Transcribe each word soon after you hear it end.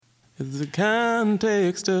is the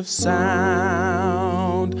context of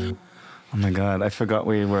sound. Oh my God, I forgot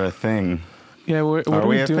we were a thing. Yeah, what are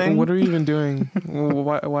we doing? What are we even doing?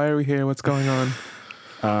 Why are we here? What's going on?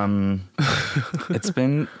 It's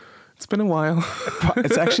been a while.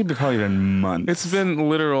 It's actually probably been months. It's been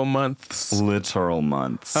literal months.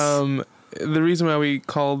 The reason why we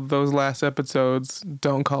called those last episodes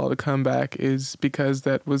 "Don't Call It a Comeback" is because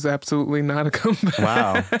that was absolutely not a comeback.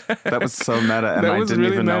 Wow, that was so meta, and I didn't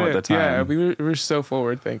really even know at the time. Yeah, we were so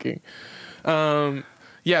forward thinking.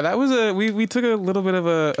 Yeah, that was we took a little bit of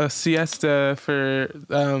a siesta for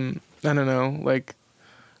I don't know, like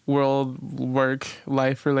world work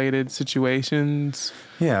life related situations.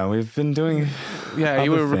 Yeah, we've been doing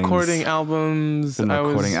you were recording albums.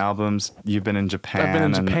 Albums. You've been in Japan. I've been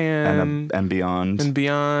in Japan and beyond. And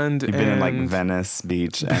beyond. You've been in like Venice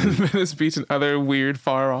Beach Venice Beach and other weird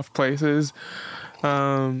far off places.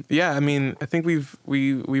 I mean, I think we've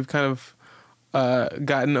kind of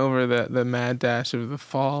gotten over the mad dash of the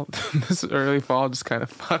fall. This early fall just kind of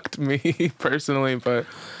fucked me personally, but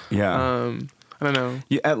I don't know.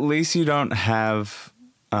 At least you don't have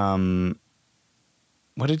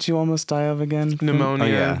what did you almost die of again?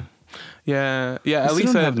 Pneumonia. Oh, yeah. At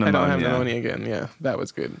least I don't have pneumonia again. Yeah, that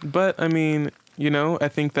was good. But I mean, I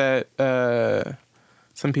think that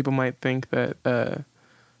some people might think that I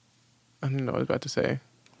don't know what I was about to say.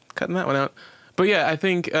 Cutting that one out. But yeah, I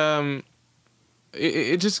think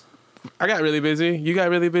it just, I got really busy. You got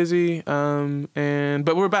really busy.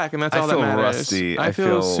 But we're back, and that's all that matters. I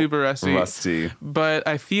feel super rusty. But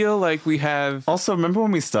I feel like we have. Also, remember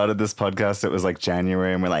when we started this podcast? It was like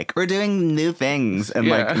January, and we're like, we're doing new things, and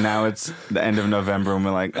like now it's the end of November, and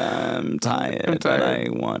we're like, I'm tired. But I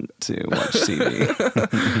want to watch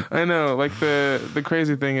TV. I know. Like the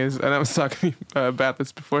crazy thing is, and I was talking about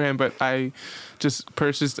this beforehand, but I just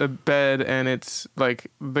purchased a bed, and it's like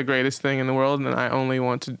the greatest thing in the world, and I only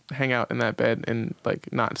want to hang out in that bed and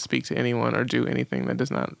like not speak to anyone or do anything that does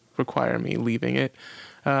not require me leaving it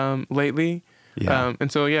lately.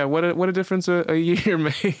 And so what a difference a year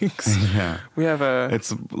makes. We have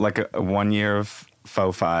it's like a 1 year of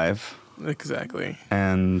faux five. Exactly.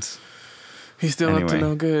 And he's still up to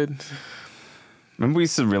no good. Remember we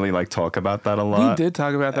used to really like talk about that a lot? We did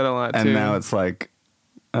talk about that a lot, and now it's like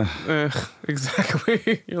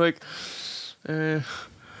exactly. You're like,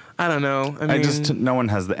 I don't know. I mean, no one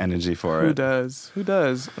has the energy for it. Who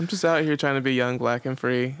does? I'm just out here trying to be young, black, and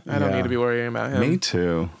free. I don't need to be worrying about him. Me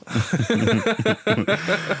too.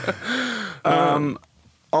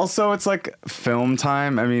 Also, it's like film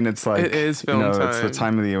time. I mean, it's like, it is film time. It's the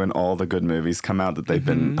time of the year when all the good movies come out that they've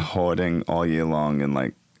been hoarding all year long and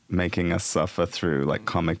like making us suffer through like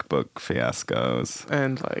comic book fiascos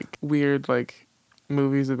and like weird like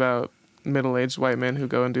movies about middle-aged white men who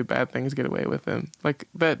go and do bad things, get away with them. Like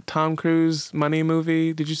that Tom Cruise Money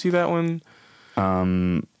movie. Did you see that one?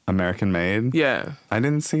 American Made? Yeah. I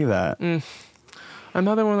didn't see that.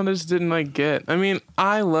 Another one that I just didn't like get. I mean,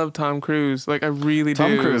 I love Tom Cruise. Like, I really do.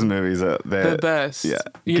 Tom Cruise movies are the best. Yeah.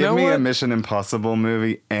 Give me a Mission Impossible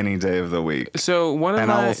movie any day of the week. So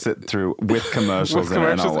I will sit through with commercials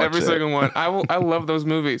and I'll watch every single one. I love those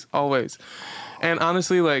movies always. And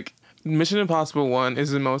honestly, like Mission Impossible 1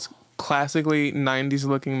 is the most classically 90s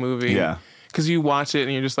looking movie. Yeah. Because you watch it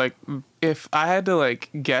and you're just like, if I had to like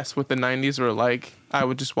guess what the 90s were like, I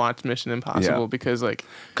would just watch Mission Impossible because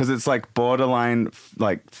it's like borderline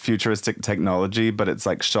like futuristic technology, but it's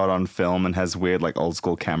like shot on film and has weird like old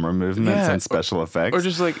school camera movements and special effects, or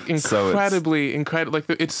just like incredibly like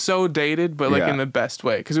it's so dated, but like in the best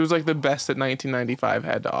way, because it was like the best that 1995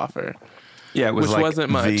 had to offer. Yeah, it was which like wasn't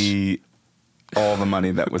much. All the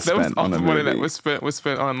money that was spent on the movie. Money that was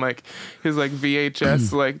spent on like his like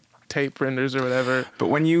VHS like tape printers or whatever. But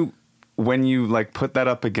when you like put that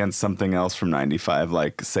up against something else from 95,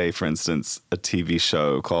 like say for instance a TV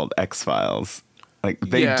show called X-Files, like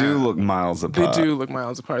they do look miles apart. They do look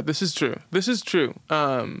miles apart. This is true.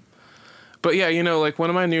 But yeah, like one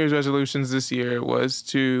of my New Year's resolutions this year was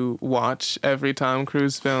to watch every Tom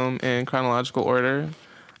Cruise film in chronological order.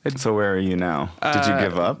 So where are you now? Did you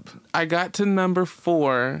give up? I got to number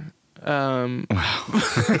 4. Wow.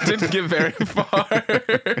 Didn't get very far.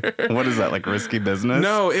 What is that, like Risky Business?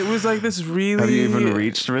 No, it was like this really... Have you even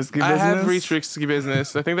reached Risky Business? I have reached Risky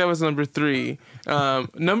Business. I think that was number 3.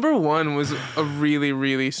 Number 1 was a really,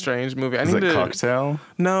 really strange movie. Is it Cocktail?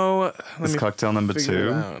 No. Is Cocktail number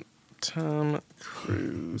 2? Tom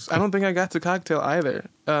Cruise. I don't think I got to Cocktail either.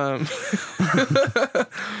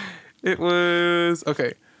 It was...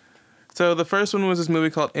 Okay. So the first one was this movie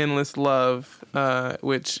called Endless Love,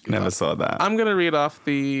 which... Never saw that. I'm going to read off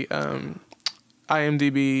the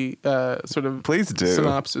IMDb sort of Please do.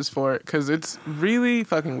 synopsis for it because it's really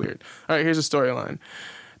fucking weird. All right, here's a storyline.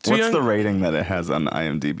 What's the rating that it has on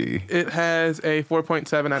IMDb? It has a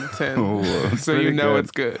 4.7 out of 10. Ooh, so you know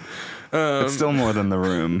it's good. It's still more than The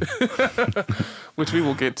Room. Which we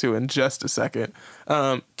will get to in just a second.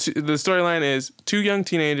 The storyline is two young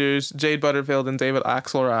teenagers, Jade Butterfield and David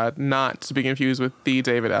Axelrod, not to be confused with the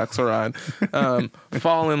David Axelrod,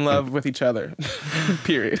 fall in love with each other.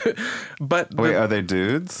 Period. But wait, are they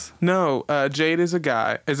dudes? No, Jade is a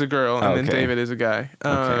girl, and then David is a guy.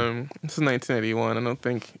 This is 1981. I don't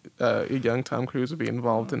think a young Tom Cruise would be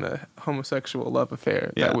involved in a homosexual love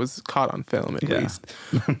affair that was caught on film, at least.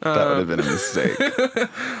 That would have been a mistake.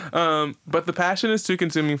 But the passion is too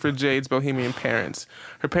consuming for Jade's bohemian parents.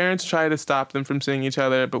 Her parents try to stop them from seeing each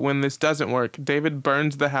other, but when this doesn't work, David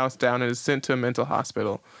burns the house down and is sent to a mental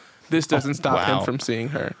hospital. This doesn't stop him from seeing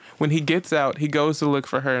her. When he gets out, he goes to look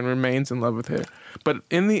for her and remains in love with her. But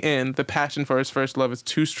in the end, the passion for his first love is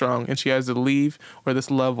too strong, and she has to leave, or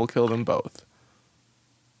this love will kill them both.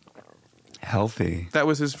 Healthy. That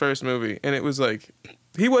was his first movie, and it was like,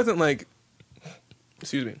 he wasn't like,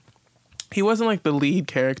 he wasn't like the lead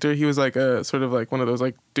character. He was like a sort of like one of those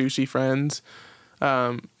like douchey friends.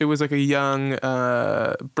 It was like a young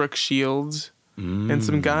Brooke Shields and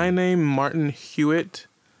some guy named Martin Hewitt.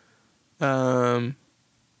 I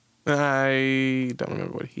don't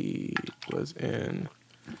remember what he was in.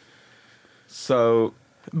 So,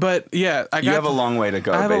 but yeah, you have a long way to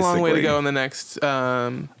go. I have a long way to go in the next.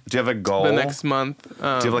 Do you have a goal? The next month. Do you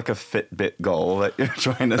have like a Fitbit goal that you're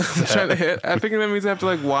trying to set? Trying to hit. I think that means I have to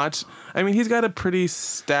like watch. I mean, he's got a pretty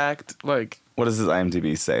stacked like. What does his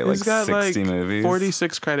IMDb say? Like 60 like movies?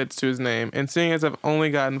 46 credits to his name. And seeing as I've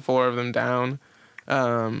only gotten 4 of them down,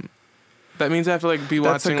 that means I have to like be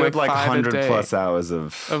watching good, like 5 a day 100+ hours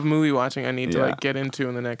of movie watching I need to like get into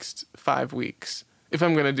in the next 5 weeks if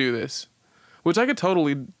I'm gonna do this. Which I could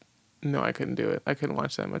totally. No, I couldn't do it. I couldn't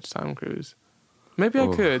watch that much Tom Cruise. Maybe I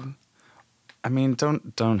could. I mean,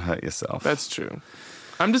 don't hurt yourself. That's true.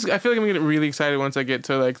 I feel like I'm gonna get really excited once I get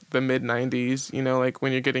to like the mid 90s, you know, like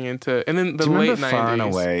when you're getting into, and then the late 90s. Far and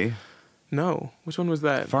Away? No. Which one was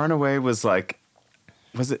that? Far and Away was like,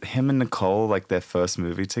 was it him and Nicole, like their first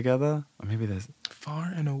movie together? Or maybe there's...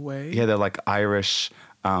 Far and Away? Yeah, they're like Irish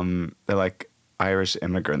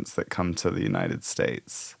immigrants that come to the United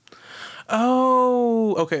States.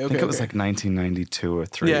 Oh, okay. I think it was like 1992 or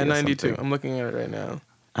 3. Yeah, or 92. Something. I'm looking at it right now.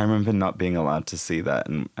 I remember not being allowed to see that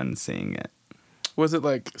and seeing it. Was it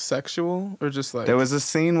like sexual or just like... There was a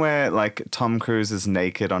scene where like Tom Cruise is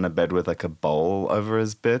naked on a bed with like a bowl over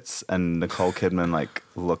his bits and Nicole Kidman like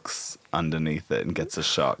looks underneath it and gets a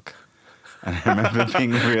shock. And I remember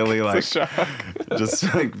being really like...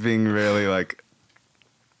 just like being really like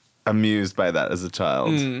amused by that as a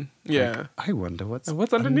child. Yeah. Like, I wonder what's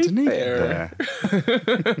underneath there.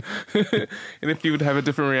 And if you would have a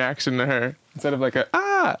different reaction to her instead of like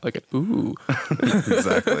like an ooh.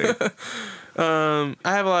 Exactly. I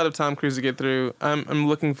have a lot of Tom Cruise to get through. I'm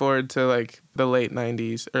looking forward to like the late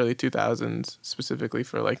 90s, early 2000s, specifically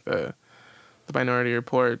for like the Minority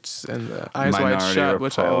Reports and the Eyes Wide Shut,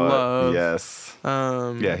 which I love. Yes.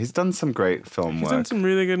 Yeah, he's done some great film work. He's done some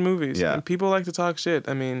really good movies. Yeah. And people like to talk shit.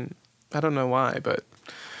 I mean, I don't know why, but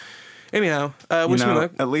anyhow, wish me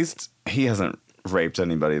luck. At least he hasn't raped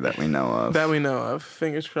anybody that we know of.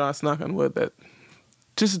 Fingers crossed, knock on wood, that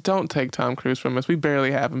just don't take Tom Cruise from us. We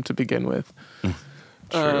barely have him to begin with.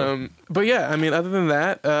 True. But yeah, I mean, other than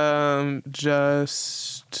that,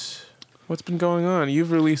 just what's been going on?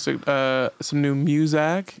 You've released some new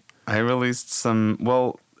music. I released some.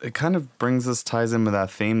 Well, it kind of ties in with our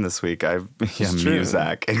theme this week.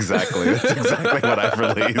 Music. Exactly. That's exactly what I've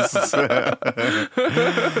released.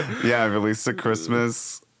 I released a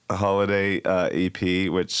Christmas holiday EP,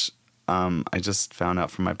 which I just found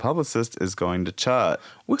out from my publicist is going to chart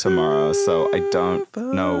tomorrow. So I don't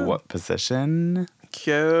know what position.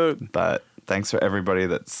 Cute. But thanks for everybody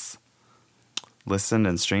that's listened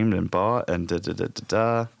and streamed and bought and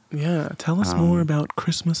da-da-da-da-da. Yeah, tell us more about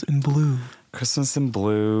Christmas in Blue. Christmas in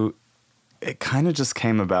Blue, it kind of just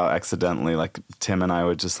came about accidentally. Like Tim and I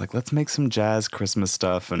were just like, let's make some jazz Christmas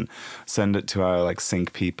stuff and send it to our like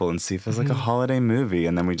sync people and see if there's like a holiday movie.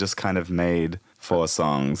 And then we just kind of made 4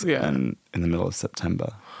 songs in the middle of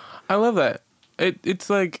September. I love that. It's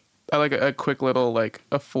like I like a quick little like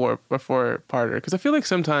a four-parter because I feel like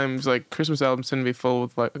sometimes like Christmas albums tend to be full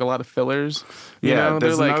with like a lot of fillers. You know?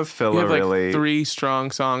 There's like, no filler you have, like, really. 3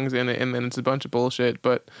 strong songs in it, and then it's a bunch of bullshit.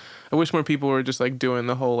 But I wish more people were just like doing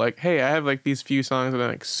the whole like, hey, I have like these few songs that I'm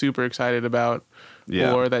like super excited about,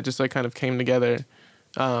 or that just like kind of came together.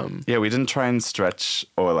 We didn't try and stretch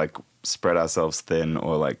or like spread ourselves thin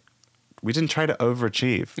or like we didn't try to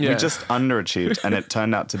overachieve. Yeah. We just underachieved, and it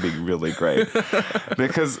turned out to be really great.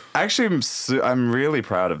 Because actually, I'm really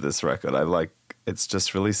proud of this record. It's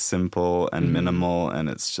just really simple and minimal, and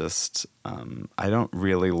it's just I don't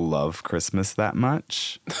really love Christmas that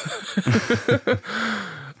much.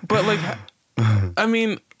 But like, I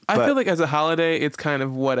mean, I feel like as a holiday, it's kind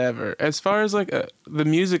of whatever. As far as like the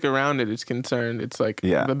music around it is concerned, it's like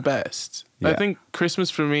the best. Yeah. I think Christmas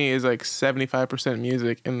for me is like 75%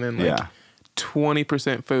 music, and then like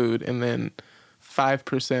 20% food, and then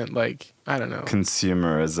 5% like, I don't know,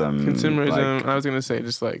 consumerism. Like, I was gonna say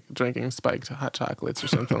just like drinking spiked hot chocolates or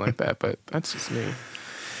something like that, but that's just me.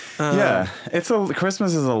 Yeah,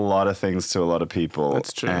 Christmas is a lot of things to a lot of people.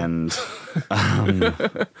 That's true. And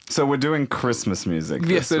so we're doing Christmas music.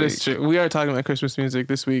 Yes, that is true. We are talking about Christmas music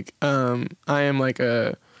this week. I am like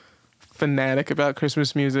a fanatic about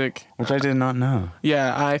Christmas music, which I did not know.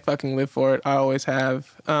 Yeah, I fucking live for it. I always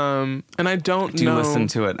have. And I don't know. Do you listen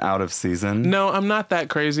to it out of season? No, I'm not that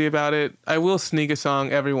crazy about it. I will sneak a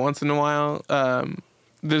song every once in a while.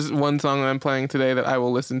 There's one song that I'm playing today that I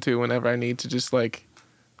will listen to whenever I need to just like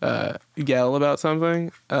yell about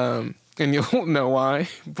something, and you won't know why,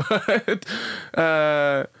 but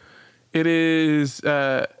it is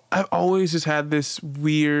I've always just had this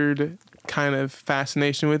weird kind of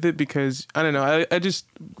fascination with it because I don't know, I just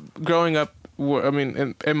growing up, I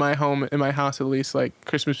mean in my home, in my house at least, like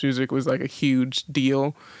Christmas music was like a huge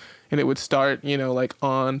deal, and it would start, you know, like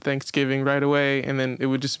on Thanksgiving right away, and then it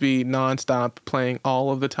would just be nonstop playing all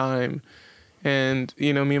of the time. And,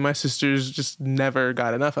 you know, me and my sisters just never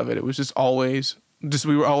got enough of it. It was just always,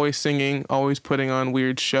 we were always singing, always putting on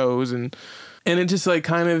weird shows. And it just like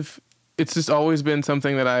kind of, it's just always been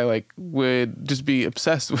something that I like would just be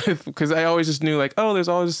obsessed with, because I always just knew like, oh, there's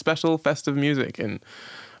always special festive music. And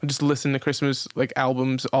I just listen to Christmas like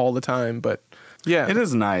albums all the time. But yeah. It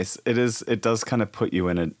is nice. It does kind of put you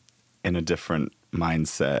in a different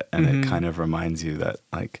mindset. And it kind of reminds you that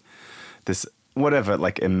like this, whatever,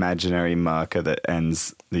 like imaginary marker that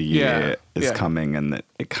ends the year is coming, and that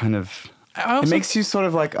it kind of it makes you sort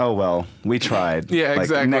of like, oh well, we tried. Yeah, like,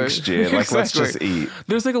 exactly. Next year, like let's just eat.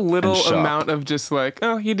 There's like a little amount of just like,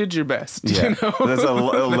 oh, you did your best. Yeah, you know? There's a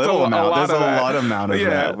little amount. There's a lot amount of that.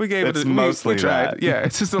 Yeah, we gave it's it. Mostly we tried. that. Yeah,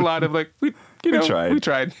 it's just a lot of like we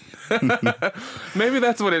tried. Maybe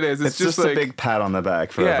that's what it is. It's just like a big pat on the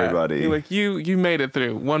back for everybody. Like you made it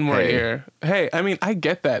through one more year. Hey, I mean, I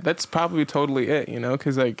get that. That's probably totally it, you know,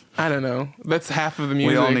 because like I don't know, that's half of the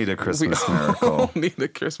music. We all need a Christmas miracle. We all need a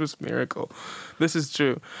Christmas miracle. This is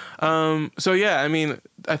true. So yeah, I mean,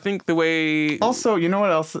 I think the way. Also, you know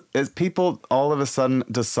what else is? People all of a sudden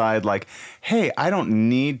decide like, hey, I don't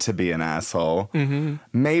need to be an asshole. Mm-hmm.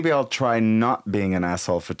 Maybe I'll try not being an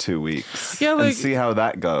asshole for 2 weeks. Yeah, like, and see how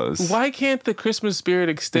that goes. Why can't the Christmas spirit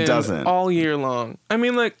extend all year long? I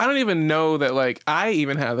mean, like, I don't even know that, like, I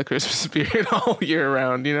even have the Christmas spirit all year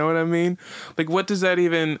round. You know what I mean? Like, what does that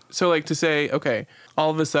even... So, like, to say, okay,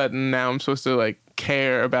 all of a sudden now I'm supposed to, like,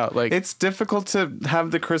 care about, like... It's difficult to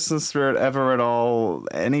have the Christmas spirit ever at all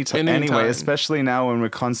anyway, especially now when we're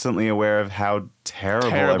constantly aware of how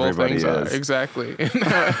terrible everybody things is. Are. Exactly.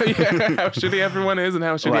 How shitty everyone is and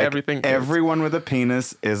how shitty everything is. Everyone with a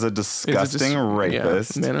penis is a disgusting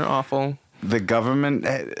rapist. Yeah, men are awful. The government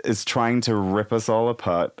is trying to rip us all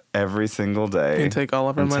apart every single day. And take all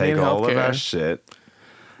of our money and healthcare. Take all of our shit.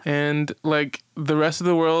 And, like, the rest of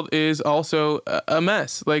the world is also a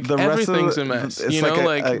mess. Like, everything's a mess. You know,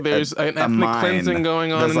 like there's an ethnic cleansing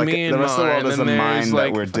going on in Myanmar. The rest of the world is a mine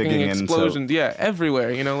that we're digging explosions. into. Yeah,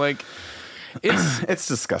 everywhere. You know, like, it's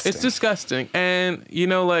disgusting. It's disgusting. And, you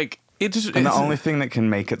know, like, it just... And the only thing that can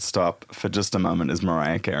make it stop for just a moment is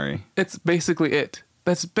Mariah Carey. It's basically it.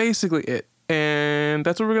 That's basically it. And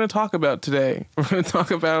that's what we're going to talk about today. We're going to talk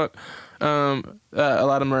about... a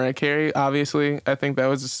lot of Mariah Carey, obviously. I think that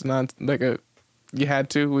was just not like you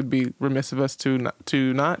had to, would be remiss of us to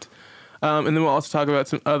not. And then we'll also talk about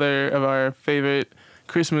some other of our favorite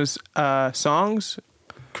Christmas songs,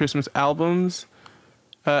 Christmas albums.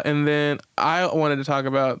 And then I wanted to talk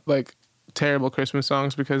about like terrible Christmas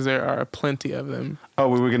songs because there are plenty of them. Oh,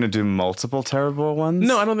 we were going to do multiple terrible ones?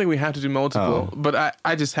 No, I don't think we have to do multiple, but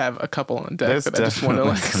I just have a couple on deck that I just want to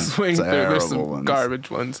like swing through. There's some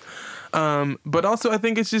garbage ones. But also I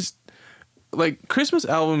think it's just like Christmas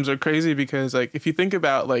albums are crazy because like if you think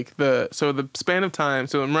about like the span of time,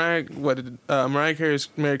 so Mariah Carey's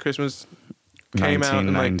Merry Christmas came out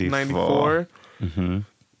in like 94. Mm-hmm.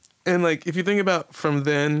 And like if you think about from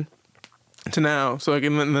then to now, so like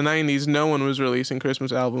in the 90s no one was releasing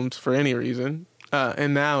Christmas albums for any reason.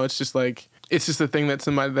 And now it's just a thing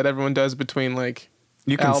that everyone does between like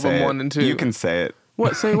album 1 and 2. You can say it.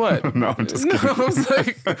 What? Say what? No, I'm just kidding. I was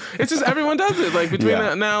like, it's just everyone does it. Like between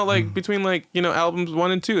now, like between like albums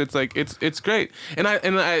 1 and 2, it's like it's great. And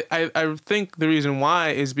I think the reason why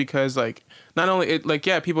is because like not only it like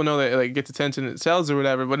people know that it like gets attention, it sells or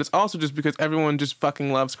whatever, but it's also just because everyone just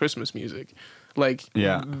fucking loves Christmas music. Like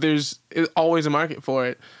there's always a market for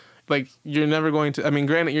it. Like you're never going to. I mean,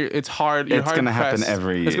 granted, it's hard. It's going to happen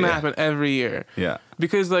every year. It's going to happen every year. Yeah.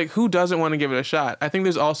 Because like who doesn't want to give it a shot? I think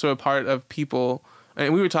there's also a part of people.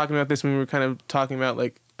 And we were talking about this when we were kind of talking about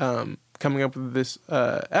like coming up with this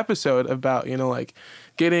episode about like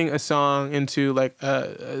getting a song into like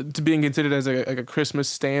to being considered as a Christmas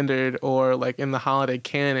standard or like in the holiday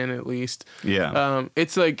canon at least. Yeah.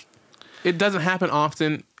 It's like it doesn't happen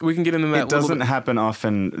often. We can get into that. It doesn't happen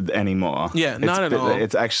often anymore. Yeah, not at all.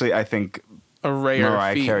 It's actually I think a rare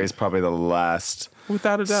Mariah feat. Carey's probably the last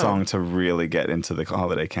without a doubt song to really get into the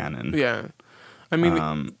holiday canon. Yeah. I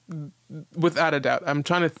mean, without a doubt. I'm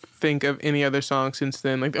trying to think of any other song since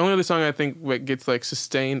then. Like, the only other song I think that gets, like,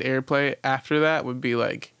 sustained airplay after that would be,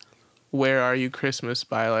 like, Where Are You Christmas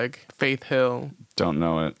by, like, Faith Hill. Don't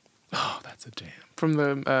know it. Oh, that's a jam. From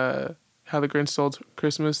the, How the Grinch Stole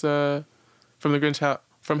Christmas, From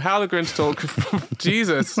How the Grinch Stole...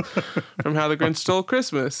 Jesus. From How the Grinch Stole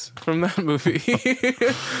Christmas. From that movie.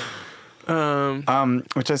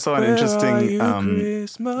 Which I saw an interesting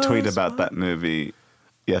tweet about that movie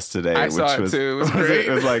yesterday. I saw it too. It was great.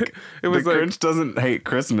 It was like the Grinch doesn't hate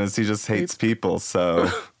Christmas; he just hates people. So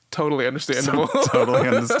totally understandable. Totally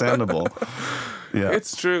understandable. Yeah,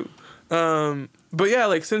 it's true. But yeah,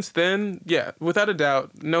 like since then, without a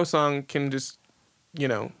doubt, no song can just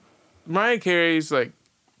Mariah Carey's like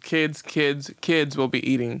kids will be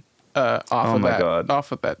eating. Off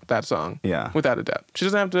of that song. Yeah. Without a doubt. She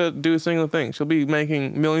doesn't have to do a single thing. She'll be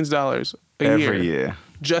making millions of dollars every year.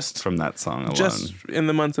 Just from that song alone. Just in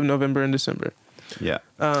the months of November and December. Yeah.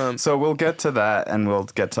 So we'll get to that and we'll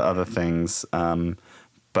get to other things.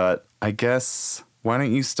 But I guess why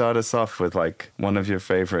don't you start us off with like one of your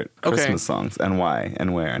favorite Christmas songs and why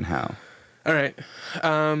and where and how? All right.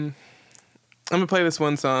 I'm going to play this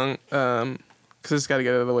one song. Because I just got to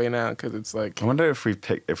get it out of the way now, because it's like... I wonder if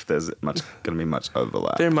there's going to be much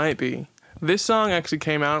overlap. There might be. This song actually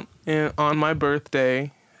came out on my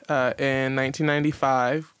birthday in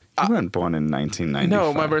 1995. You weren't born in 1995.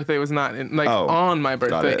 No, my birthday was not on my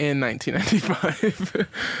birthday in 1995.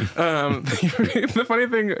 The funny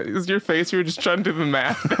thing is your face, you were just trying to do the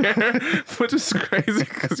math there, which is crazy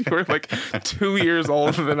because you were like 2 years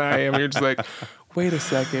older than I am. You're just like, wait a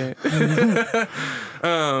second.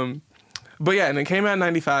 But yeah, and it came out in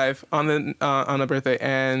 95 on a birthday,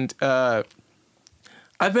 and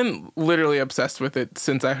I've been literally obsessed with it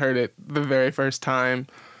since I heard it the very first time.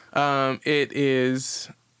 It is,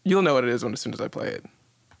 you'll know what it is as soon as I play it.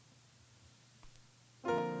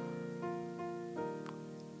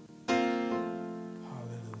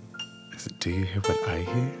 Do you hear what I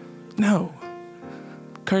hear? No.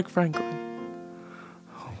 Kirk Franklin.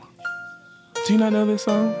 Do you not know this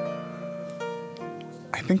song?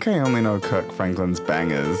 I think I only know Kirk Franklin's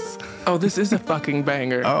bangers. Oh, this is a fucking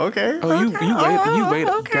banger. Oh, okay. Oh, you wait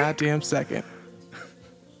a goddamn second.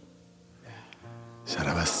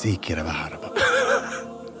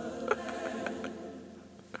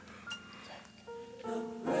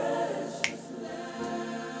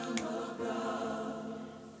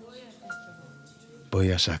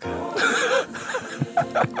 Booyah shaka.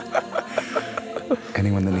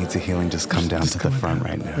 Anyone that needs a healing, just come down to the front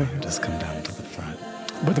right now. Just come down to the front.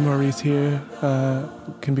 Brother Maurice here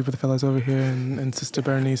can be with the fellas over here, and Sister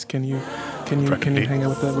Bernice, can you hang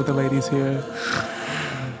out with the ladies here?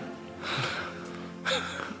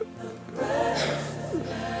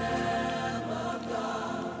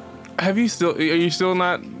 Are you still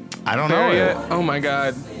not? I don't know yet. Oh my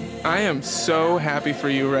God, I am so happy for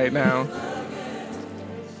you right now.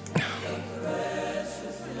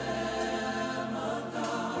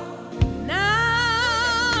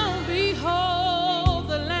 Now behold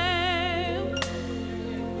the Lamb,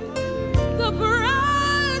 the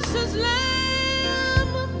precious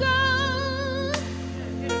Lamb of God.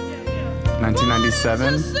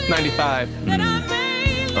 1997? 95.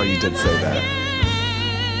 Oh, you did say that.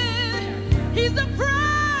 He's the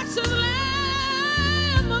precious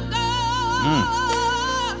Lamb of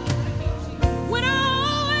God. When I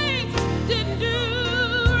always didn't do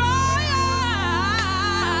right,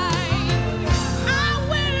 I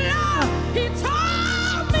went out. He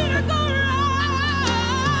told me to go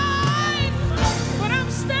right, but I'm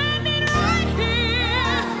standing right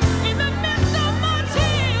here in the midst of my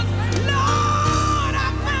tears. Lord,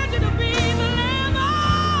 I found you to be the Lamb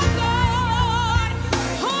of God.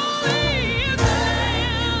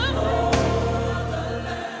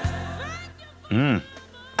 Okay,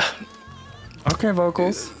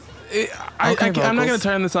 vocals. I'm not gonna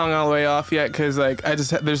turn the song all the way off yet because like I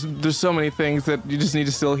just there's so many things that you just need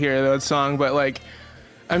to still hear that song. But like,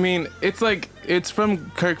 I mean, it's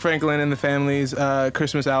from Kirk Franklin and the Family's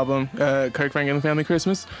Christmas album, Kirk Franklin and the Family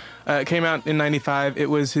Christmas. It came out in '95. It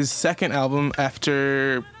was his second album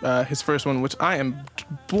after his first one, which I am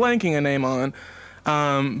blanking a name on.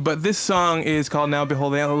 But this song is called Now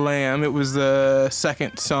Behold the Lamb. It was the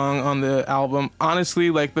second song on the album.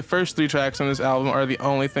 Honestly, like the first 3 tracks on this album are the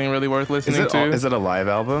only thing really worth listening to. Is it a live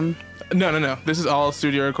album? No. This is all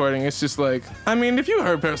studio recording. It's just like, I mean, if you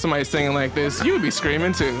heard somebody singing like this, you would be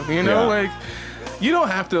screaming too. You know, like you don't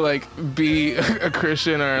have to like be a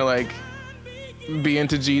Christian or like be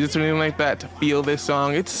into Jesus or anything like that to feel this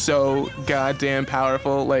song. It's so goddamn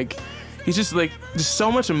powerful. Like he's just like just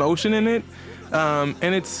so much emotion in it.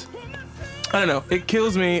 And it's, I don't know, it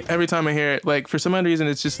kills me every time I hear it. Like for some odd reason,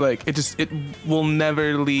 it's just like, it will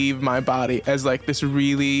never leave my body as like this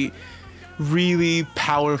really, really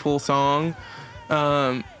powerful song.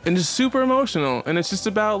 And just super emotional. And it's just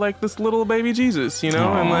about like this little baby Jesus, you know?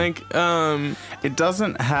 Aww. And like, it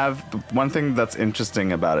doesn't have, one thing that's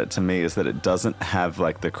interesting about it to me is that it doesn't have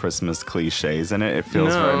like the Christmas cliches in it. It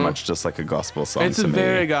feels very much just like a gospel song. It's a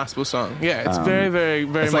very gospel song. Yeah, it's very, very,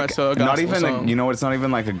 very much so a gospel song. You know what? It's not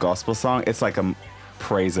even like a gospel song. It's like a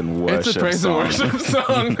praise and worship song. It's a praise and worship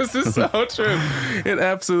song. This is so true. It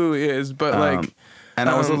absolutely is. But like, and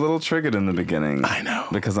I was a little triggered in the beginning. I know.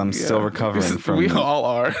 Because I'm still recovering from... We all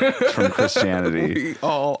are. from Christianity. We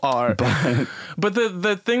all are. But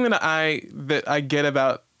the thing that I get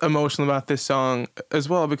about emotional about this song as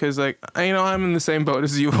well, because like, I'm in the same boat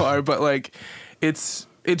as you are, but like, it's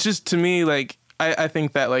just to me, like, I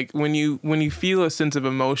think that like when you feel a sense of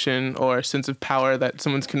emotion or a sense of power that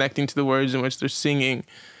someone's connecting to the words in which they're singing,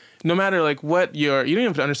 no matter like what you don't even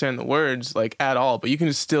have to understand the words like at all, but you can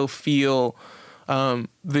just still feel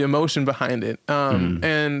the emotion behind it.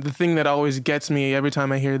 And the thing that always gets me every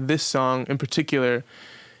time I hear this song in particular,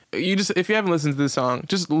 if you haven't listened to this song,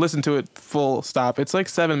 just listen to it full stop. It's like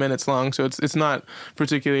 7 minutes long, so it's not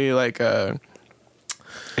particularly like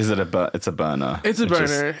it's a burner. It's a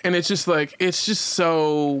burner, and it's just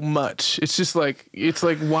so much. It's just like, it's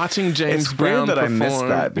like watching James Brown perform. It's weird that I missed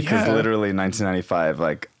that because literally 1995,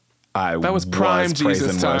 like, that was prime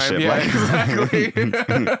Jesus time. Worship. Yeah, like, exactly.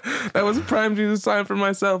 That was prime Jesus time for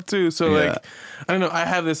myself too. So like, I don't know. I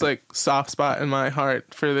have this like soft spot in my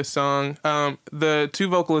heart for this song. The 2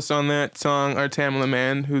 vocalists on that song are Tamala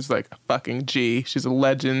Mann, who's like a fucking G. She's a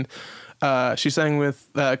legend. She sang with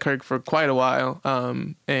Kirk for quite a while.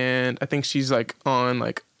 And I think she's like on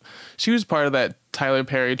like, she was part of that Tyler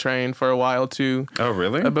Perry train for a while too. Oh,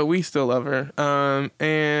 really? But we still love her.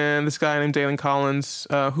 And this guy named Dalen Collins,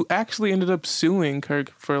 who actually ended up suing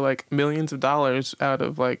Kirk for like millions of dollars out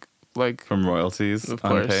of like from royalties, of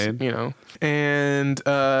course, unpaid. You know. And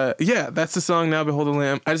that's the song Now Behold the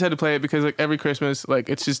Lamb. I just had to play it because like every Christmas, like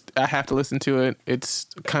it's just I have to listen to it. It's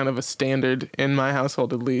kind of a standard in my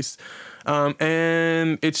household at least.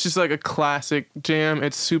 And it's just like a classic jam.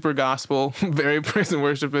 It's super gospel, very praise and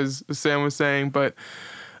worship, as Sam was saying. But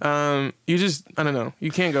you just, I don't know,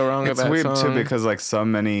 you can't go wrong with that song. It's weird too because like so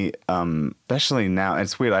many, especially now,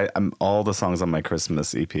 it's weird. I'm all the songs on my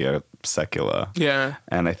Christmas EP are secular. Yeah,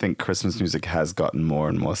 and I think Christmas music has gotten more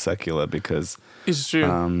and more secular because it's true.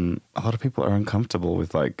 A lot of people are uncomfortable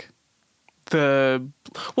with like.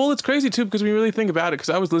 It's crazy too because when you really think about it,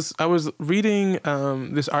 because I was reading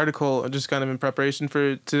this article just kind of in preparation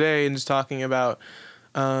for today and just talking about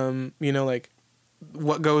like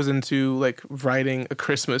what goes into like writing a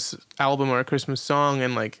Christmas album or a Christmas song,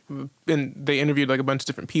 and they interviewed like a bunch of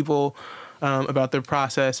different people about their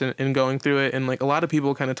process and going through it, and like a lot of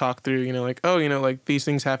people kind of talk through like these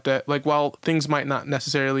things have to, like, while things might not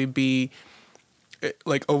necessarily be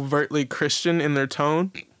like overtly Christian in their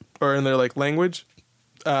tone or in their like language,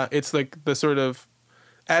 it's like the sort of,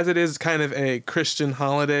 as it is kind of a Christian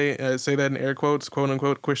holiday, say that in air quotes, quote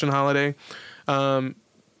unquote Christian holiday,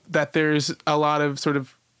 that there's a lot of sort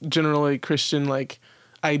of generally Christian like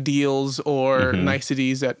ideals or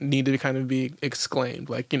niceties that need to kind of be exclaimed,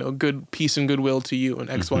 like, good peace and goodwill to you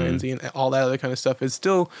and X, Y, and Z and all that other kind of stuff is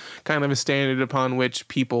still kind of a standard upon which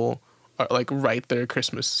people are like write their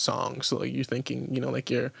Christmas songs. So like you're thinking,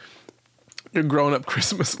 like your grown up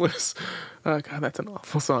Christmas list. God, that's an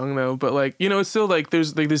awful song though. But like, it's still like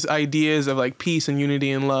there's like these ideas of like peace and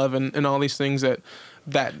unity and love and all these things that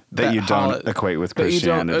you don't equate with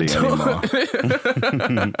Christianity anymore.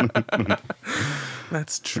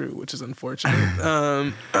 That's true, which is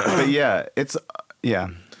unfortunate. But yeah,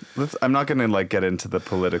 I'm not going to like get into the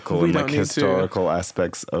political and like historical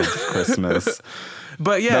aspects of Christmas.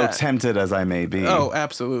 But yeah, though tempted as I may be. Oh,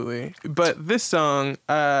 absolutely. But this song,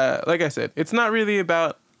 like I said, it's not really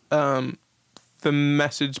about the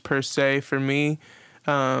message per se for me.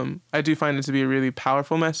 I do find it to be a really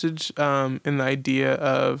powerful message in the idea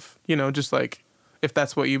of, you know, just like if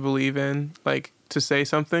that's what you believe in, like to say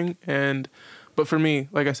something. But for me,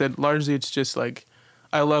 like I said, largely it's just like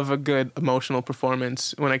I love a good emotional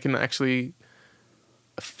performance when I can actually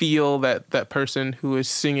feel that person who is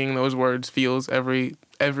singing those words feels every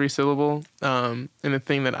syllable. And the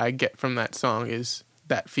thing that I get from that song is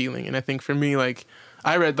that feeling. And I think for me, like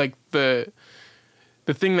I read like the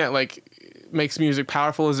thing that like makes music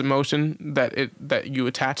powerful is emotion that you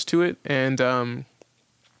attach to it. And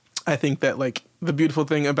I think that like the beautiful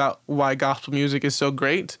thing about why gospel music is so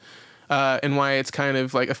great and why it's kind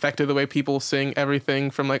of like affected the way people sing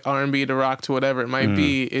everything from like R&B to rock to whatever it might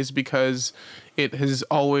be is because it has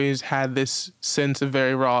always had this sense of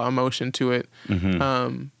very raw emotion to it.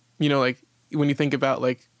 Mm-hmm. You know, like when you think about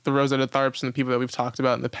like the Rosetta Tharpes and the people that we've talked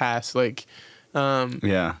about in the past, like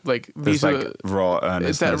like these are like raw earnestness.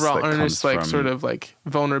 It's that raw earnest, like sort of like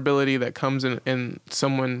vulnerability that comes in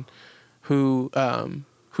someone who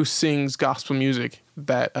sings gospel music.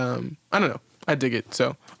 That I don't know, I dig it.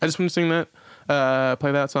 So I just want to sing that,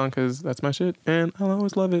 play that song because that's my shit, and I'll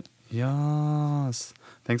always love it. Yes.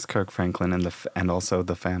 Thanks, Kirk Franklin, and also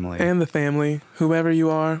the family. And the family, whoever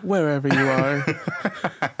you are, wherever you are.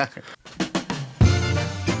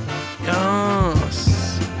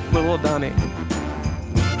 Yes, little Donnie.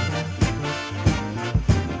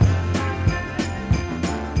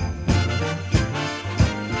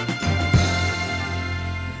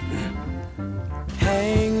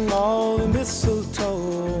 Hang all the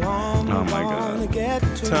mistletoe. Oh my God. Get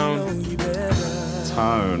to know you better.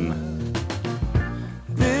 Tone.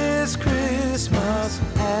 This Christmas,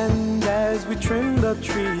 and as we trim the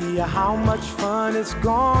tree, how much fun it's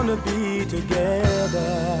gonna be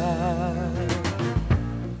together.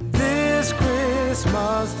 This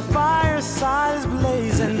Christmas, the fireside is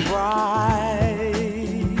blazing bright.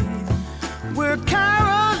 We're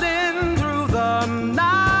caroling through the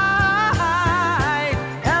night,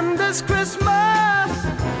 and this Christmas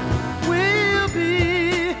will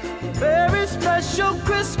be a very special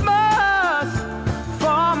Christmas.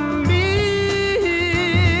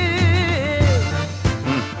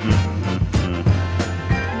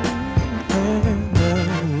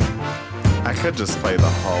 I could just play the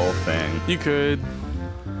whole thing. You could.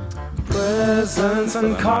 Presents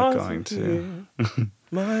and I'm not going to.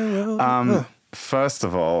 First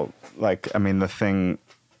of all, like, I mean, the thing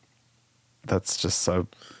that's just so,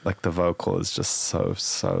 like, the vocal is just so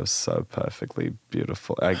perfectly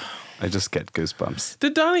beautiful. I just get goosebumps.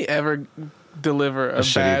 Did Donnie ever deliver a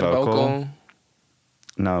bad vocal?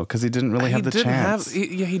 No, because he didn't really have the chance.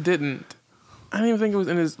 He didn't. I don't even think it was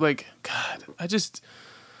in his, like, God,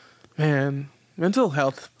 man, mental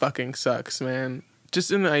health fucking sucks, man. Just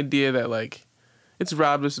in the idea that, like, it's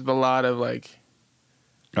robbed us of a lot of, like,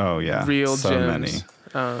 oh, yeah, real so gems.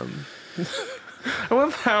 Many. I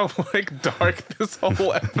love how like dark this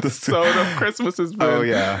whole episode of Christmas has been. Oh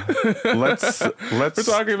yeah, let's. We're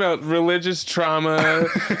talking about religious trauma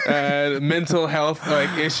and mental health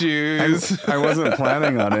like issues. I wasn't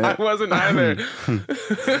planning on it. I wasn't either.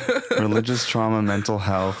 Religious trauma, mental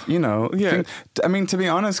health. You know. Yeah. I mean, to be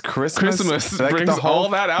honest, Christmas like, brings all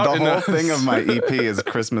that out. The whole thing of my EP is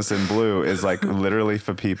Christmas in Blue is like literally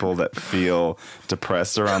for people that feel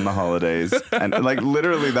depressed around the holidays, and like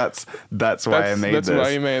literally that's why I made this. That's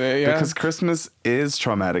why you made it, yeah. Because Christmas is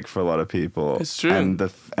traumatic for a lot of people. It's true. And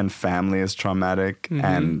family is traumatic,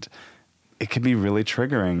 and it can be really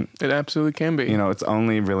triggering. It absolutely can be. You know, it's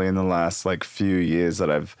only really in the last like few years that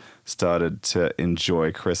I've started to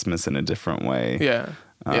enjoy Christmas in a different way. Yeah.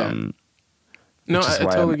 No, which is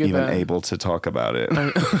why totally I'm get even that. able to talk about it.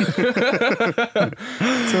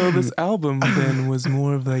 So this album then was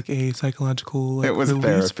more of like a psychological like, it was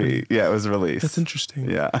therapy. Yeah, it was release. That's interesting.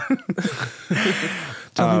 Yeah.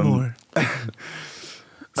 Tell me more.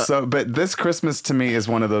 So, but this Christmas to me is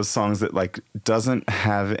one of those songs that like doesn't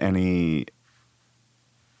have any.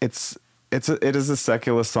 It is a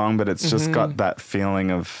secular song, but it's just got that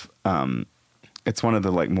feeling of. It's one of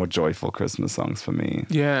the like more joyful Christmas songs for me.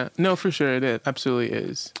 Yeah, no, for sure it absolutely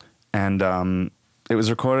is. And it was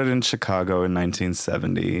recorded in Chicago in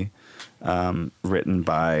 1970. Written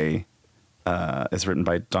by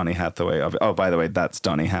Donny Hathaway. Oh, by the way, that's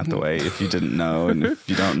Donny Hathaway. If you didn't know, and if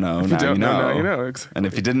you don't know, now you know. Now you know. And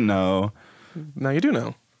if you didn't know, now you do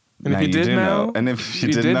know. And now if you did know, and if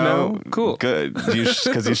you didn't know, cool, good.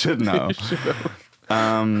 Because you should know. You should know.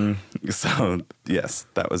 So yes,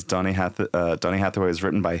 that was Donny Hathaway was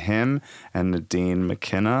written by him and Nadine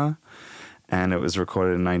McKenna, and it was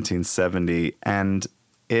recorded in 1970. And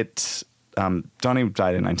Donny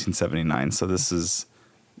died in 1979, so this is,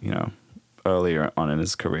 earlier on in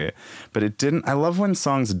his career. But it didn't. I love when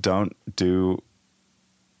songs don't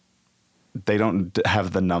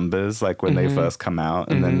have the numbers like when they first come out,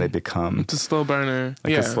 and then they become... It's a slow burner.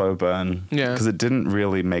 Like a slow burn. Yeah. Because it didn't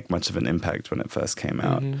really make much of an impact when it first came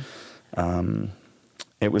out.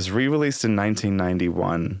 It was re-released in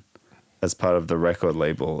 1991 as part of the record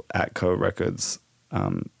label Atco Records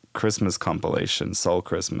Christmas compilation, Soul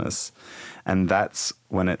Christmas. And that's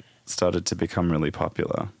when it started to become really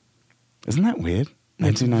popular. Isn't that weird?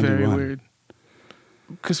 1991. It's very weird.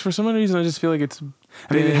 Because for some odd reason, I just feel like it's...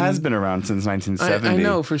 I mean, it has been around since 1970. I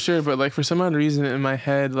know for sure, but like for some odd reason in my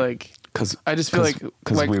head, like I just feel like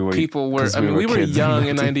people were. I mean, we were young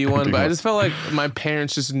in 91, but I just felt like my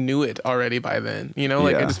parents just knew it already by then.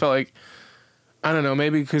 I just felt like, I don't know,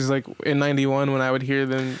 maybe because like in 91 when I would hear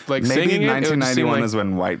them like maybe singing 1991 it, is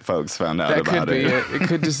when white folks found out about it. That could be it. It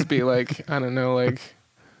could just be like, I don't know, like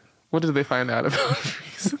what did they find out about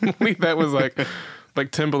recently that was like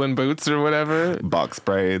Timberland boots or whatever. Box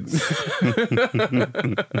braids.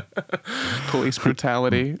 Police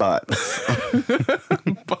brutality. Butts.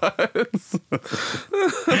 Butts.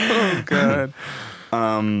 Oh, God.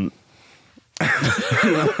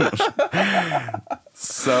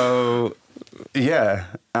 So, yeah.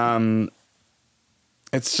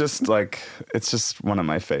 It's just one of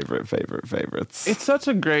my favorites. It's such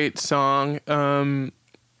a great song.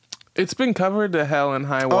 It's been covered to hell and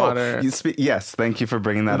high water. Yes, thank you for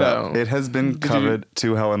bringing that up. It has been covered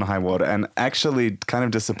to hell and high water. And actually, kind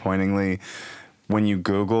of disappointingly, when you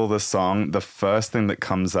Google the song, the first thing that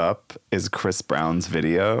comes up is Chris Brown's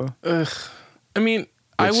video. Ugh. I mean,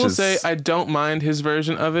 I will say I don't mind his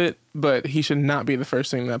version of it, but he should not be the first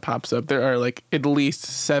thing that pops up. There are like at least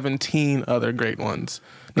 17 other great ones.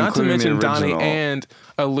 Not to mention Donnie and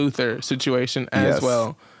a Luther situation as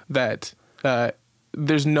well that...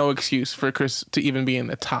 there's no excuse for Chris to even be in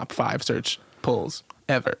the top 5 search pulls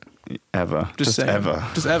ever. Just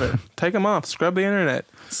ever. Take them off. Scrub the internet.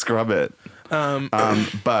 Scrub it.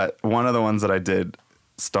 But one of the ones that I did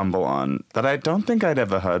stumble on that I don't think I'd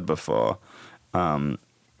ever heard before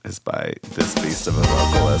is by this beast of a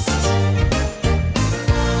vocalist.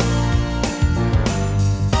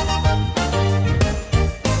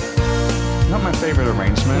 Not my favorite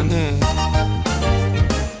arrangement.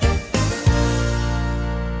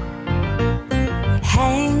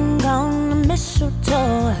 Hang on the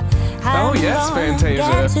mistletoe. Oh yes, Fantasia.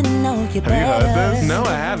 Have you heard this? No,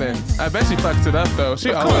 I haven't. I bet she fucks it up though.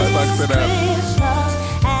 She always fucks it up.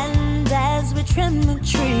 And as we trim the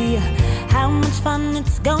tree, how much fun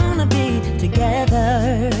it's gonna be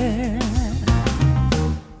together.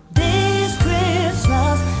 This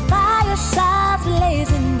Christmas, firesides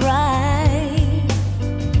blazing bright.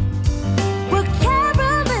 We're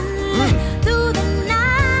caroling through the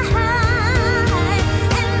night,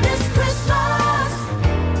 and this Christmas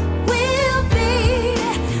will be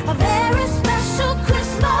a very special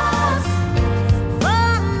Christmas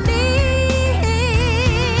for me.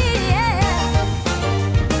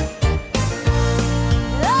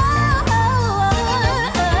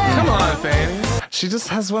 Come on, Fanny. She just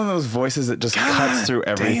has one of those voices that just cuts through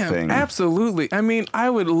everything. Damn, absolutely. I mean, I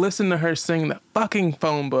would listen to her sing the fucking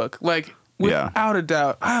phone book. Like, without a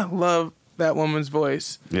doubt. I love that woman's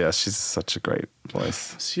voice. Yeah, she's such a great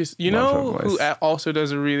voice. She's, you know who also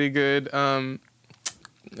does a really good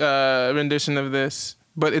rendition of this,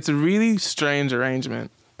 but it's a really strange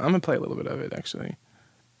arrangement. I'm going to play a little bit of it, actually.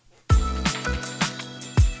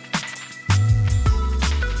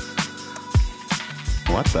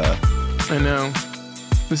 What the? I know.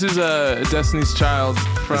 This is Destiny's Child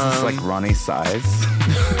from... Is this like Ronnie Size?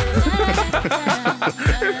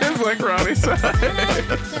 It is like Ronnie Size.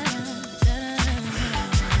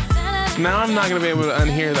 Now I'm not going to be able to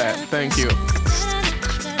unhear that. Thank you.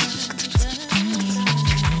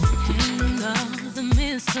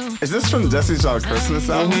 Is this from Destiny's Child Christmas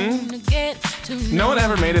album? Mm-hmm. No one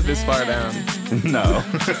ever made it this far down. No.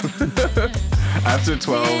 After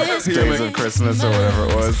 12 days of Christmas or whatever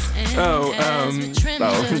it was.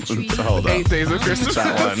 Hold up. 8 days of Christmas.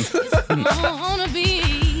 That one. Wanna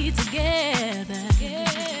be together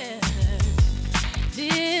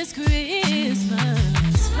this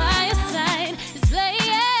Christmas. Fireside is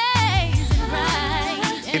blazing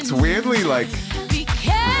bright. It's weirdly like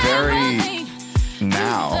very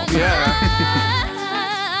now. Yeah.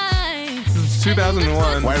 was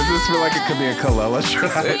 2001. Why does this feel like it could be a Kalela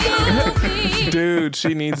track? Dude,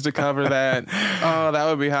 she needs to cover that. Oh, that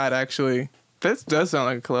would be hot, actually. This does sound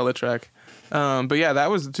like a Kalela track. But yeah,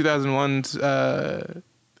 that was 2001's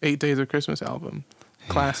 8 Days of Christmas album.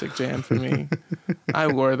 Classic jam for me. I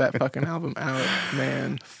wore that fucking album out,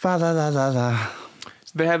 man. Fa la la la la.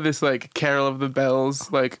 They had this like Carol of the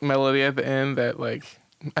Bells like melody at the end that like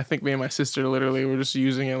I think me and my sister literally were just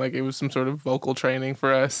using it like it was some sort of vocal training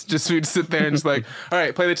for us. Just we'd sit there and just like, all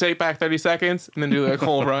right, play the tape back 30 seconds and then do like a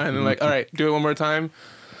whole run and like, all right, do it one more time.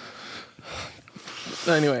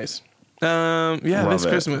 Anyways, yeah, Love this it.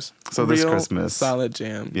 Christmas. So this real Christmas, solid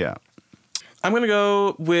jam. Yeah. I'm gonna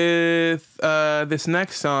go with this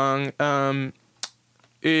next song.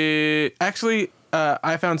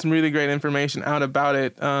 I found some really great information out about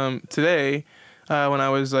it today when I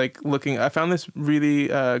was like looking. I found this really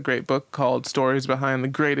great book called "Stories Behind the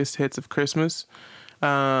Greatest Hits of Christmas"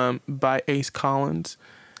 by Ace Collins.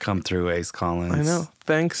 Come through, Ace Collins. I know.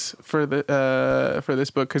 Thanks for this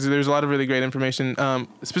book because there's a lot of really great information,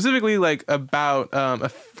 specifically like about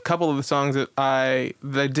a couple of the songs that I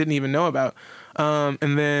didn't even know about.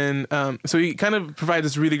 And then so he kind of provides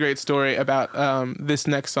this really great story about this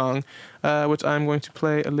next song, which I'm going to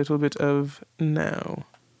play a little bit of now.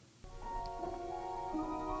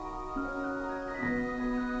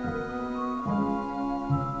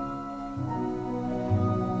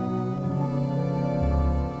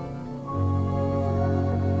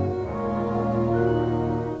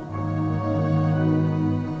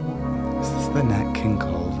 The Nat King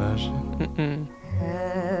Cole version.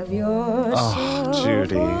 Have yourself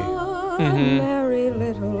Judy. a merry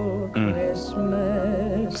little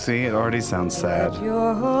Christmas. See, it already sounds sad. Let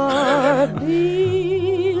your heart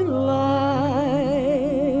be light.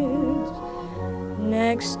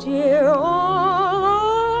 Next year all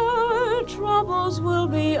our troubles will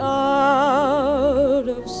be out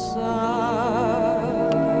of sight.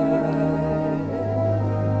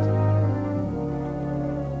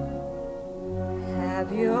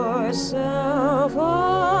 Have yourself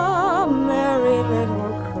a merry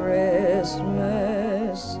little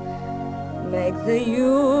Christmas. Make the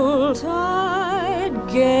Yuletide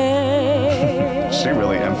gay. She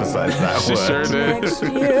really emphasized that She word. sure did. Next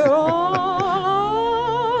year all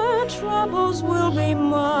our troubles will be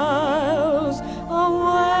miles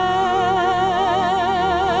away.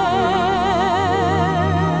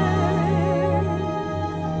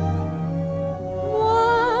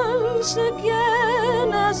 Once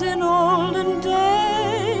again, as in olden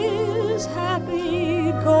days,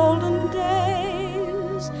 happy golden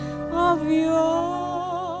days of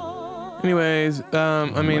yore. Anyways,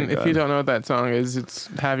 I mean, if God. you don't know what that song is, it's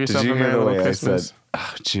 "Have Yourself Did you a hear Merry the Little way Christmas." I said,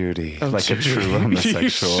 oh, Judy, Oh, like Judy. a true homosexual? You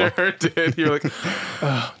sure did. You're like,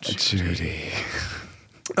 oh, Judy.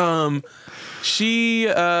 she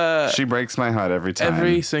breaks my heart every time.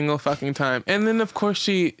 every single fucking time. And then of course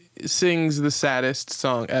she sings the saddest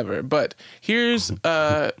song ever. But here's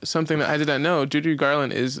something that I did not know. Judy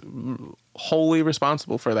Garland is wholly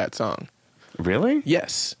responsible for that song. Really?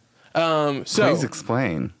 Yes. Please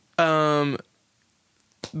explain.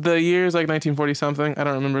 The year is like 1940 something. I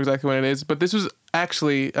don't remember exactly when it is, but this was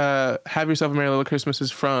actually "Have Yourself a Merry Little Christmas" is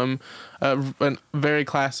from a very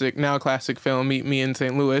classic film, Meet Me in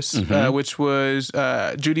St. Louis, which was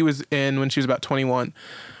Judy was in when she was about 21.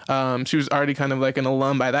 She was already kind of like an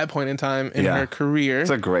alum by that point in time in her career. It's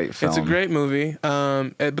a great film. It's a great movie.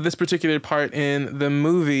 But this particular part in the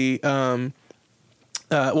movie.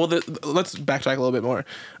 Let's backtrack a little bit more.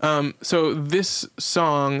 So this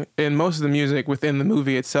song and most of the music within the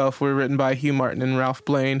movie itself were written by Hugh Martin and Ralph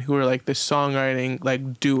Blaine, who were like this songwriting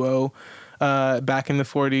like duo back in the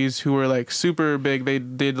 40s, who were like super big. They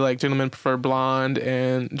did like Gentlemen Prefer Blonde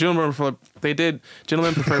and Gentlemen Prefer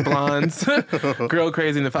Blondes, Girl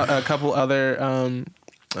Crazy, and a couple other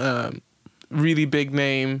really big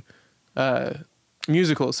name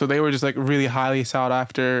musicals. So they were just like really highly sought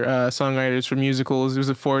after songwriters for musicals. It was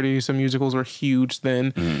the 40s, so musicals were huge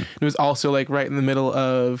then. It was also like right in the middle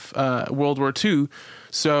of World War II,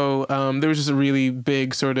 so there was just a really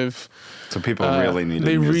big sort of So people really needed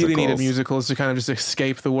they musicals. really needed musicals to kind of just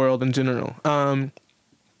escape the world in general. And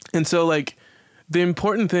so like the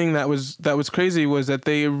important thing that was crazy was that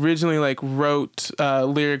they originally like wrote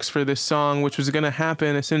lyrics for this song, which was going to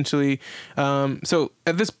happen essentially. So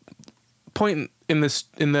at this point in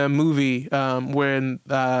the movie, when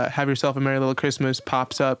 "Have Yourself a Merry Little Christmas"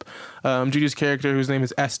 pops up, Judy's character, whose name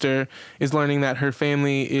is Esther, is learning that her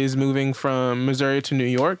family is moving from Missouri to New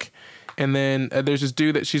York, And then there's this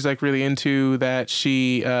dude that she's like really into that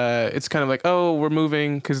she, it's kind of like, oh, we're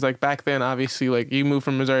moving. Because like back then, obviously, like you move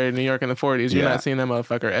from Missouri to New York in the 40s, you're not seeing that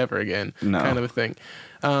motherfucker ever again. No. Kind of a thing.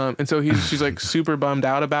 And so she's like super bummed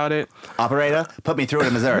out about it. Operator, put me through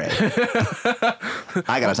to Missouri.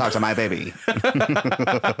 I gotta talk to my baby.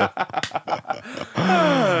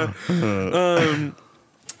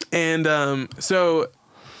 So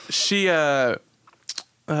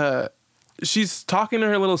she's talking to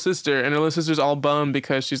her little sister, and her little sister's all bummed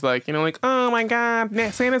because she's like, you know, like, oh my God,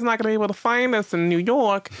 Santa's not gonna be able to find us in New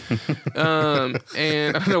York. And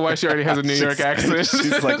I don't know why she already has a New York accent.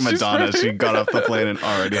 She's like Madonna. She got off the plane and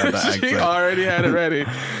already had the accent. She already had it ready.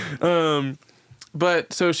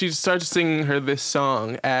 But so she starts singing her this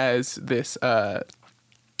song as this, as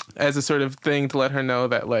a sort of thing to let her know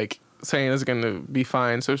that like Santa's gonna be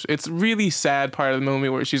fine. So it's really sad part of the movie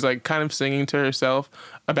where she's like kind of singing to herself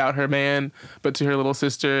about her man, but to her little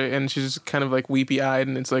sister, and she's just kind of like weepy eyed,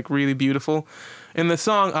 and it's like really beautiful. And the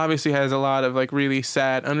song obviously has a lot of like really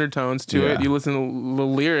sad undertones to it. You listen to the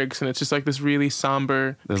lyrics, and it's just like this really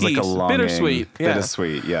somber piece. Like a longing,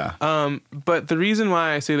 bittersweet, yeah. But the reason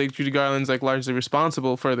why I say like Judy Garland's like largely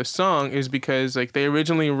responsible for the song is because like they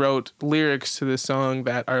originally wrote lyrics to this song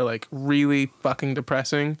that are like really fucking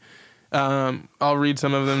depressing. I'll read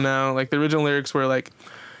some of them now. Like the original lyrics were like,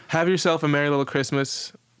 "Have yourself a merry little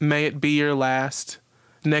Christmas. May it be your last.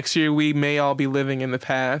 Next year we may all be living in the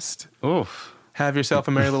past. Oof. Have yourself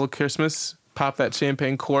a merry little Christmas. Pop that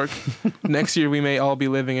champagne cork. Next year we may all be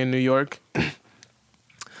living in New York."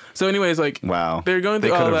 So anyways, like, wow, they're going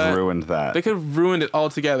through all that. They could have ruined that. They could have ruined it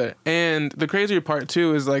altogether. And the crazier part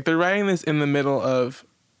too is like they're writing this in the middle of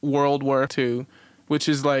World War II, which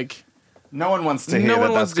is like, no one wants to hear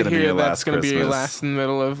that's going to be your last Christmas. Be your last in the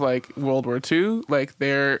middle of like World War II. Like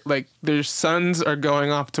their sons are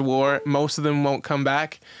going off to war. Most of them won't come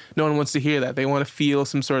back. No one wants to hear that. They want to feel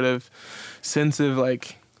some sort of sense of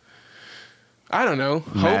like, I don't know,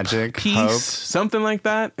 hope, magic, peace, something like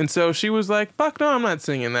that. And so she was like, "Fuck no, I'm not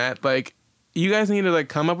singing that. Like, you guys need to like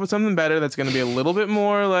come up with something better that's going to be a little bit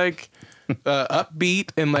more like."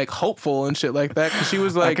 Upbeat and like hopeful and shit like that, because she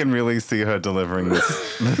was like, I can really see her delivering this.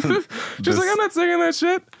 She's like, I'm not singing that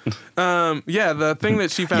shit. The thing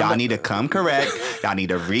that she found, y'all need to come correct, y'all need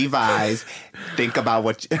to revise, think about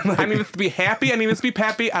what I need this to be happy, I need this to be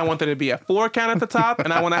peppy, I want there to be a 4 count at the top,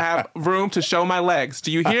 and I want to have room to show my legs.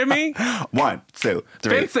 Do you hear me? 1, 2,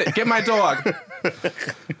 3. Vincent, get my dog.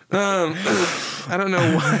 I don't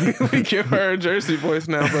know why we give her a Jersey voice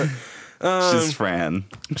now, but she's Fran.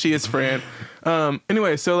 She is Fran.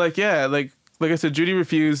 Anyway, so like, yeah, like I said, Judy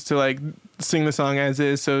refused to like sing the song as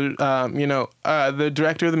is. So, the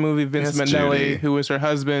director of the movie, Vince Minnelli, who was her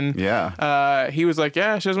husband, he was like,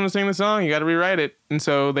 yeah, she doesn't want to sing the song. You got to rewrite it. And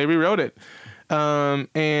so they rewrote it.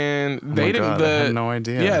 And they didn't. God, I had no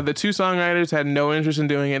idea. Yeah, the 2 songwriters had no interest in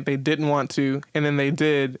doing it. They didn't want to, and then they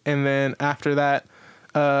did. And then after that,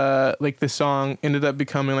 like the song ended up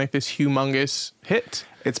becoming like this humongous hit.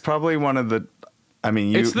 It's probably one of the. I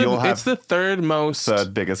mean, it's the third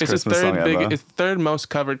biggest Christmas song ever. It's the third most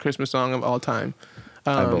covered Christmas song of all time.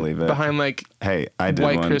 I believe it. Behind like, hey, I did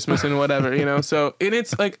White one. Christmas and whatever, you know. So and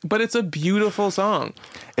it's like, but it's a beautiful song.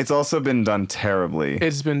 It's also been done terribly.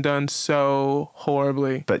 It's been done so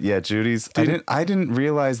horribly. But yeah, Judy's. I didn't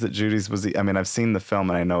realize that Judy's was the. I mean, I've seen the film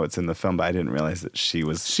and I know it's in the film, but I didn't realize that she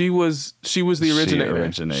was. She was the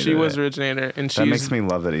originator. She was originator, and that makes me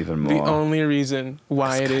love it even more. The only reason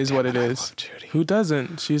why it is what it is. Love Judy. Who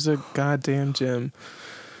doesn't? She's a goddamn gem.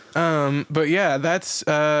 But yeah, that's.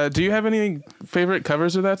 Do you have any favorite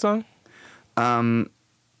covers of that song?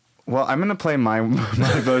 Well, I'm gonna play my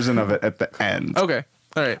version of it at the end. Okay,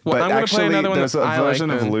 all right. Well, I'm gonna play another one. There's a version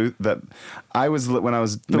of Luther that I was when I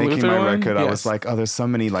was making Luther my record. Yes. I was like, oh, there's so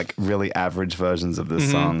many like really average versions of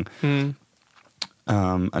this song.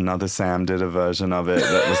 Mm-hmm. Another Sam did a version of it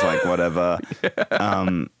that was like whatever.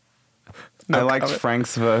 I liked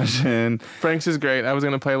Frank's version. Frank's is great. I was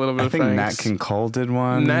gonna play a little bit of Frank's. I think Nat King Cole did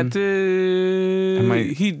one. Nat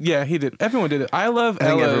did. He did. Everyone did it. I love Ella's. I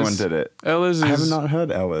think everyone did it. Ella's. I have not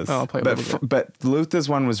heard Ella's. Oh, I'll play a little bit. But Luther's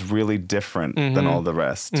one was really different than all the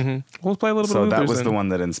rest. Mm-hmm. We'll play a little bit of Luther's. So that was the one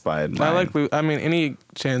that inspired mine. I like Luther. I mean, any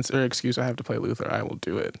chance or excuse I have to play Luther, I will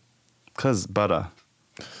do it. 'Cause butter.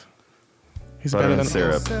 He's butter better and than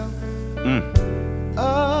syrup.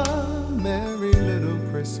 A merry little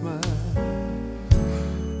Christmas.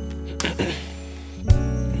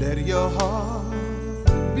 Let your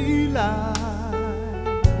heart be light.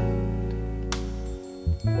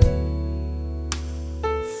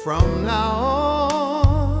 From now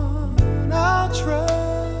on, our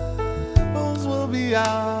troubles will be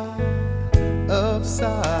out of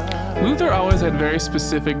sight. songs had very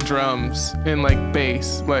specific drums and like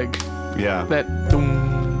bass, like that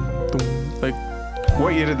doom, doom, like.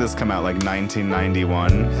 What year did this come out? Like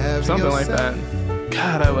 1991? Something like that.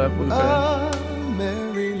 God, I love Luther. A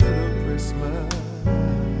merry little Christmas.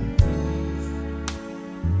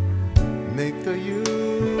 Make the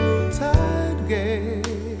Yuletide gay.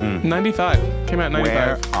 95. Came out in 95.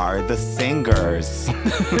 Where are the singers?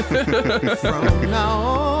 From now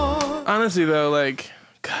on. Honestly, though, like,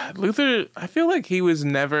 God, Luther, I feel like he was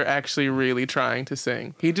never actually really trying to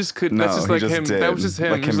sing. He just couldn't. No, that's just he like just him. did. That was just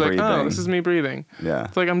him. Like He's him like, oh, breathing. this is me breathing. Yeah.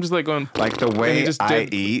 It's like I'm just like going. Like the way I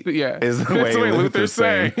eat is the way Luther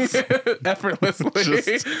sings. Effortlessly.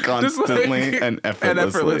 Just constantly and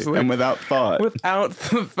effortlessly. And without thought. Without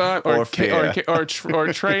thought or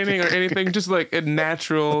training or anything. Just like a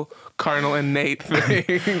natural, carnal, innate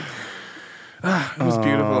thing. It was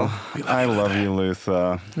beautiful. I love you,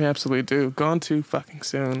 Luther. We absolutely do. Gone too fucking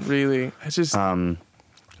soon, really. I just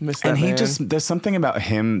miss that and he man. there's something about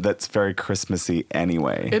him that's very Christmassy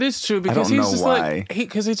anyway. It is true because I don't he's know just why. like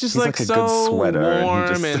because he's just He's like like a so good sweater,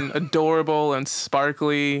 warm and adorable and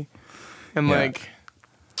sparkly and like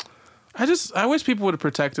I wish people would have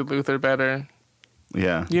protected Luther better.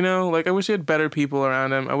 Yeah. You know, like I wish he had better people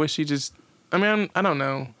around him. I wish he just I don't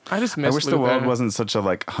know. I just miss I wish Luther. the world wasn't such a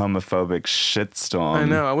like homophobic shitstorm. I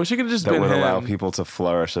know. I wish it could have just that been would him. allow people to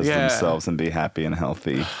flourish as themselves and be happy and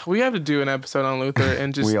healthy. We have to do an episode on Luther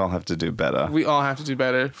and just we all have to do better. We all have to do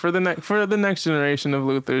better for the next generation of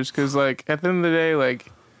Luthers, because like at the end of the day,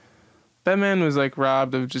 like that man was like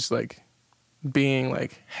robbed of just like being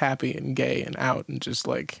like happy and gay and out and just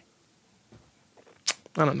like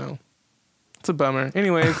I don't know. It's a bummer.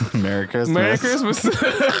 Anyways, Merry Christmas. Merry Christmas.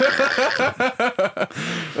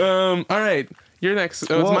 All right. You're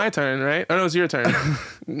next. Oh, it's my turn, right? Oh, no, it's your turn.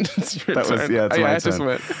 It's your turn. It's my turn. I just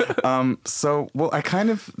went.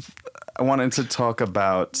 I wanted to talk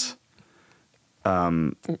about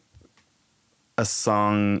a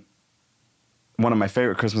song, one of my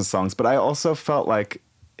favorite Christmas songs, but I also felt like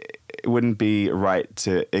it wouldn't be right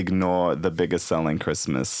to ignore the biggest selling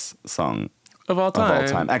Christmas song of all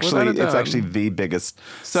time. Actually, it's actually the biggest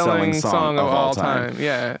selling song of all time.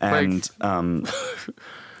 Yeah. And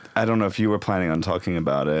I don't know if you were planning on talking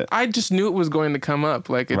about it. I just knew it was going to come up.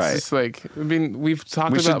 Like, it's just like, I mean, we've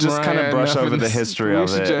talked about We should just Mariah kind of brush enough over the history of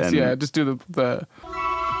it. Just do the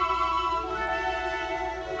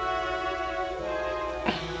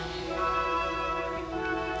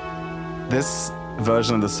This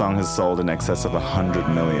version of the song has sold in excess of 100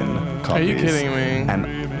 million copies. Are you kidding me?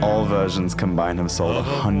 And all versions combined have sold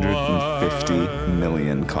 150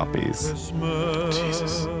 million copies.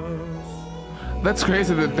 Jesus. That's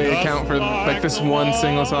crazy that they account for like this one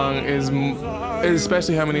single song is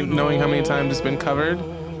especially knowing how many times it's been covered,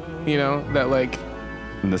 you know, that like.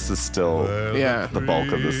 And this is still the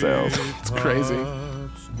bulk of the sales. It's crazy.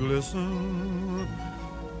 Glisten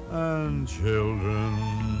and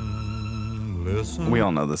children listen. We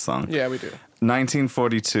all know this song. Yeah, we do.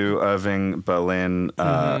 1942, Irving Berlin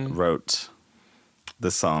wrote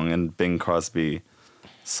the song, and Bing Crosby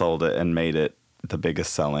sold it and made it the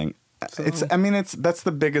biggest selling. So, That's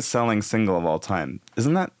the biggest selling single of all time.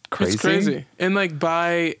 Isn't that crazy? It's crazy. And like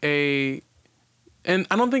and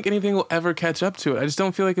I don't think anything will ever catch up to it. I just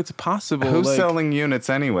don't feel like it's possible. Who's like, selling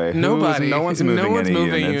units anyway? Nobody. No one's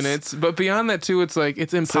moving units. But beyond that too, it's like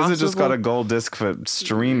it's impossible. SZA just got a gold disc for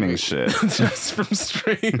streaming shit. Just from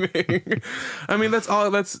streaming. I mean, that's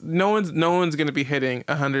all. No one's gonna be hitting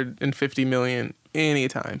 150 million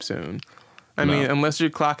anytime soon. I mean, unless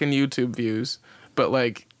you're clocking YouTube views. But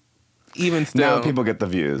like, even still, now people get the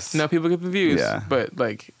views. Yeah. But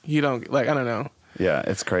like, you don't like. I don't know. Yeah,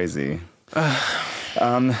 it's crazy.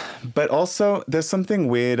 But also, there's something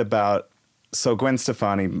weird about. So Gwen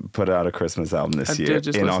Stefani put out a Christmas album this year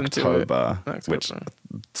in October, which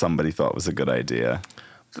somebody thought was a good idea.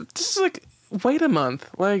 Just like wait a month,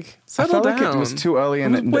 like settle down. I felt like it was too early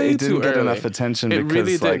and it didn't get enough attention. It because,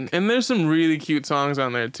 really didn't. And there's some really cute songs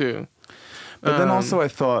on there too. But then also I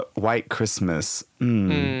thought, White Christmas,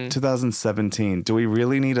 2017. Do we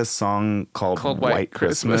really need a song called White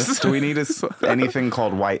Christmas? Do we need anything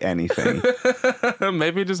called White anything?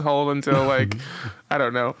 Maybe just hold until like, I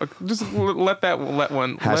don't know. Just let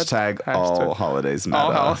one. Hashtag all holidays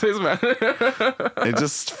matter. All holidays matter. It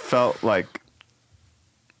just felt like,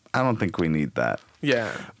 I don't think we need that.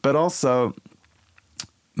 Yeah. But also,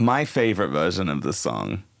 my favorite version of the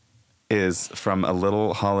song is from a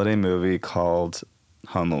little holiday movie called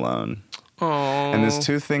Home Alone. Aww. And there's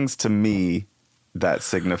two things to me that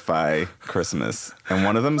signify Christmas. And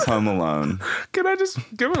one of them's Home Alone. Can I just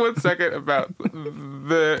give me 1 second about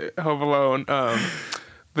the Home Alone?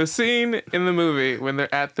 The scene in the movie when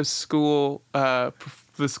they're at the school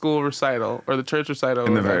recital or the church recital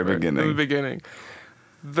in the very beginning. In the beginning,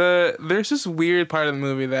 there's this weird part of the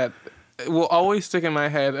movie that will always stick in my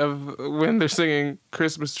head of when they're singing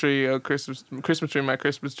 "Christmas Tree, oh Christmas Tree, my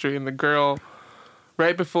Christmas Tree," and the girl.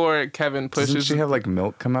 Right before Kevin pushes... Doesn't she have, like,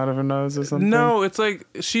 milk come out of her nose or something? No, it's like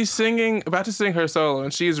she's singing, about to sing her solo,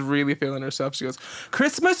 and she's really feeling herself. She goes,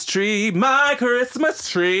 "Christmas tree, my Christmas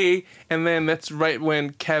tree." And then that's right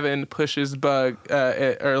when Kevin pushes Buzz,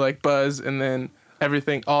 and then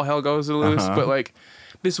everything, all hell goes loose. But, like,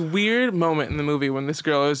 this weird moment in the movie when this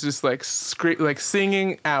girl is just, like,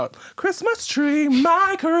 singing out, "Christmas tree,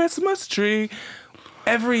 my Christmas tree,"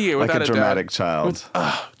 every year without a doubt. Like a dramatic child.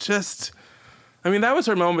 I mean, that was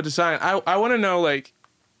her moment to shine. I want to know, like,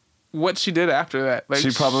 what she did after that. Like, she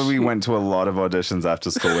probably went to a lot of auditions after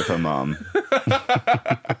school with her mom.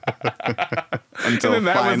 until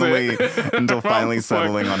finally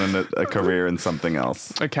settling on a career in something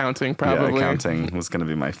else. Accounting, probably. Yeah, accounting was going to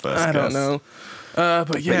be my first guess. I don't know.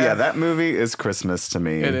 But yeah, that movie is Christmas to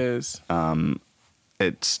me. It is.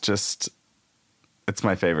 It's just... It's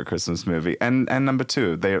my favorite Christmas movie. And number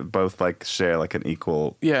 2, they both like share like an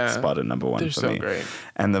equal spot at number 1 they're for so me. Great.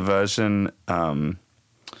 And the version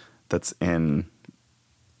that's in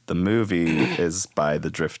the movie is by the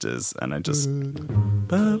Drifters, and I just it's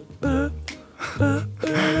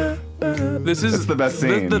the best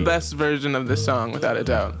scene. This is the best version of this song without a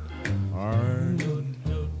doubt. I'm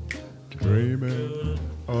dreaming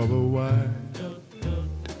of a white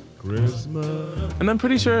Christmas. And I'm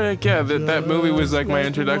pretty sure, like, that movie was like my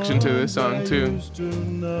introduction to this song too.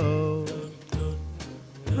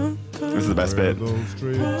 This is the best bit.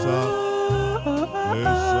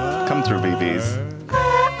 Come through, BBs.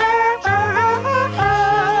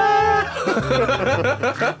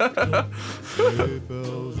 In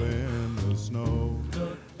the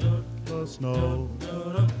snow,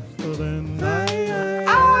 so then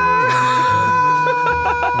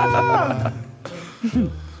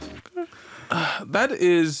That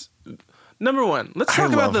is number 1. Let's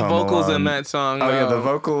talk about the vocals in that song. Oh yeah, the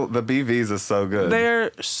BVs are so good.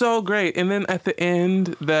 They're so great. And then at the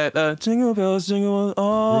end, that jingle bells, jingle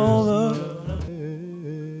all the...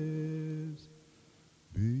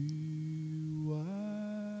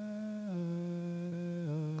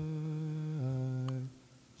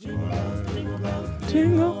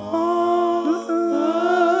 Jingle all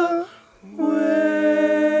the way.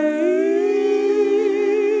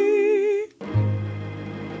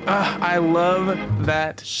 I love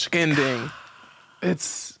that ending.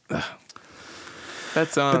 It's that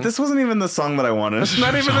song. But this wasn't even the song that I wanted. It's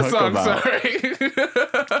not even the song. About. Sorry.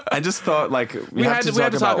 I just thought like we have to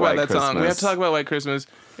talk about that Christmas. song. We have to talk about White Christmas.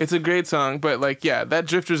 It's a great song, but like, yeah, that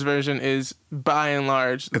Drifters version is by and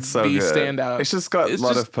large the standout. It's just got a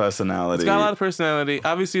lot of personality. It's got a lot of personality.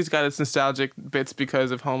 Obviously, it's got its nostalgic bits because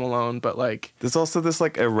of Home Alone, but like, there's also this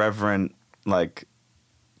like irreverent, like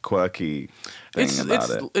quirky thing about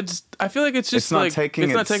it. It's. I feel like it's just it's not like taking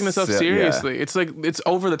it's not taking itself seriously. Yeah. It's like it's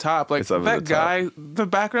over the top. Like that guy, the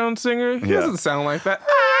background singer, he doesn't sound like that.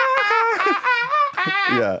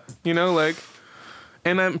 Yeah, you know, like.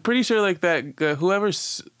 And I'm pretty sure, like, that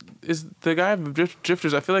whoever's is the guy of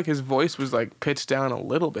Drifters, I feel like his voice was, like, pitched down a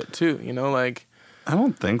little bit, too. You know, like... I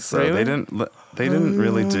don't think so. Really? They didn't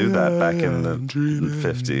really do that back in the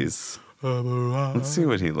 50s. Let's see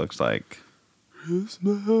what he looked like.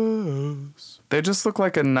 Christmas. They just look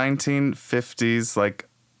like a 1950s, like,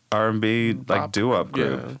 R&B, like, doo-wop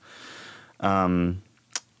group. Yeah.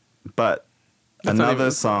 But that's another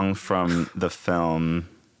song from the film...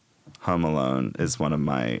 Home Alone is one of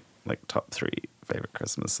my like top 3 favorite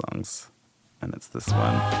Christmas songs, and it's this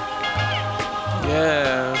one.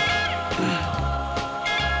 Yeah.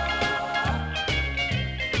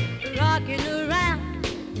 Rocking around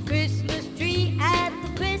the Christmas tree at the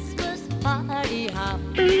Christmas party hop.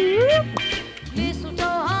 Mistletoe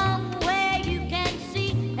hung where you can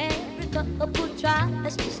see every couple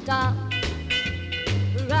tries to stop.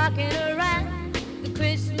 Rocking around the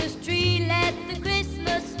Christmas tree, let the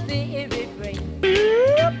Christmas spirit ring.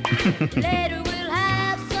 Later we'll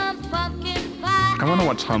have some pumpkin pie. I want to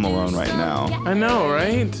watch Home Alone right now. I know,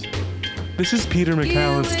 right? This is Peter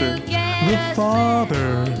McAllister, the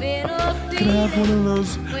father. Can I have one of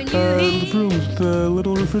those rooms with the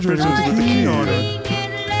little refrigerator with the key on it?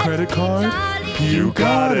 Credit card? You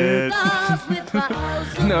got it.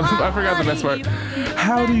 No, I forgot the best part.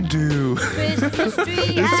 Howdy do. It's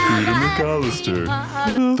Peter McAllister,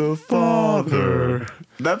 the father.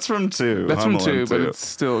 That's from 2. That's Home from 2, Alone but it's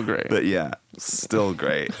still great. But yeah, still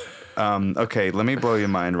great. Okay, let me blow your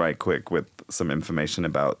mind right quick with some information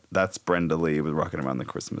about. That's Brenda Lee with Rocking Around the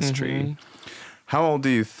Christmas Tree. How old do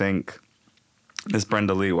you think this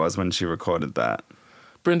Brenda Lee was when she recorded that?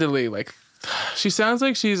 Brenda Lee, like, she sounds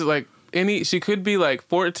like she's like she could be like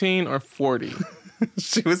 14 or 40.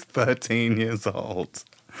 She was 13 years old.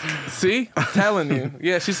 See? I'm telling you.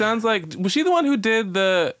 Yeah, she sounds like, was she the one who did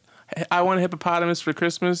the I Want a Hippopotamus for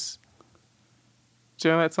Christmas? Do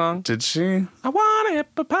you know that song? Did she? I want a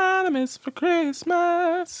hippopotamus for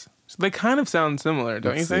Christmas. They kind of sound similar,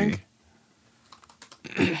 don't you think?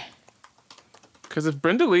 Because if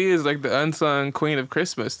Brenda Lee is like the unsung queen of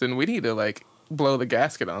Christmas, then we need to like blow the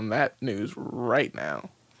gasket on that news right now.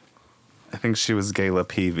 I think she was Gayla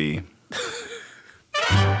Peavy.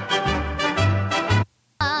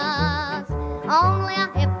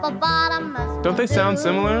 Don't they sound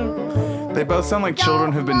similar? They both sound like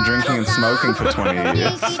children who've been drinking and smoking for 20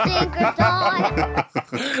 years. I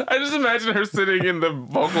just imagine her sitting in the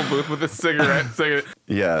vocal booth with a cigarette singing.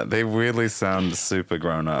 Yeah, they really sound super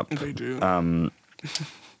grown up. They do.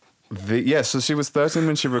 So she was 13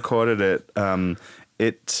 when she recorded it.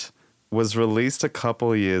 It was released a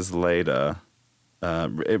couple years later.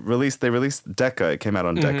 They released Decca. It came out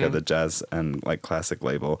on Decca, the jazz and like classic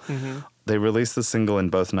label. They released the single in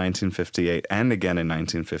both 1958 and again in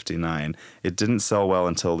 1959. It didn't sell well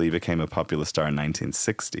until Lee became a popular star in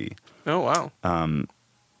 1960. Oh, wow.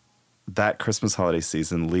 That Christmas holiday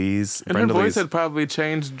season, her voice had probably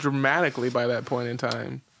changed dramatically by that point in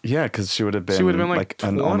time. Yeah, because she would have been like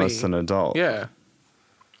almost an adult. Yeah.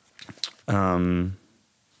 Her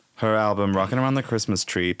album, Rockin' Around the Christmas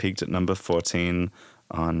Tree, peaked at number 14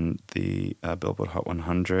 on the Billboard Hot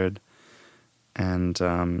 100.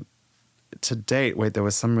 And to date, there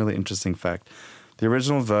was some really interesting fact. The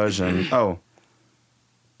original version,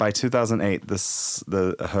 by 2008,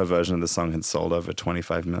 her version of the song had sold over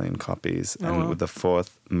 25 million copies and with the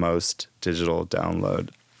fourth most digital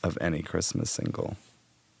download of any Christmas single.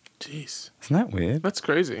 Jeez. Isn't that weird? That's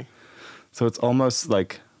crazy. So it's almost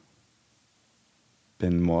like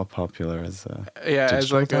been more popular as a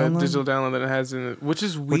as like download? A digital download than it has which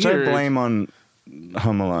is weird. Which I blame on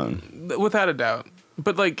Home Alone. Without a doubt.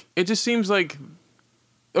 But like it just seems like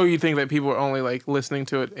you think that people are only like listening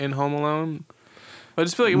to it in Home Alone? I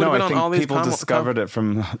just feel like it would have been on all these people discovered it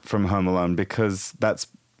from Home Alone because that's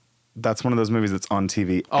one of those movies that's on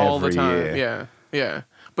TV all every the time. year. Yeah.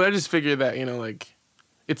 But I just figured that, like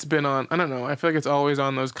it's been on, I don't know, I feel like it's always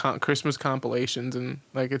on those Christmas compilations and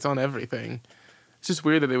like it's on everything. It's just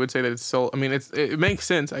weird that they would say that it's sold. I mean, it makes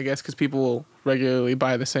sense, I guess, because people will regularly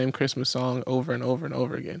buy the same Christmas song over and over and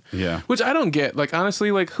over again. Yeah. Which I don't get. Like,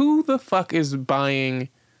 honestly, like, who the fuck is buying,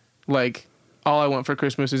 like, All I Want for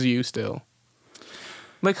Christmas Is You still?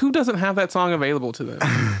 Like, who doesn't have that song available to them?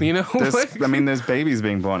 You know? There's babies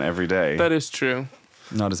being born every day. That is true.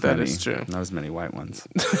 Not as many. That is true. Not as many white ones.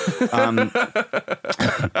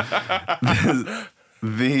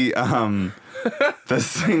 The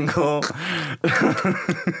single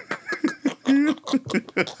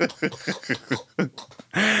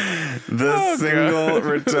single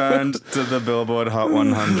returned to the Billboard Hot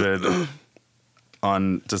 100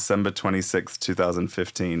 on December 26,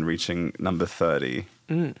 2015, reaching number 30.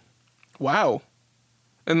 Wow.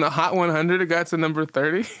 In the Hot 100 it got to number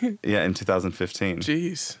 30? Yeah, in 2015.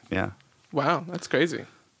 Jeez. Yeah. Wow, that's crazy.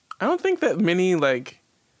 I don't think that many, like...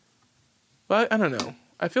 Well, I don't know.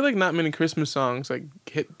 I feel like not many Christmas songs like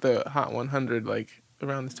hit the Hot 100 like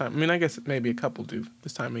around this time. I mean, I guess maybe a couple do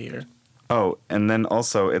this time of year. Oh, and then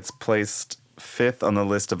also it's placed 5th on the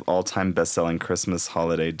list of all-time best-selling Christmas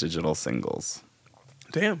holiday digital singles.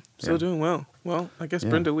 Damn, still doing well. Well, I guess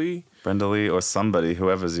Brenda Lee or somebody,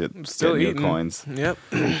 whoever's still getting eating your coins. Yep.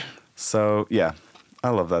 So, yeah, I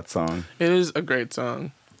love that song. It is a great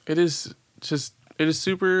song. It is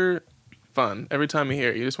super fun. Every time you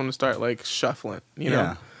hear it, you just want to start like shuffling, you know?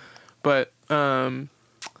 Yeah. But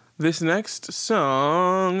this next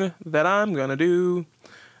song that I'm gonna do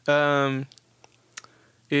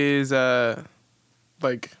is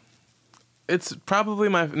like it's probably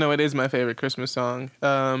it is my favorite Christmas song.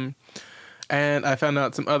 And I found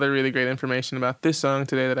out some other really great information about this song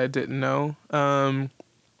today that I didn't know.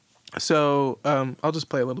 So I'll just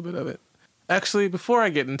play a little bit of it. Actually, before I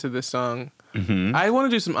get into this song, I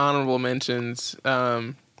want to do some honorable mentions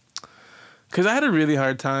because I had a really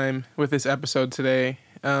hard time with this episode today.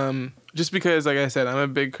 Just because, like I said, I'm a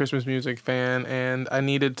big Christmas music fan, and I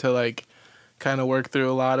needed to like kind of work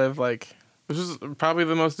through a lot of like. This is probably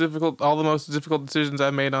the most difficult decisions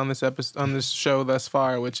I've made on this on this show thus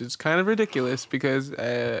far, which is kind of ridiculous because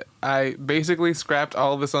I basically scrapped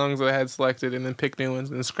all the songs that I had selected and then picked new ones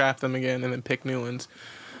and then scrapped them again and then picked new ones.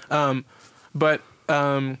 But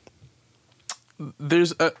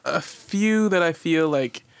there's a few that I feel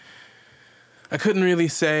like I couldn't really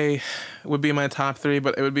say would be my top 3,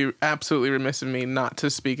 but it would be absolutely remiss of me not to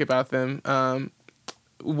speak about them.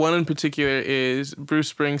 One in particular is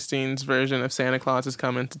Bruce Springsteen's version of Santa Claus is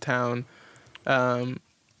Coming to Town.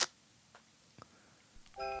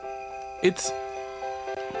 It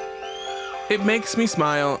makes me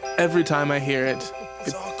smile every time I hear it.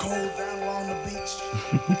 It's all cold down along the beach.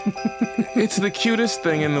 It's the cutest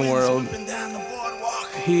thing in the world. Up and down the boardwalk.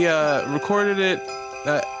 He recorded it.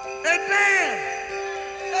 Hey, man!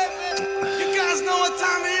 Hey, man! You guys know what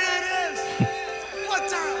time of year it is? What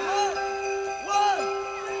time?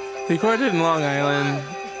 What? He recorded it in Long Island,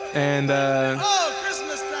 and Oh,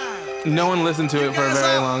 Christmas time. no one listened to it for a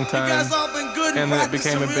very long You guys time, all been good and then it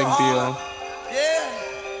practicing became a big real hard. deal. Yeah.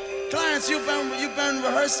 Clients, you've been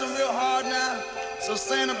rehearsing real hard now. So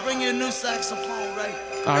Santa, bring you a new saxophone, right?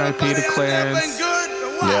 R.I.P. to Everybody out there Clarence. been good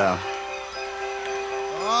or what? Yeah.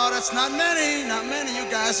 Oh, that's not many. Not many. You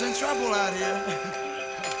guys in trouble out here.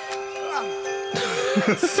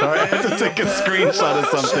 Sorry, I had to take a screenshot of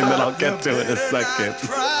something that I'll get to in a second.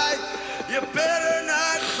 Cry. You better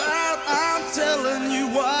not pout. I'm telling you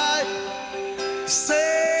why.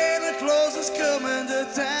 Santa Claus is coming to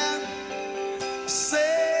town.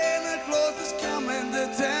 Santa Claus is coming to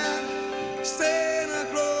town. Santa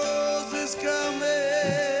Claus is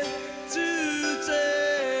coming to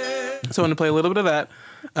town. So I want to play a little bit of that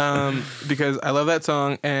because I love that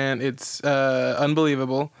song and it's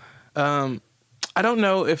unbelievable. I don't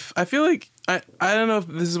know if I feel like I don't know if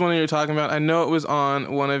this is one you're talking about. I know it was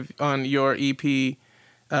on your EP,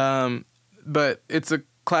 but it's a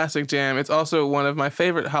classic jam. It's also one of my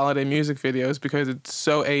favorite holiday music videos because it's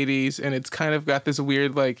so 80s and it's kind of got this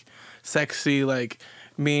weird like sexy like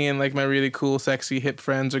me and like my really cool sexy hip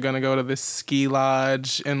friends are gonna go to this ski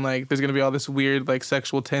lodge and like there's gonna be all this weird like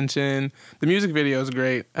sexual tension. The music video is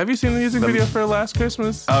great. Have you seen the music video for Last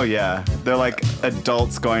Christmas? Oh yeah, they're like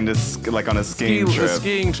adults going to like on a skiing trip. A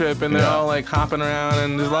skiing trip, and they're all like hopping around,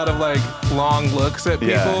 and there's a lot of like long looks at people.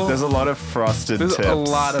 Yeah, there's a lot of frosted tips. There's a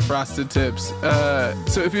lot of frosted tips.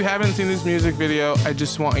 So if you haven't seen this music video, I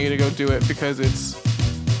just want you to go do it because it's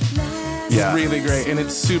really great, and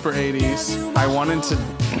it's super 80s. I wanted to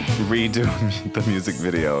redo the music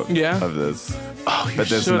video of this. Oh, you but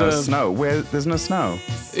there's no snow. There's no snow.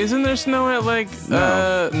 Isn't there snow at like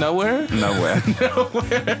nowhere? Nowhere.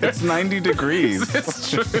 Nowhere. It's 90 degrees. It's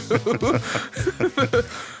true.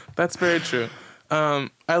 That's very true. I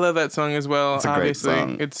love that song as well. It's a obviously, great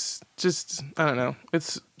song. It's just I don't know.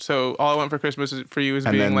 It's so All I Want for Christmas for You is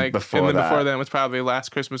and being then like, before and then that, before then was probably Last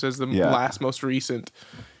Christmas as the last most recent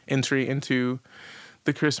entry into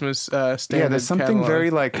the Christmas standard. Yeah, there's something catalog. very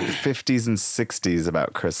like 50s and 60s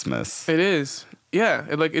about Christmas. It is. Yeah,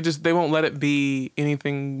 it just they won't let it be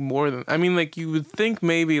anything more than. I mean, like you would think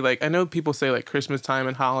maybe like I know people say like Christmas Time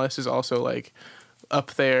and Hollis is also like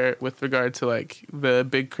up there with regard to like the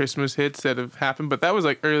big Christmas hits that have happened, but that was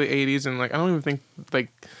like early 80s and like I don't think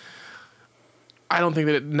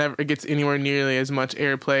that it gets anywhere nearly as much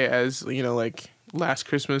airplay as, you know, like Last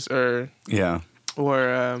Christmas or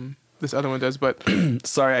this other one does, but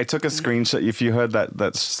sorry, I took a screenshot. If you heard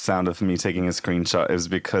that sound of me taking a screenshot, it was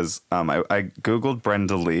because I googled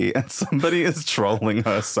Brenda Lee and somebody is trolling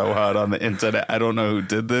her so hard on the internet. I don't know who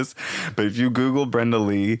did this, but if you Google Brenda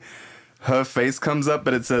Lee, her face comes up,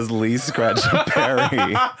 but it says Lee Scratch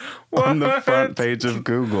Perry on the front page of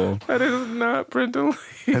Google. That is not Brenda Lee.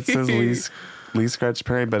 It says Lee Scratch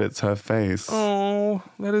Perry, but it's her face. Oh,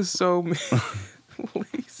 that is so mean.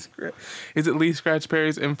 Is it Lee Scratch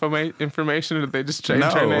Perry's information, or did they just change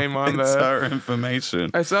her name on it's her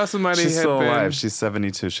information. I saw somebody. She's still alive. She's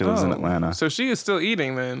 72. She lives in Atlanta. So she is still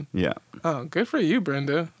eating then. Yeah. Oh, good for you,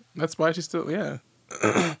 Brenda. That's why she's still. Yeah.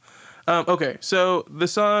 Okay, so the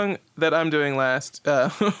song that I'm doing last.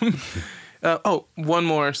 One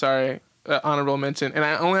more. Sorry. Honorable mention, and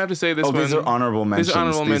I only have to say this one. These are honorable mentions. These are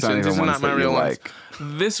honorable mentions. These are not my real ones. Like.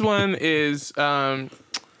 This one is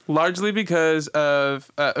largely because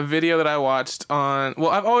of a video that I watched on.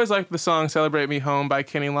 Well, I've always liked the song "Celebrate Me Home" by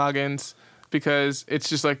Kenny Loggins because it's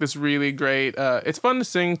just like this really great. It's fun to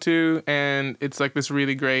sing to, and it's like this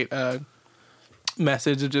really great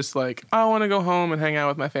message of just like I want to go home and hang out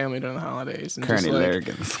with my family during the holidays. And Kenny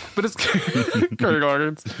Loggins. But it's Kenny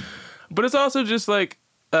Loggins. But it's also just like.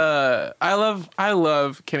 I love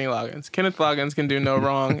Kenny Loggins. Kenneth Loggins can do no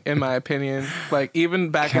wrong, in my opinion. Like even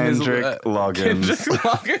back in his Loggins.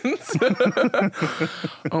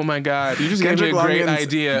 Oh my God! You just gave me a great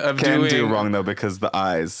idea of can do wrong though because the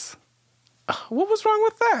eyes. What was wrong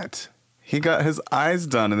with that? He got his eyes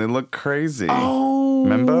done and they look crazy. Oh,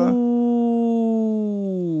 remember?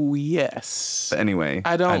 Yes. But anyway,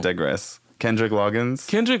 I digress. Kendrick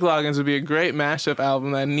Loggins would be a great mashup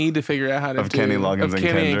album that I need to figure out how to do. Of Kenny Loggins and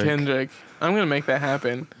Kenny Kendrick. and Kendrick. I'm gonna make that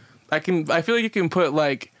happen. I feel like you can put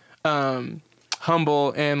like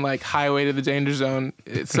Humble and like Highway to the Danger Zone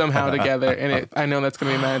somehow together, and I know that's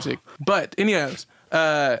gonna be magic. But anyways,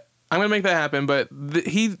 I'm gonna make that happen. But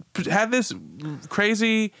he had this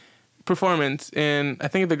crazy performance in, I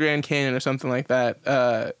think, the Grand Canyon or something like that.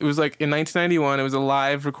 It was like in 1991. It was a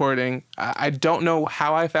live recording. I don't know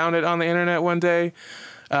how I found it on the internet one day,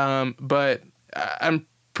 but I'm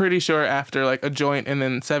pretty sure after like a joint and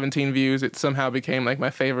then 17 views, it somehow became like my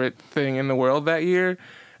favorite thing in the world that year.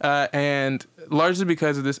 And largely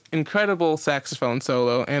because of this incredible saxophone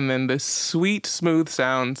solo and then the sweet, smooth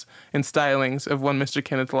sounds and stylings of one Mr.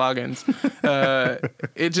 Kenneth Loggins.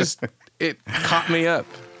 It caught me up.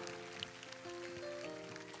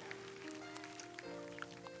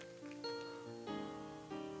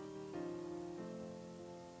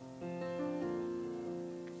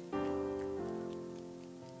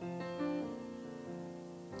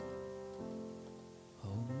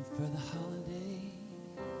 For the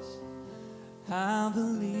holidays, I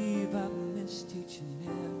believe I've missed each and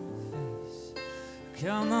every face.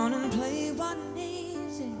 Come on and play one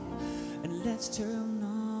easy, and let's turn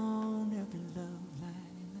on every love light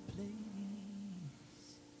in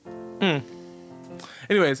the place.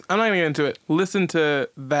 Anyways, I'm not gonna get into it. Listen to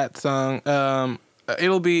that song.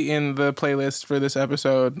 It'll be in the playlist for this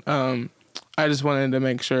episode. I just wanted to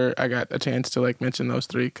make sure I got a chance to like mention those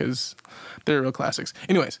three because they're real classics.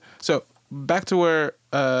 Anyways, so back to where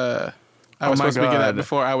I was supposed to be getting at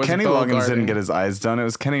before I was Kenny Loggins didn't get his eyes done. It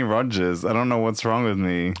was Kenny Rogers. I don't know what's wrong with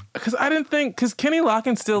me. Because Kenny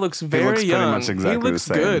Loggins still looks very young. Pretty much exactly he looks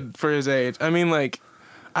the same. good for his age. I mean, like,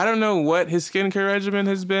 I don't know what his skincare regimen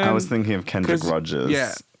has been. I was thinking of Kendrick Rogers.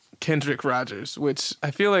 Yeah, Kendrick Rogers, which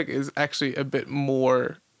I feel like is actually a bit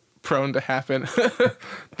more prone to happen.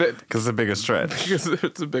 Because it's a bigger stretch. Because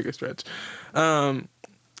it's a bigger stretch. So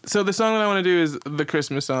the song that I want to do is the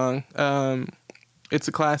Christmas song. It's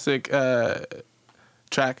a classic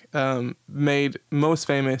track made most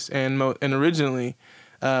famous and originally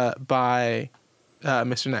by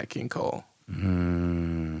Mr. Nat King Cole.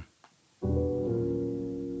 Mm.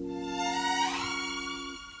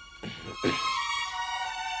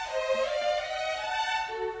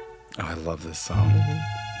 Oh, I love this song.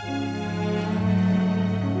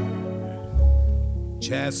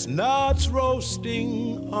 Chestnuts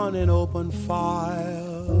roasting on an open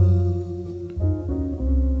fire,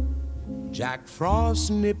 Jack Frost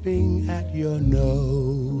nipping at your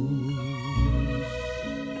nose,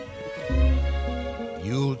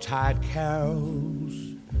 Yuletide carols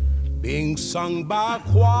being sung by a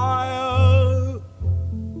choir,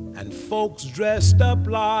 and folks dressed up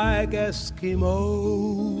like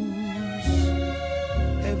Eskimos.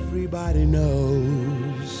 Everybody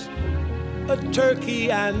knows a turkey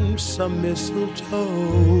and some mistletoe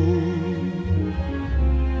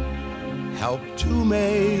help to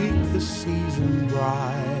make the season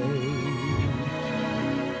bright.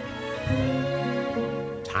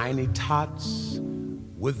 Tiny tots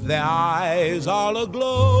with their eyes all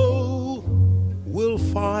aglow will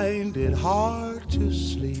find it hard to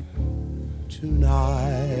sleep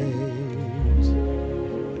tonight.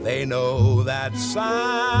 They know that Santa's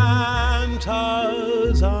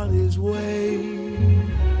on his way.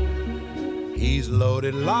 He's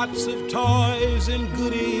loaded lots of toys and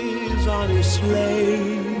goodies on his sleigh.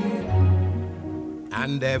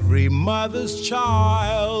 And every mother's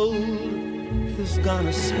child is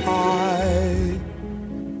gonna spy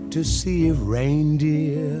to see if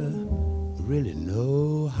reindeer really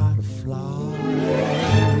know how to fly.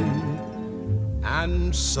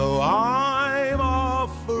 And so I'm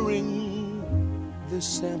offering this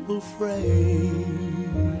simple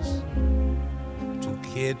phrase to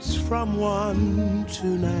kids from 1 to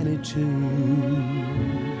 92.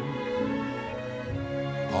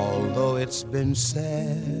 Although it's been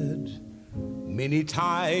said many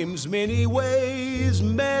times, many ways,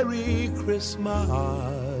 Merry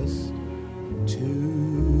Christmas to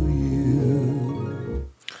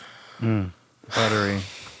you.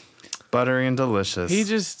 Buttery and delicious. He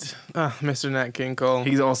just, Mr. Nat King Cole.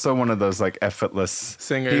 He's also one of those like effortless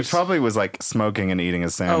singers. He probably was like smoking and eating a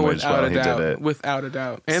sandwich while he did it. Without a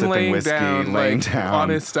doubt. And sipping laying whiskey, down on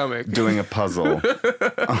his stomach. Doing a puzzle.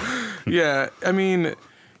 Yeah, I mean,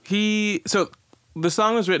 so the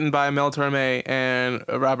song was written by Mel Torme and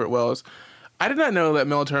Robert Wells. I did not know that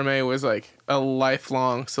Mel Torme was like a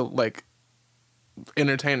lifelong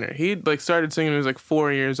entertainer. He started singing when he was like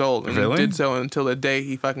 4 years old and really? did so until the day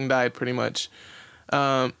he fucking died, pretty much.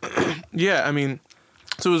 Yeah, I mean,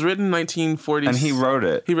 So it was written in 1940s. And he wrote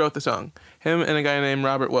it. He wrote the song. Him and a guy named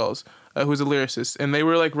Robert Wells, who's a lyricist. And they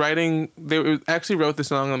were like writing, actually wrote the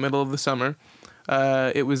song in the middle of the summer.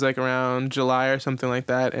 It was like around July or something like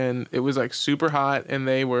that. And it was like super hot. And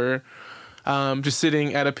they were just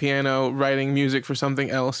sitting at a piano writing music for something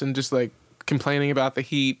else and just like complaining about the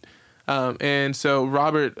heat. And so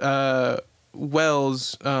Robert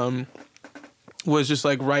Wells was just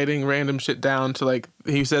like writing random shit down to like,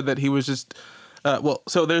 he said that he was just,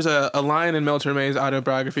 so there's a line in Mel Torme's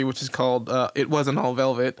autobiography, which is called, It Wasn't All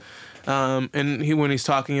Velvet. And when he's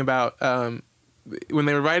talking about, when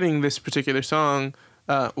they were writing this particular song,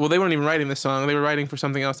 well, they weren't even writing this song. They were writing for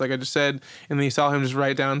something else, like I just said. And then you saw him just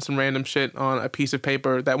write down some random shit on a piece of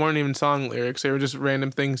paper that weren't even song lyrics. They were just random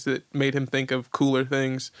things that made him think of cooler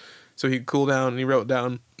things. So he'd cool down and he wrote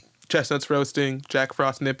down chestnuts roasting, Jack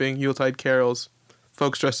Frost nipping, Yuletide carols,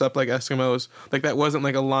 folks dressed up like Eskimos. Like that wasn't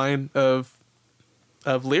like a line of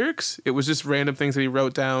lyrics. It was just random things that he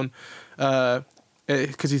wrote down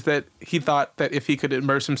because he thought that if he could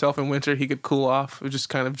immerse himself in winter, he could cool off. It was just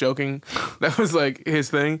kind of joking. That was like his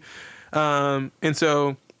thing. And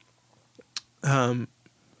so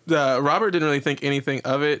Robert didn't really think anything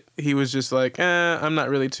of it. He was just like, I'm not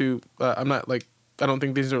really too, I'm not like, I don't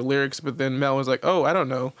think these are lyrics. But then Mel was like, oh, I don't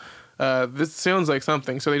know. This sounds like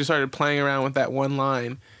something. So they just started playing around with that one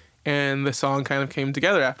line, and the song kind of came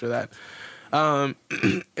together after that.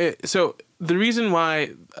 So the reason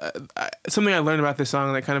why, something I learned about this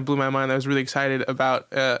song that kind of blew my mind that I was really excited about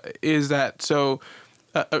is that,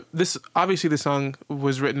 this song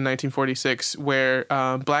was written in 1946 where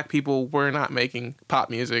black people were not making pop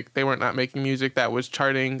music. They weren't not making music that was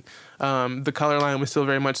charting. The color line was still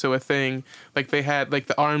very much so a thing. Like they had like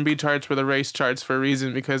the R&B charts were the race charts for a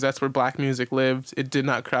reason, because that's where black music lived. It did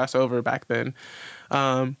not cross over back then.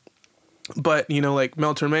 But, like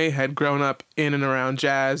Mel Torme had grown up in and around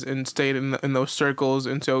jazz and stayed in those circles.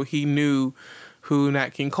 And so he knew who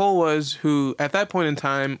Nat King Cole was, who at that point in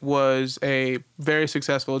time was a very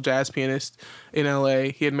successful jazz pianist in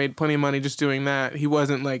LA. He had made plenty of money just doing that. He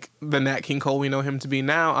wasn't like the Nat King Cole we know him to be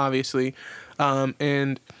now, obviously.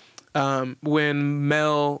 When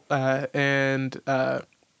Mel and why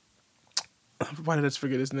did I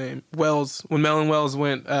forget his name? Wells. When Mel and Wells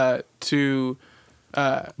went to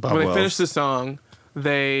when they finished the song,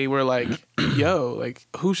 they were like, "Yo, like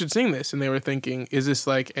who should sing this?" And they were thinking, "Is this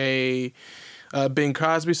like a Bing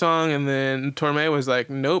Crosby song?" And then Torme was like,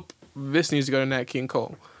 "Nope, this needs to go to Nat King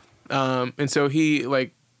Cole." And so he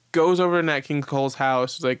like goes over to Nat King Cole's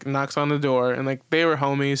house, like knocks on the door, and like they were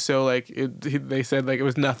homies, so like they said like it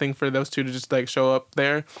was nothing for those two to just like show up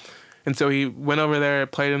there. And so he went over there,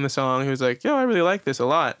 played him the song. He was like, "Yo, I really like this a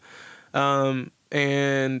lot."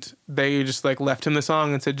 And they just like left him the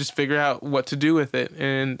song and said, just figure out what to do with it.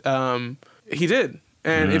 And he did.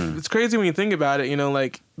 And if it's crazy when you think about it,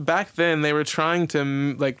 like back then they were trying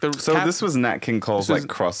to like the. So this was Nat King Cole's like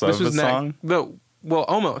crossover song? Well,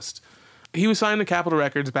 almost. He was signed to Capitol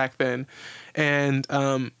Records back then, and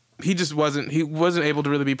he just wasn't able to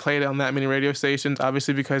really be played on that many radio stations,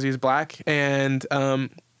 obviously because he's black. And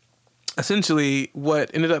essentially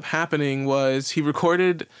what ended up happening was he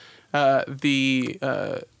recorded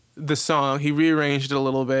the song. He rearranged it a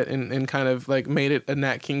little bit and kind of like made it a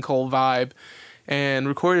Nat King Cole vibe and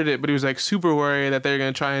recorded it, but he was like super worried that they were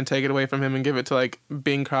going to try and take it away from him and give it to like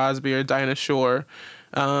Bing Crosby or Dinah Shore.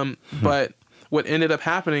 But what ended up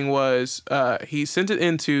happening was he sent it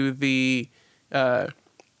into the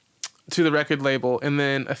record label, and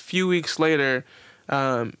then a few weeks later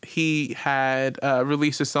he had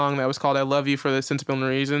released a song that was called "I Love You for the Sentimental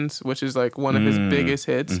Reasons," which is like one of his biggest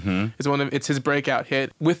hits. It's his breakout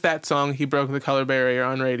hit. With that song, he broke the color barrier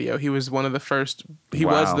on radio. He was one of the first. He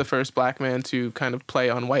was the first black man to kind of play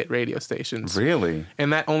on white radio stations. Really?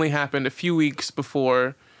 And that only happened a few weeks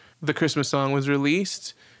before the Christmas song was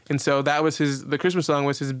released. And so that was the Christmas song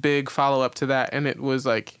was his big follow up to that, and it was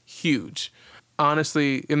like huge.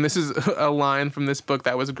 Honestly, and this is a line from this book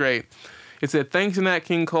that was great. It said, "Thanks to Nat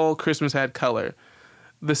King Cole, Christmas had color.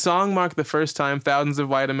 The song marked the first time thousands of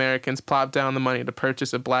white Americans plopped down the money to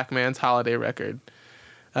purchase a black man's holiday record.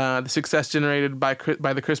 The success generated by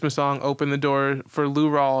the Christmas song opened the door for Lou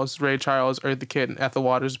Rawls, Ray Charles, Eartha Kitt, and Ethel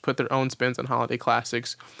Waters to put their own spins on holiday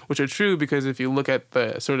classics," which are true because if you look at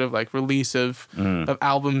the sort of like release of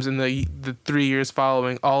albums in the 3 years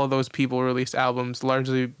following, all of those people released albums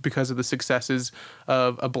largely because of the successes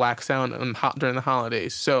of a black sound during the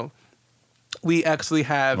holidays. So we actually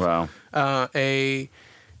have a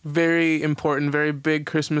very important, very big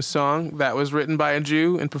Christmas song that was written by a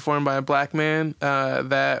Jew and performed by a black man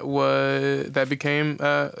that became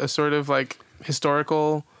a sort of like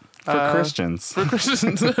historical For Christians. For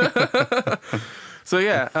Christians. So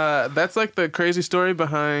yeah, that's like the crazy story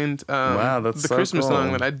behind that's the so Christmas cool.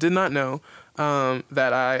 song that I did not know,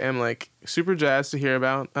 that I am like super jazzed to hear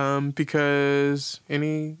about, because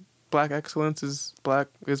any Black excellence is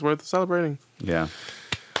worth celebrating. Yeah.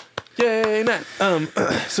 Yay, Nat.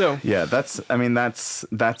 So yeah, that's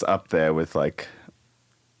up there with like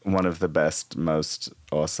one of the best, most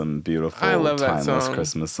awesome, beautiful, I love that timeless song.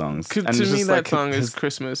 Christmas songs. To me, that song is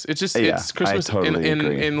Christmas. It's just it's Christmas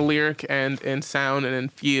in lyric and in sound and in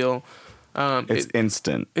feel. It's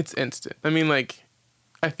instant. It's instant. I mean, like,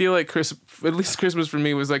 I feel like at least Christmas for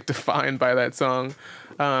me was like defined by that song.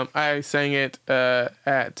 I sang it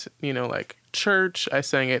at like church. I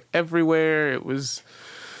sang it everywhere. It's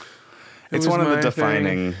one of the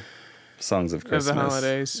defining songs of Christmas. Of the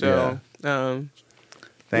holidays. So. Yeah.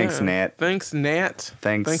 Thanks, Nat. Thanks, Nat.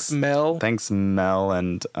 Thanks, Mel. Thanks, Mel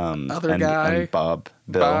and other guy. And Bob.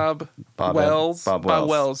 Bill. Bob Wells. Bob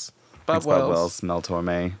Wells. Mel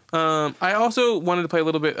Torme. I also wanted to play a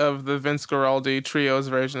little bit of the Vince Guaraldi Trio's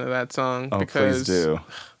version of that song. Because please do.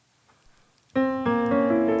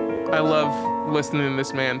 I love listening to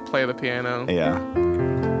this man play the piano. Yeah.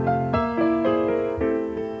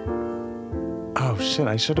 Oh shit!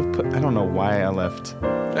 I should have put. I don't know why I left.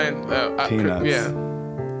 And Peanuts. Yeah.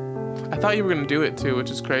 I thought you were gonna do it too, which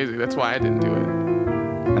is crazy. That's why I didn't do it.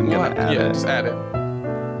 I'm gonna add it. Just add it.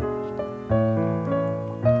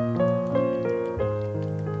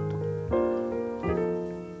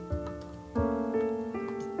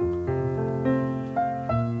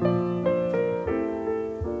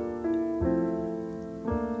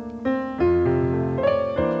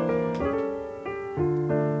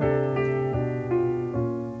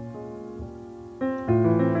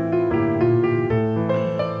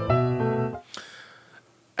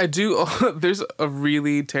 I do. There's a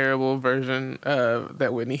really terrible version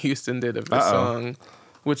that Whitney Houston did of this song,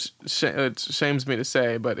 which it shames me to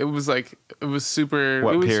say, but it was super.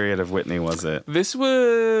 What period of Whitney was it? This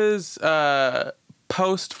was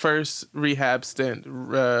post first rehab stint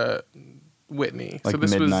Whitney. Like so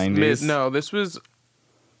this mid-90s? No, this was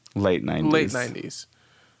late 90s. Late 90s.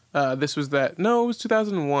 This was that. No, it was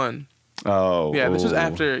 2001. Oh. Yeah, this was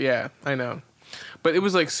after. Yeah, I know. But it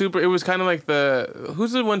was like super. It was kind of like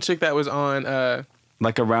who's the one chick that was on?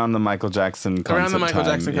 Like around the Michael Jackson concert. Around the Michael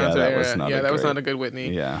Jackson concert era. That was not a good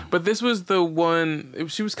Whitney. Yeah. But this was the one.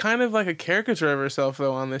 She was kind of like a caricature of herself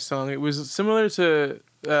though on this song. It was similar to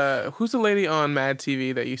who's the lady on Mad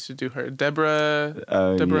TV that used to do her?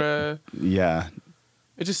 Deborah. Yeah.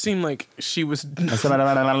 It just seemed like she was.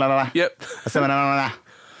 Yep.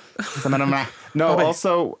 No.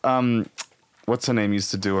 Also, what's her name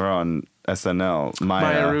used to do her on SNL?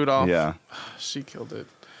 Maya Rudolph. Yeah. She killed it.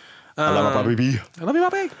 I love my baby. I love you,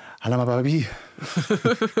 baby. I love my baby.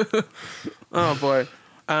 Oh boy.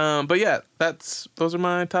 But yeah, those are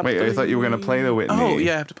my top. Wait, 3. I thought you were gonna play the Whitney. Oh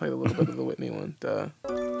yeah, I have to play a little bit of the Whitney one. Duh.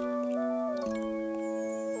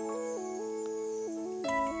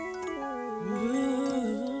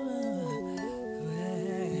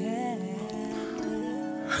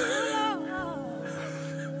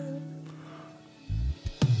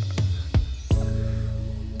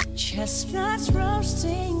 Chestnuts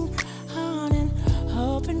roasting on an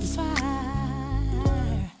open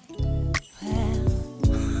fire. Well,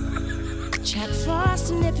 Jack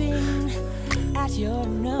Frost nipping at your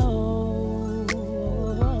nose.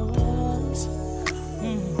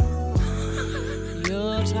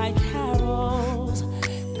 Yuletide carols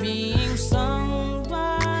being sung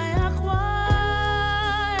by a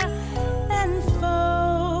choir, and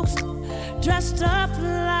folks dressed up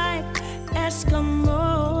like Eskimos.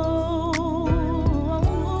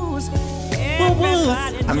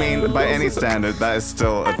 I mean, by any standard, that is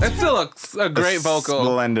still a great vocal.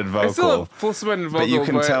 Splendid vocal. It's still a full splendid vocal. But you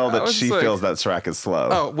can tell that she like, feels that track is slow.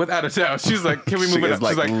 Oh, without a doubt. She's like, can we move it up?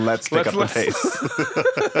 She's like, let's pick up the pace.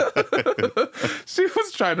 She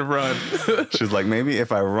was trying to run. She's like, maybe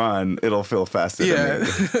if I run, it'll feel faster to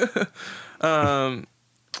me.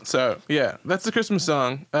 So, yeah, that's the Christmas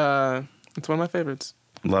song. It's one of my favorites.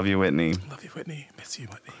 Love you, Whitney. Love you, Whitney. Miss you,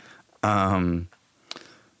 Whitney.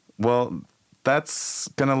 Well, that's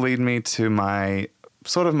gonna lead me to my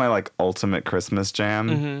like ultimate Christmas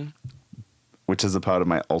jam, which is a part of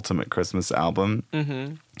my ultimate Christmas album.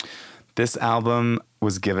 Mm-hmm. This album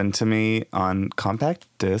was given to me on compact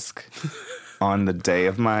disc on the day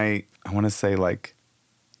of my, I want to say like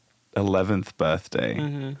 11th birthday,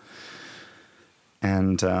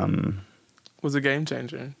 and was a game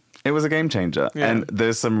changer. It was a game changer, yeah. And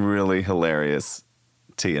there's some really hilarious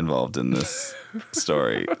tea involved in this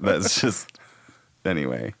story. That's just.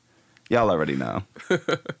 Anyway, y'all already know.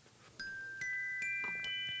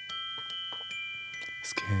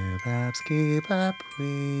 Keep up,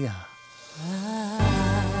 we are. I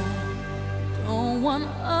don't want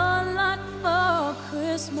a lot for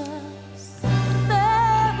Christmas.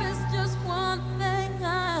 There is just one thing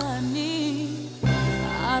I need.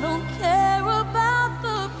 I don't care about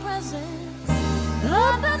the presents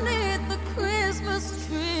underneath the Christmas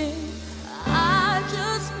tree. I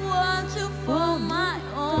just want you for my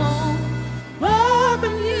own, more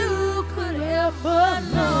than you could ever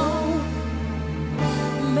know.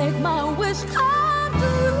 Make my wish come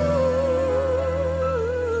true.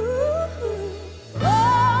 All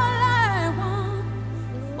I want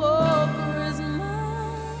for Christmas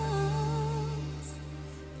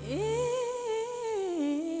is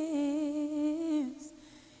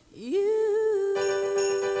you.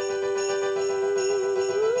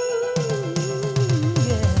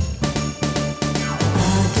 Yeah.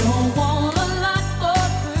 I don't want a lot for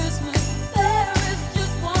Christmas. There is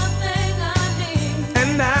just one thing I need.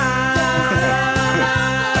 And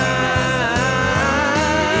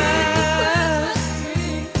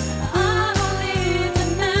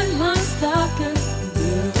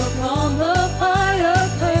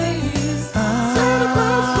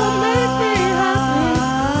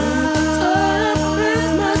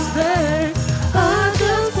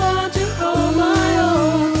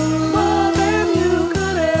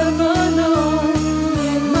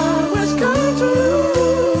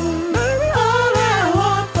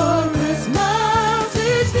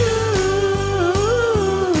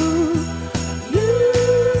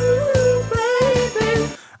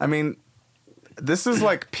I mean, this is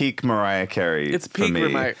like peak Mariah Carey. It's peak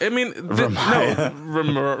Mariah. I mean,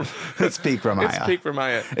 no, it's peak Mariah. It's peak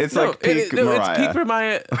Mariah. It's like peak Mariah. It's peak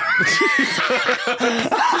Mariah.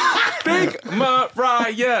 Peak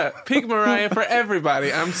Mariah. Peak Mariah for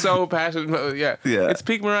everybody. I'm so passionate. Yeah. It's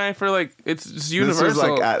peak Mariah for like, it's just universal. This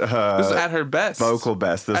was like this is at her best. Vocal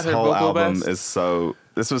best. This whole album is so...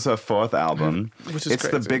 This was her fourth album. Which is it's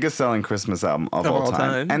crazy. the biggest selling Christmas album of all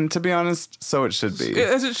time. And to be honest, so it should be.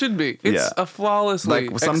 As it should be. It's a flawlessly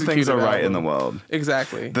like some things are right album. in the world.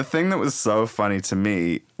 Exactly. The thing that was so funny to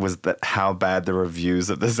me was that how bad the reviews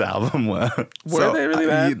of this album were. Were they really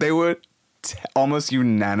bad? They were almost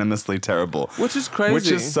unanimously terrible. Which is crazy.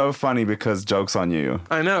 Which is so funny because joke's on you.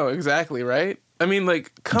 I know, exactly, right? I mean,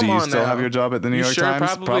 like, come on now. Do you still have your job at the New York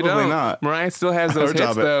Times? Probably don't. Not. Mariah still has those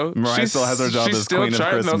hits, though. Mariah still has her job as Queen of Christmas. She's still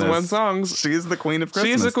charting those one songs. She's the Queen of Christmas.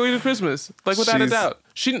 She is the Queen of Christmas, like, without a doubt.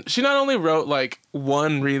 She not only wrote, like,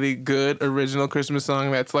 one really good original Christmas song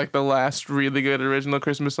that's, like, the last really good original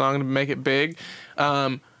Christmas song to make it big,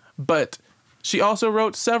 but... She also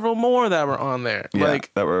wrote several more that were on there,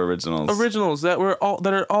 like that were originals that are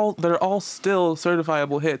all still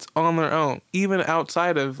certifiable hits on their own, even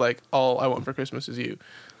outside of like All I Want for Christmas Is You.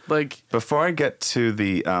 Like, before I get to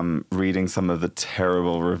the reading some of the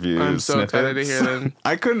terrible reviews, I'm so excited to hear them.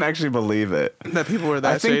 I couldn't actually believe it That people were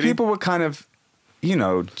that. I think shady. people were kind of. You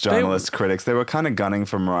know, journalists, critics, they were kind of gunning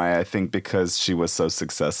for Mariah, I think, because she was so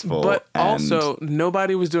successful. But also,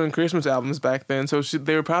 nobody was doing Christmas albums back then, so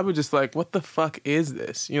they were probably just like, what the fuck is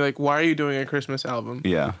this? You're like, why are you doing a Christmas album?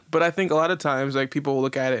 Yeah. But I think a lot of times, like, people will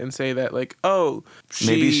look at it and say that, like, oh,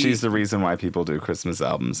 maybe she's the reason why people do Christmas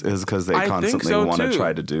albums, is because they constantly want to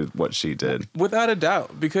try to do what she did. Without a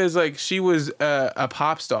doubt, because, like, she was a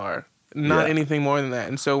pop star, not anything more than that.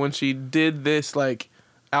 And so when she did this, like,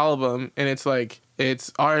 album, and it's like,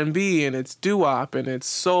 it's R&B and it's doo-wop and it's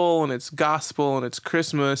soul and it's gospel and it's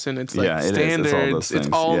Christmas and it's like standards. It's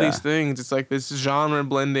all these things. It's like this genre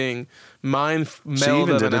blending, mind meld of an album. She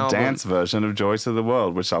even did a dance version of Joy to the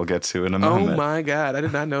World, which I'll get to in a moment. Oh my God, I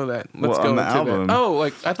did not know that. Let's go into album, that. Oh,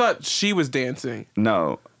 like I thought she was dancing.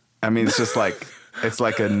 No, I mean it's just like it's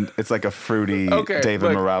like a fruity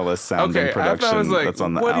David Morales sounding production that's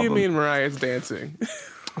on the album. What do you mean Mariah's dancing?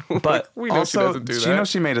 But we know also, she doesn't do that. You know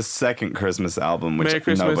she made a second Christmas album, which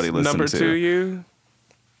nobody listened number to. 2 You?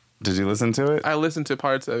 Did you listen to it? I listened to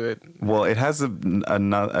parts of it. Well, it has a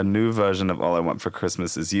new version of All I Want for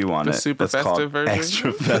Christmas Is You on it. The super festive version?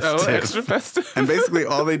 Extra Festive. Oh, Extra Festive. And basically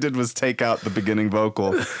all they did was take out the beginning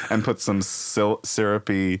vocal and put some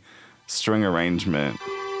syrupy string arrangement.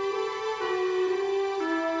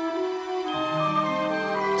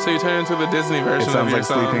 So you turn into the Disney version of your song. It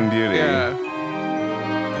sounds like Sleeping Beauty. Yeah.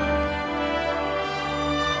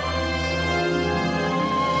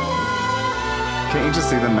 Can't you just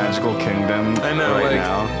see the magical kingdom I know, right like,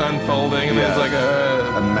 now? Unfolding, and there's like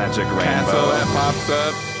a magic rainbow castle that pops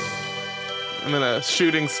up, and then a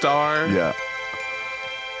shooting star. Yeah.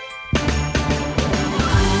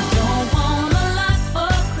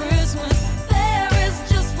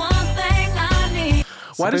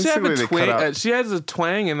 Why does she have a twang? She has a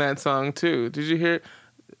twang in that song too. Did you hear?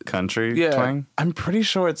 country Yeah. twang. I'm pretty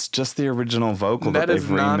sure it's just the original vocal that is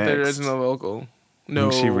they've remixed. not the original vocal. No.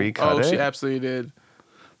 Think she recut it? She absolutely did.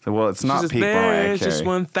 So, well, it's not She says, Pete Mariah There's Carey. just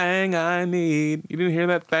one thing I need. You didn't hear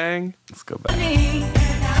that thing? Let's go back.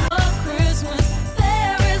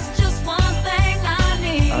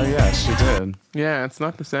 Oh yeah, she did. Yeah, it's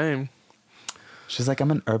not the same. She's like, I'm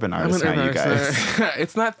an urban artist now, you guys.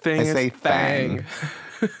 It's not thing, I it's say thang.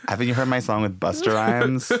 Haven't you heard my song with Busta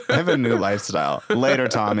Rhymes? I have a new lifestyle. Later,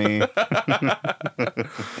 Tommy.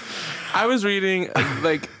 I was reading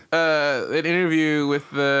an interview with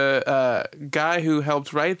the guy who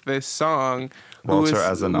helped write this song. Walter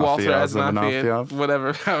Azanafiev.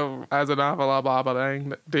 Whatever. Azanaf, blah, blah, blah,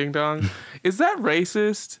 ding dong. Is that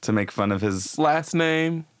racist? To make fun of his last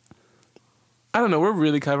name? I don't know. We're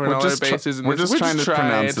really covering all our bases. We're just trying to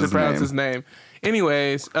pronounce his name.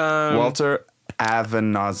 Anyways. Walter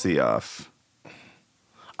Avanasieff.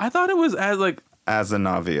 I thought it was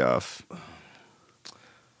Azanaviev.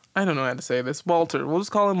 I don't know how to say this. Walter. We'll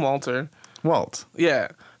just call him Walter. Walt. Yeah.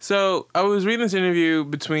 So I was reading this interview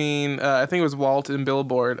between, I think it was Walt and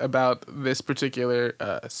Billboard about this particular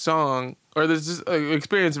song, or this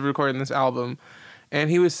experience of recording this album. And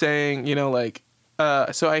he was saying,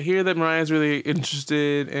 so I hear that Mariah's really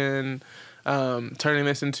interested in turning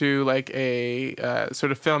this into like a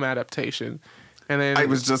sort of film adaptation. And then I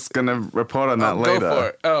was just going to report on that later. Go for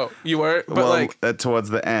it. Oh, you were? But towards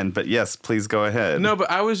the end. But yes, please go ahead. No,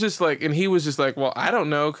 but I was just like, and he was just like, well, I don't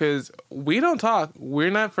know, because we don't talk.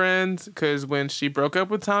 We're not friends, because when she broke up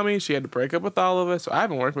with Tommy, she had to break up with all of us. So I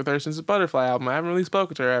haven't worked with her since the Butterfly album. I haven't really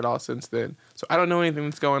spoken to her at all since then. So I don't know anything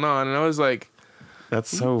that's going on. And I was like... That's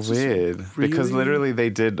so weird. Really? Because literally they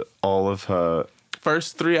did all of her...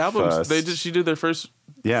 First 3 albums. She did their first...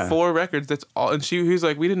 Yeah. 4 records. That's all. And he was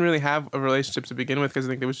like, we didn't really have a relationship to begin with because I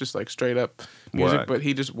think it was just like straight up music. But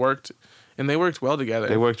he just worked, and they worked well together.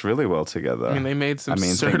 They worked really well together. I mean, they made some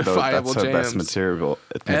certifiable that's her jams. Best material.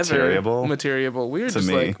 We were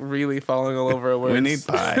just like really falling all over our words. We need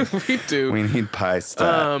pie. We do. We need pie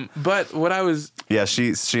stuff. But what I was... Yeah,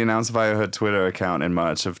 she announced via her Twitter account in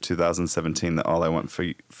March of 2017 that All I Want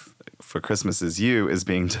for Christmas Is You is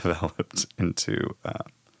being developed into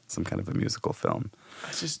some kind of a musical film.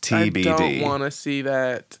 TBD. I don't want to see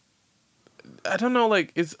that. I don't know.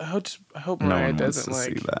 Like, I hope Mariah doesn't like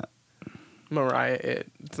see that. Mariah.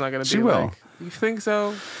 It's not gonna be. She will. Like, you think so?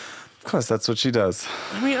 Of course, that's what she does.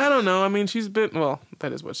 I mean, I don't know. I mean, she's been. Well,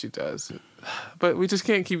 that is what she does. But we just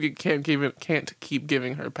can't keep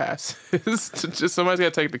giving her passes. Just somebody's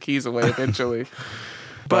got to take the keys away eventually.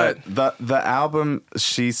 But the album,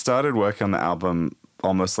 she started working on the album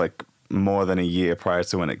almost like more than a year prior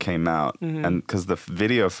to when it came out. Mm-hmm. And because the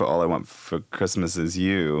video for All I Want for Christmas Is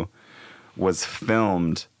You was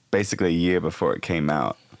filmed basically a year before it came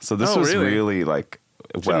out. So this was really like,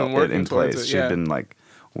 in place. She'd been like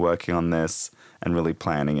working on this and really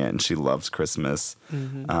planning it, and she loves Christmas.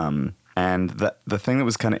 Mm-hmm. And the thing that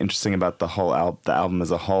was kind of interesting about the album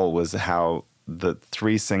as a whole was how the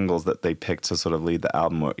 3 singles that they picked to sort of lead the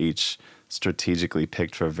album were each strategically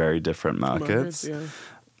picked for very different markets.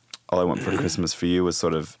 All I Want for Christmas for You was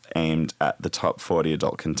sort of aimed at the top 40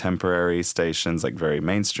 adult contemporary stations, like very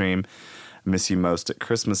mainstream. Miss You Most at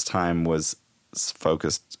Christmas Time was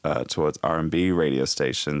focused towards R&B radio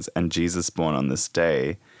stations, and Jesus Born on This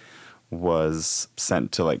Day was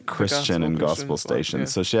sent to like Christian and gospel stations. Yeah.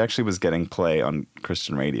 So she actually was getting play on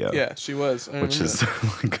Christian radio. Yeah, she was. Which is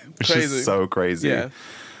so crazy. Yeah.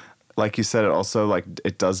 Like you said, it also like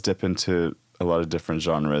it does dip into a lot of different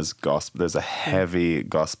genres. Gospel. There's a heavy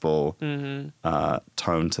gospel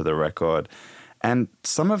tone to the record, and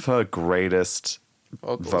some of her greatest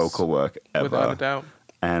vocal work ever, without a doubt.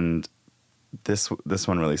 And this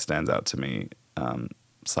one really stands out to me.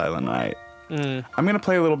 Silent Night. I'm going to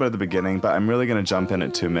play a little bit at the beginning, but I'm really going to jump in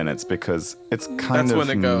at 2 minutes because it's kind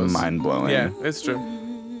of mind-blowing. Yeah, it's true.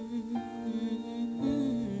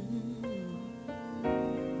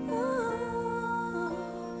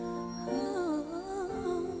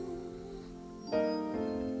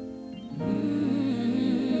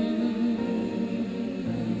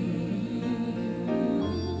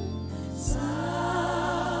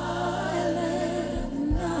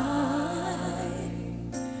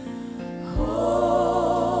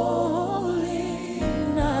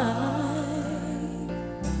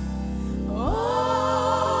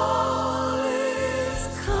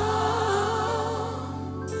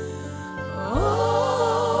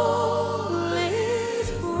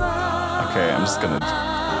 I'm just going to...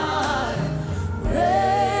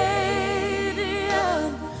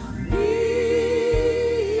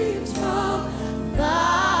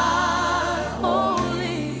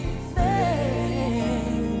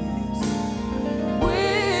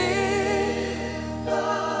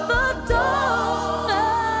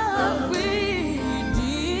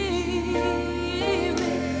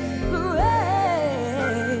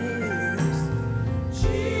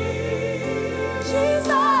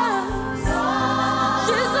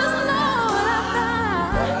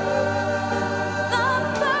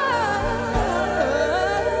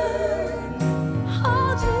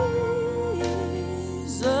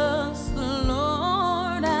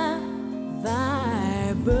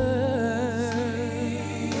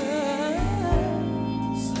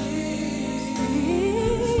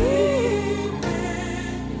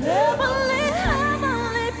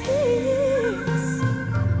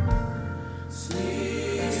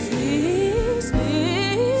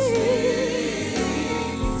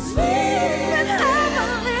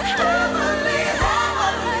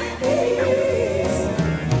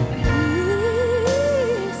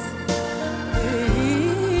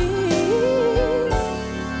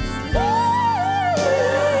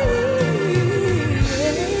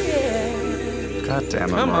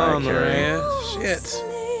 Mariah Carey. Shit.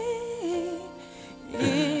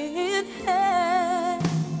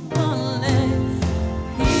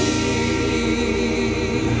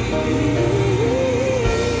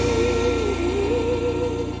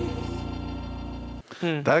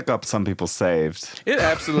 That got some people saved. It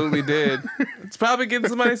absolutely did. It's probably getting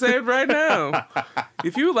somebody saved right now.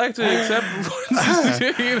 If you would like to accept,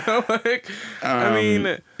 I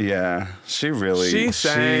mean, yeah, she really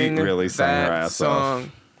sang her ass song. off.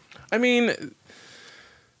 I mean,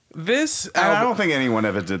 this And album, I don't think anyone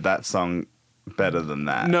ever did that song better than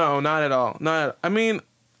that. No, not at all. I mean,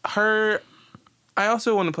 I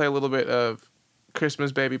also want to play a little bit of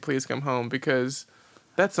 "Christmas Baby, Please Come Home" because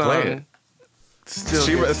that song. Play it.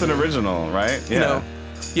 Still It's an original, right? Yeah. You know,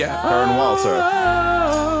 yeah. Her and Walter.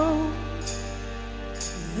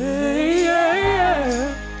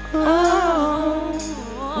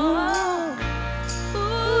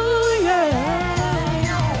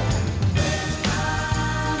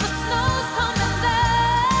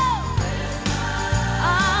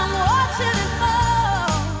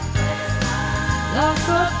 Lots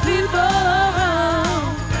of people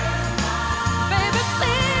around. Baby,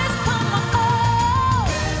 please come home.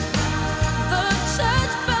 The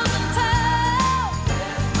church bells in town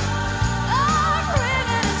are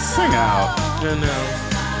ringing and Sing out. I know.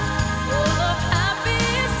 full of happy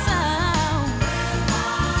sounds.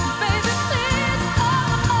 Baby, please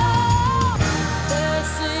come home. They're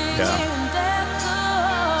singing death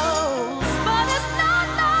carols, but it's not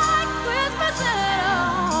like Christmas at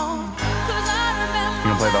all. 'Cause I remember You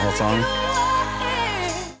gonna play the whole song?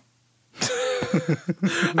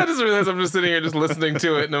 I just realized I'm just sitting here just listening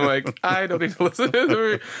to it, and I'm like, I don't need to listen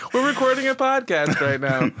to it. We're recording a podcast right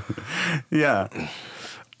now. Yeah.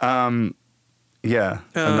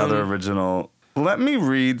 Another original. Let me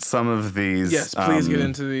read some of these. Yes, please get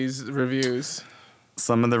into these reviews.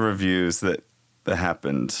 Some of the reviews that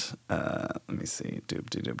happened. Let me see.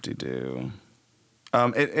 Doop-de-doop-de-doo.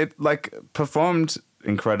 It like performed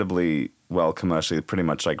incredibly well commercially, pretty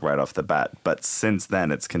much like right off the bat. But since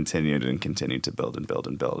then, it's continued to build and build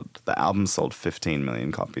and build. The album sold 15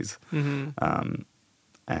 million copies.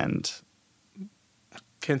 And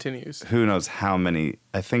Continues. who knows how many.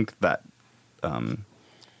 I think that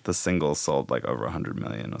the single sold like over 100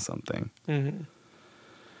 million or something.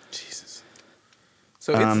 Jesus.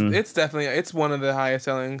 So it's definitely one of the highest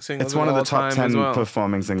selling singles. It's one of the top 10 well.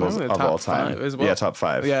 performing singles Probably of top all time. 5 as well. Yeah, top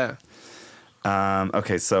 5. Yeah.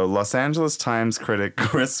 Okay, so Los Angeles Times critic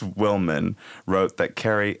Chris Willman wrote that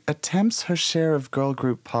Carey attempts her share of girl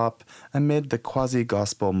group pop amid the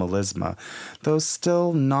quasi-gospel melisma, though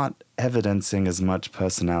still not evidencing as much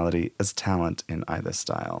personality as talent in either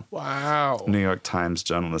style. Wow. New York Times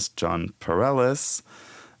journalist John Perellis,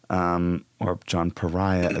 or John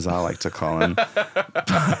Pariah, as I like to call him,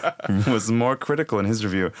 was more critical in his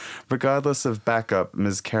review. Regardless of backup,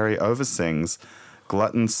 Ms. Carey oversins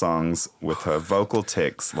glutton songs with her vocal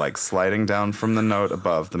tics, like sliding down from the note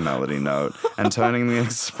above the melody note and turning the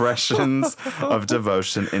expressions of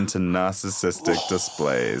devotion into narcissistic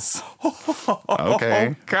displays.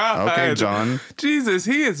 Okay. God. Okay, John. Jesus,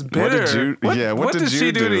 he is bitter. What did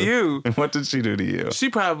she do to you? What did she do to you? She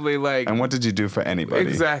probably And what did you do for anybody?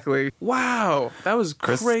 Exactly. Wow, that was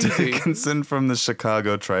Chris crazy. Dickinson from the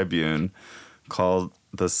Chicago Tribune called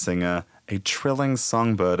the singer a trilling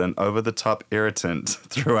songbird and over-the-top irritant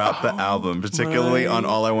throughout the album, particularly on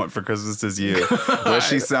All I Want for Christmas Is You, where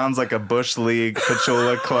she sounds like a Bush League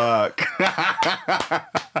Petula Clark.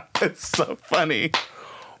 It's so funny.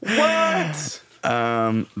 What?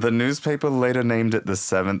 The newspaper later named it the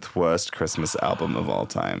 7th worst Christmas album of all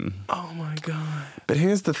time. Oh my God. But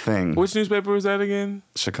here's the thing. Which newspaper was that again?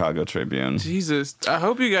 Chicago Tribune. Jesus. I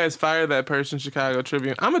hope you guys fire that person, Chicago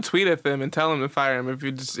Tribune. I'm going to tweet at them and tell them to fire him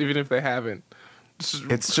even if they haven't.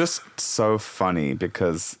 It's just so funny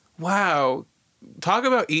because... Wow. Talk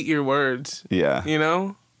about eat your words. Yeah. You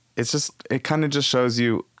know? It kind of just shows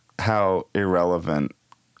you how irrelevant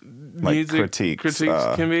critiques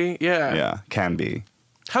can be. Yeah. Yeah, can be.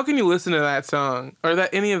 How can you listen to that song or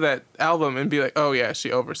any of that album and be like, oh yeah,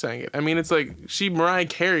 she oversang it? I mean, it's like she Mariah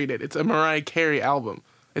Carey'd it. It's a Mariah Carey album.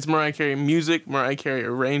 It's Mariah Carey music, Mariah Carey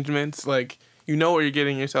arrangements. Like, you know what you're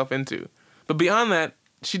getting yourself into. But beyond that,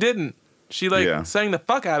 she didn't. She sang the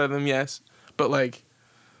fuck out of them, yes. But like,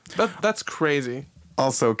 that's crazy.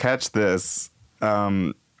 Also, catch this.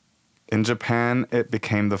 In Japan, it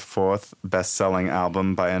became the 4th best-selling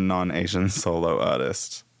album by a non-Asian solo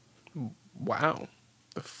artist. Wow.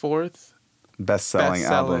 The 4th best-selling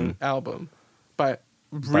album. But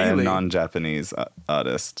really? By a non-Japanese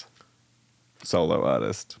solo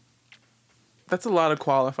artist. That's a lot of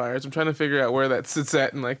qualifiers. I'm trying to figure out where that sits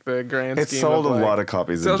at in like the grand scheme. It sold of, a like, lot of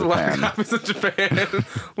copies in Japan. Sold a lot of copies in Japan.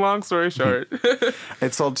 Long story short.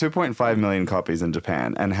 It sold 2.5 million copies in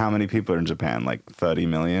Japan. And how many people are in Japan? Like 30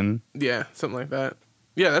 million? Yeah, something like that.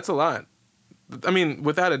 Yeah, that's a lot. I mean,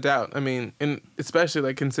 without a doubt. I mean, and especially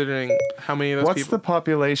like considering how many of those people. What's the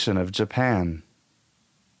population of Japan?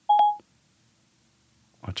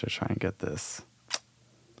 Watch her try and get this.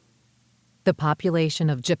 The population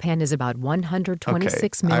of Japan is about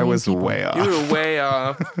 126 million I was people. way off. You were way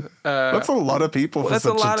off. That's a lot of people for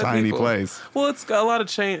such a tiny place. Well, it's got a lot of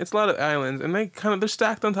it's a lot of islands, and they're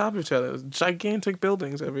stacked on top of each other. There's gigantic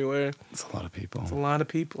buildings everywhere. It's a lot of people. It's a lot of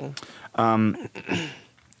people.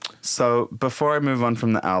 So before I move on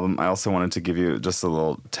from the album, I also wanted to give you just a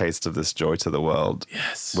little taste of this Joy to the World.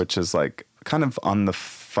 Yes. Which is like kind of on the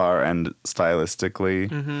far end stylistically.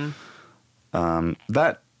 Mm-hmm.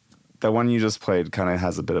 The one you just played kind of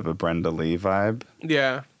has a bit of a Brenda Lee vibe.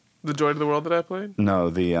 Yeah. The Joy to the World that I played? No,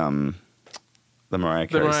 the Mariah Carey song. The Mariah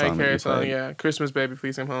Carey song, yeah. Christmas Baby,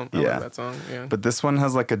 Please Come Home. I love that song, yeah. But this one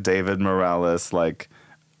has like a David Morales, like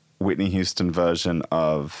Whitney Houston version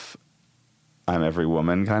of I'm Every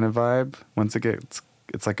Woman kind of vibe. Once it gets,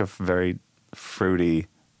 it's like a very fruity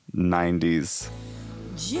 90s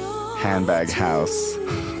handbag house.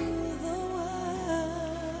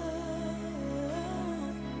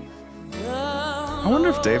 I wonder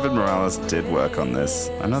if David Morales did work on this.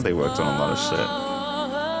 I know they worked on a lot of shit.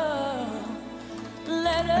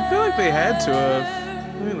 I feel like they had to have.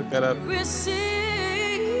 Let me look that up.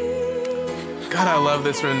 God, I love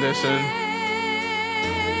this rendition.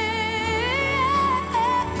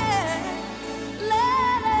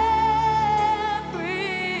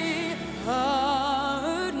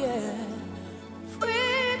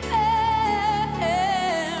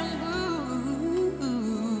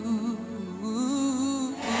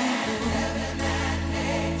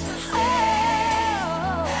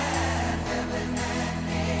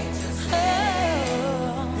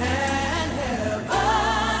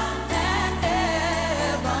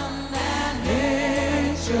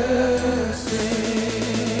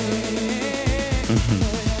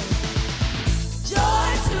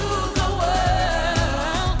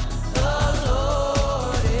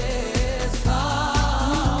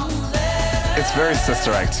 It's very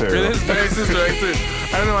Sister Act 2. It is very Sister Act 2.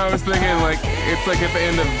 I don't know why I was thinking like it's like at the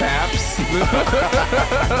end of Baps.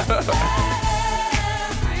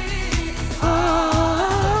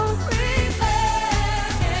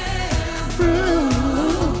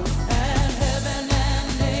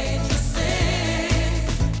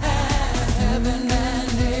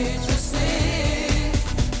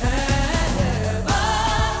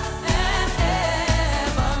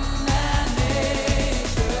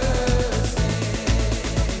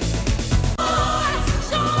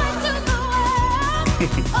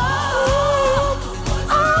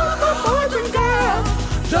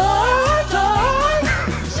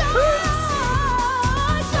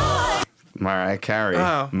 Mariah Carey.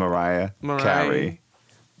 Oh. Mariah Carey.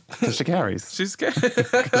 Because she carries. She's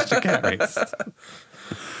Because she carries.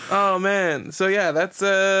 Oh man. So yeah, that's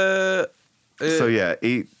so yeah,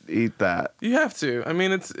 eat that. You have to. I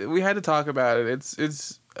mean, we had to talk about it.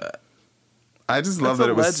 It's I just love that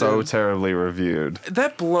it was so terribly reviewed.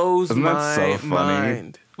 That blows Isn't my that so funny?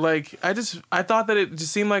 mind. Like I thought that it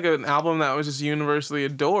just seemed like an album that was just universally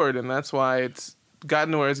adored, and that's why it's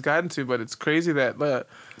gotten to where it's gotten to. But it's crazy that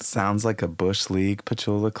sounds like a Bush League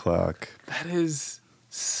Petula clock. That is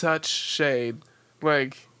such shade.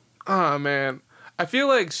 Like, oh man, I feel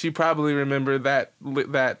like she probably remembered that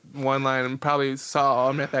one line and probably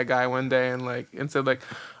met that guy one day and said like,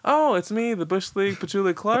 "Oh, it's me, the Bush League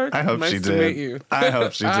Petula Clark. I hope nice she to did. meet you." I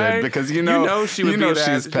hope she did because you know she would be that.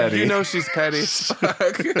 She's petty. You know she's petty.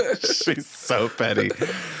 Fuck. She's so petty.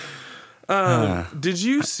 Did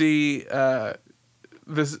you see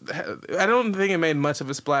this? I don't think it made much of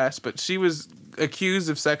a splash, but she was accused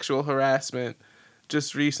of sexual harassment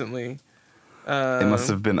just recently. It must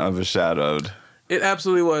have been overshadowed. It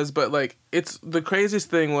absolutely was, but like it's the craziest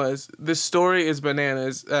thing was this story is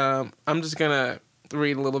bananas. I'm just gonna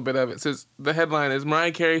read a little bit of it. It says the headline is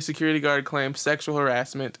Mariah Carey security guard claims sexual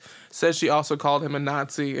harassment. Says she also called him a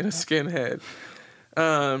Nazi and a skinhead.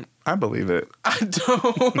 I believe it. I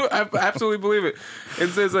don't. I absolutely believe it. It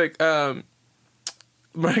says like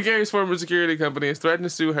Mariah Carey's former security company has threatened to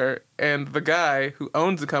sue her, and the guy who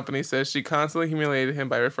owns the company says she constantly humiliated him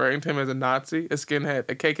by referring to him as a Nazi, a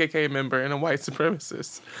skinhead, a KKK member, and a white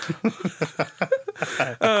supremacist.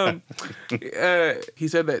 He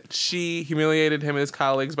said that she humiliated him and his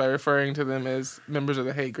colleagues by referring to them as members of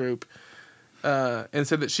the hate group. and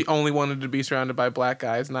said that she only wanted to be surrounded by black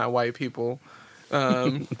guys, not white people.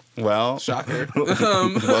 Well, shocker.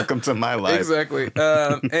 Welcome to my life. Exactly.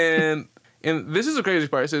 And this is the crazy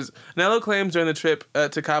part. It says, Nello claims during the trip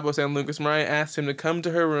to Cabo San Lucas, Mariah asked him to come to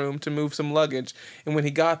her room to move some luggage. And when he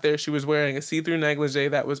got there, she was wearing a see-through negligee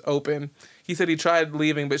that was open. He said he tried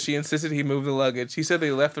leaving, but she insisted he move the luggage. He said they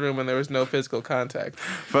left the room when there was no physical contact.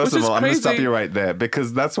 First of all, I'm going to stop you right there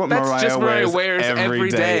because that's what Mariah wears every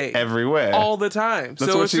day, everywhere. All the time.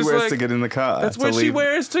 That's what she wears to get in the car. That's what she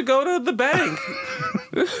wears to go to the bank.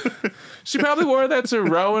 She probably wore that to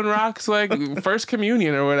Rowan Rock's like first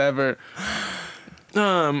communion or whatever.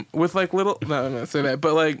 With like little no, I'm not saying that,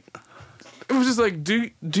 but like it was just like,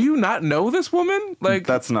 do you not know this woman? Like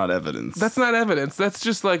that's not evidence. That's not evidence. That's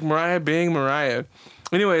just like Mariah being Mariah.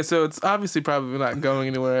 Anyway, so it's obviously probably not going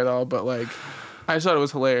anywhere at all, but like I just thought it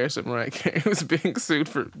was hilarious that Mariah Carey was being sued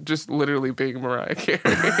for just literally being Mariah Carey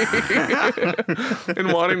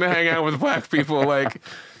and wanting to hang out with black people. Like,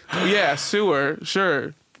 yeah, sue her,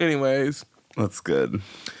 sure. Anyways. That's good.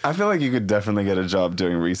 I feel like you could definitely get a job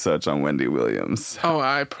doing research on Wendy Williams. Oh,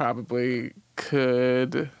 I probably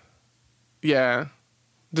could. Yeah.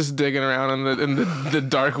 Just digging around in the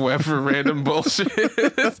dark web for random bullshit.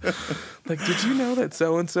 Like, did you know that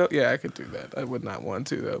so-and-so? Yeah, I could do that. I would not want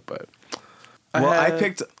to, though, but... I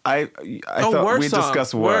thought we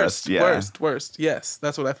discussed worst. Yeah. Worst. Yes,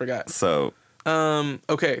 that's what I forgot. So...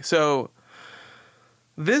 Okay, so...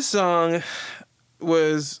 This song...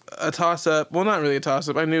 was a toss-up. Well, not really a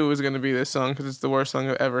toss-up. I knew it was going to be this song because it's the worst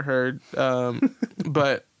song I've ever heard.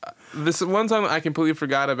 But this one song I completely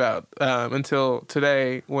forgot about until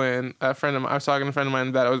today when I was talking to a friend of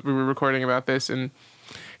mine that we were recording about this, and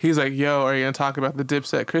he's like, yo, are you going to talk about the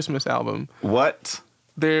Dipset Christmas album? What?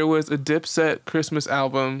 There was a Dipset Christmas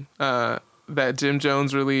album that Jim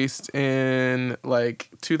Jones released in like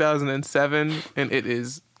 2007, and it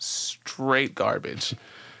is straight garbage.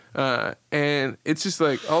 And it's just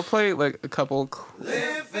like I'll play like a couple.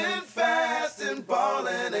 Living fast and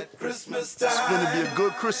balling at Christmas time. It's gonna be a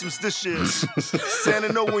good Christmas this year.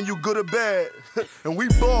 Santa know when you good or bad, and we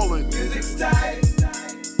ballin'. Music's tight,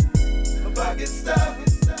 my pocket's stuffed.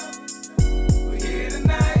 We're here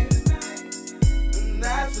tonight, and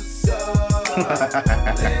that's what's up.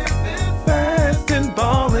 Living fast and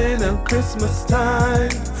balling on Christmas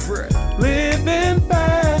time. Living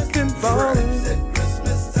fast and balling.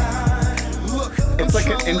 It's like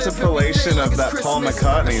an interpolation of that Paul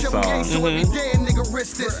McCartney song.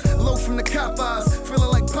 Low from the cop-eyes,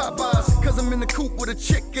 feeling like Popeyes, cause I'm in the coop with a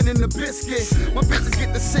chicken and a biscuit. My bitches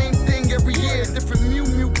get the same thing every year, different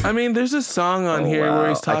Mew. I mean, there's a song on here where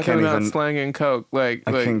he's talking about slang and coke. Like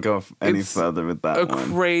I can't go any further with that one. A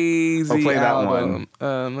crazy I'll play album.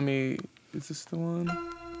 that one. Is this the one?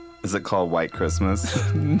 Is it called White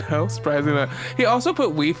Christmas? No, surprisingly not. He also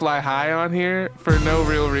put We Fly High on here for no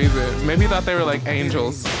real reason. Maybe he thought they were like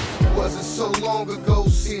angels. wasn't so long ago,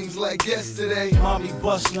 seems like yesterday. Mommy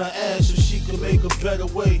busting her ass so she could make a better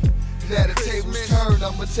way. Now the tables turned,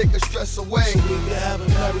 I'ma take her stress away. So we can have a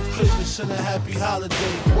Merry Christmas and a happy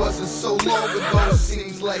holiday. Wasn't so long ago,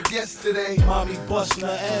 seems like yesterday. Mommy busting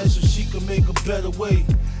her ass so she could make a better way.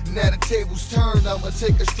 Now the tables turned, I'ma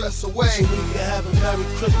take her stress away. So we can have a Merry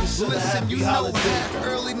Christmas and a happy holiday.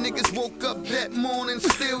 Early niggas woke up that morning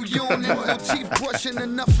still yawning. No teeth brushing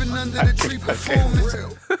and nothing under the tree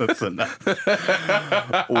performing. That's enough.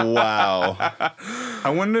 Wow. I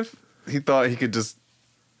wonder if he thought he could just...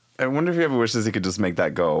 I wonder if he ever wishes he could just make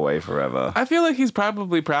that go away forever. I feel like he's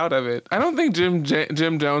probably proud of it. I don't think Jim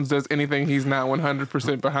Jones does anything he's not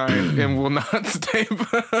 100% behind and will not stay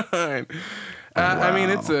behind. Wow. I mean,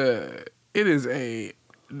 it is a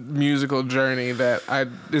musical journey that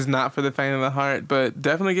is not for the faint of the heart, but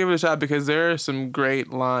definitely give it a shot because there are some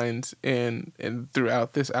great lines in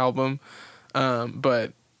throughout this album.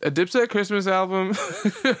 But a Dipset Christmas album,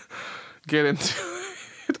 get into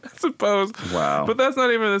it, I suppose. Wow. But that's not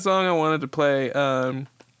even the song I wanted to play. The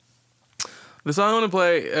song I want to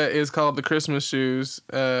play is called The Christmas Shoes,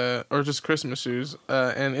 or just Christmas Shoes,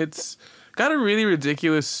 and it's got a really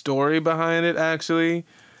ridiculous story behind it, actually.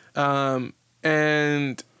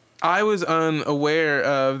 And I was unaware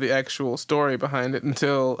of the actual story behind it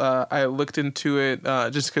until I looked into it,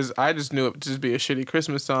 just because I just knew it would just be a shitty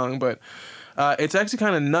Christmas song, but it's actually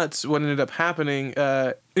kind of nuts what ended up happening.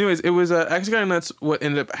 Anyways, it was actually kind of nuts what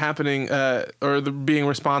ended up happening, being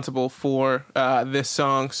responsible for this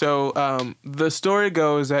song. So the story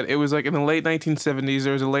goes that it was like in the late 1970s,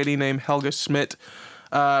 there was a lady named Helga Schmidt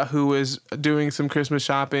who was doing some Christmas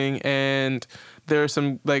shopping, and there were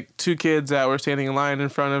some like two kids that were standing in line in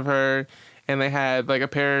front of her, and they had like a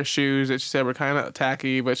pair of shoes that she said were kind of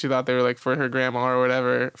tacky, but she thought they were like for her grandma or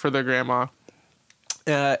whatever, for their grandma.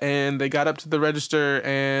 And they got up to the register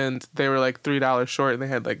and they were like $3 short, and they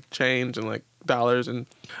had like change and like dollars, and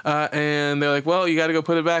they're like, well, you got to go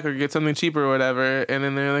put it back or get something cheaper or whatever. And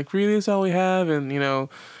then they're like, really, that's all we have? And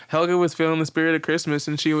Helga was feeling the spirit of Christmas,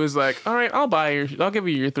 and she was like, all right, I'll give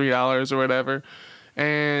you your $3 or whatever.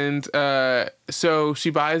 And so she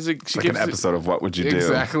buys it. It's like an episode of What Would You Do?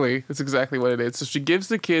 Exactly. That's exactly what it is. So she gives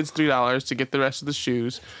the kids $3 to get the rest of the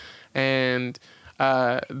shoes, and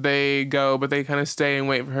they go, but they kind of stay and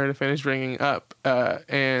wait for her to finish ringing up.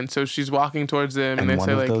 And so she's walking towards them, and they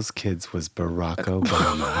say, like... one of those kids was Barack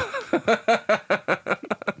Obama.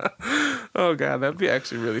 Oh, God, that'd be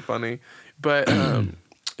actually really funny. But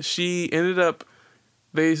she ended up...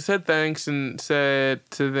 They said thanks and said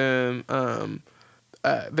to them...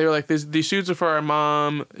 they were like, these shoes are for our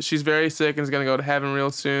mom. She's very sick and is going to go to heaven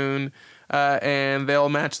real soon. And they'll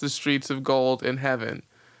match the streets of gold in heaven.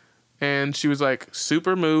 And she was like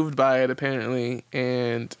super moved by it, apparently.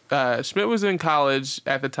 And Schmidt was in college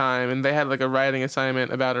at the time, and they had like a writing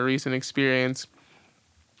assignment about a recent experience.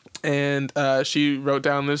 And she wrote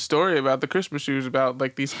down this story about the Christmas shoes, about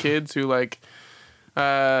like these kids who like,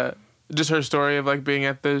 just her story of like being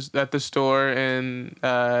at the store and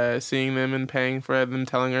seeing them and paying for them,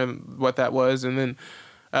 telling her what that was. And then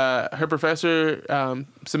her professor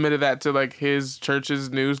submitted that to like his church's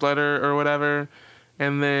newsletter or whatever.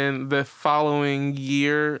 And then the following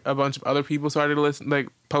year, a bunch of other people started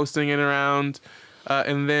posting it around.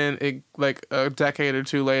 And then it like a decade or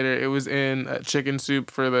two later, it was in Chicken Soup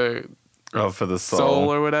for the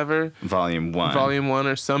Soul or whatever. Volume 1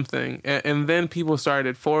 or something. And then people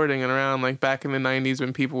started forwarding it around, like back in the 90s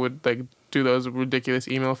when people would like do those ridiculous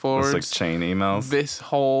email forwards. It's like chain emails. This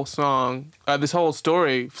whole song, this whole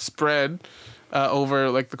story spread over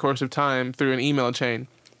like the course of time through an email chain,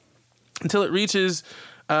 until it reaches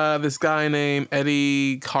this guy named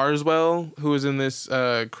Eddie Carswell, who was in this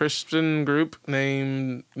Christian group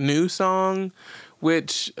named New Song,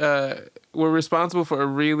 which were responsible for a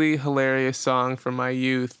really hilarious song from my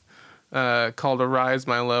youth called Arise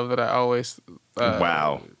My Love that I always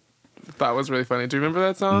thought was really funny. Do you remember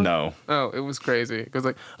that song? No. Oh, it was crazy. It goes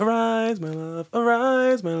like, arise my love,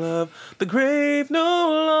 the grave no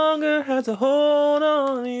longer has a hold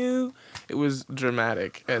on you. It was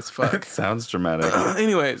dramatic as fuck. It sounds dramatic.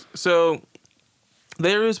 Anyways, so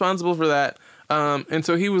they were responsible for that. And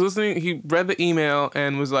so he was listening, he read the email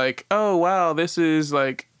and was like, oh, wow, this is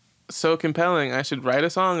like so compelling. I should write a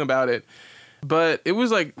song about it. But it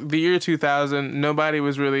was like the year 2000. Nobody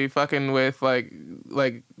was really fucking with like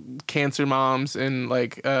cancer moms and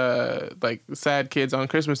like sad kids on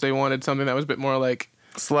Christmas. They wanted something that was a bit more like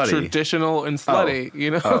slutty, traditional and slutty,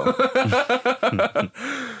 you know?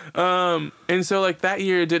 And so like that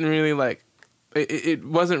year it didn't really like, it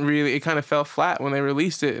wasn't really, it kind of fell flat when they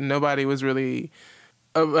released it, and nobody was really,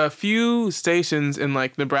 a few stations in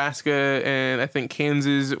like Nebraska and I think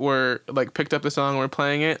Kansas were like picked up the song and were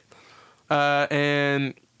playing it.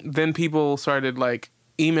 And then people started like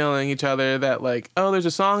emailing each other that like, oh, there's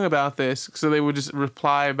a song about this. So they would just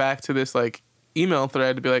reply back to this like email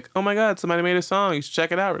thread to be like, oh my God, somebody made a song. You should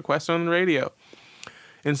check it out. Request it on the radio.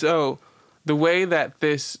 And so the way that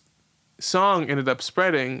this song ended up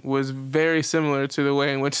spreading was very similar to the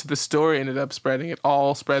way in which the story ended up spreading. It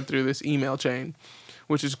all spread through this email chain,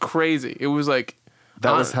 which is crazy. It was like,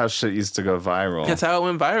 that was how shit used to go viral. That's how it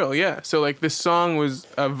went viral, yeah. So, like, this song was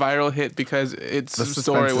a viral hit because its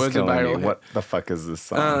story was a viral hit. What the fuck is this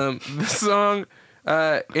song? This song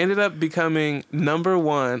ended up becoming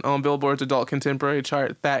 #1 on Billboard's Adult Contemporary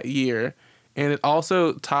chart that year. And it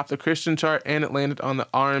also topped the Christian chart, and it landed on the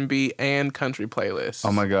R&B and country playlist.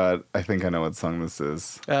 Oh, my God. I think I know what song this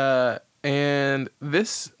is. And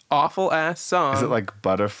this awful-ass song... Is it, like,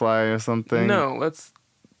 Butterfly or something? No, let's...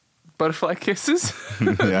 Butterfly Kisses?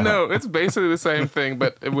 Yeah. No, it's basically the same thing,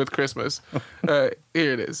 but with Christmas. Here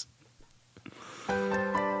it is.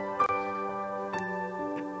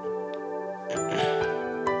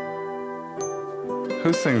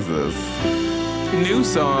 Who sings this? New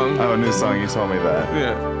Song. Oh, New Song. You told me that.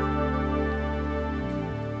 Yeah.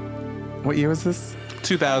 What year was this?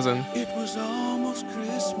 2000. It was almost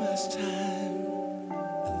Christmas time,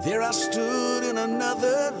 and there I stood in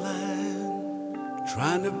another line,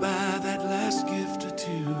 trying to buy that last gift or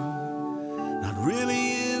two. Not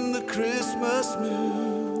really in the Christmas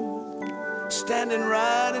mood. Standing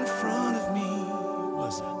right in front of me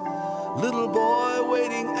was a little boy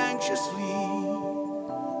waiting anxiously,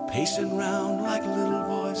 pacing round like little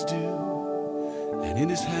boys do. And in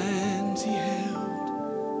his hands he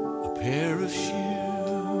held a pair of shoes.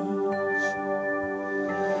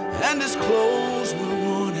 and his clothes were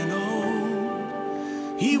worn and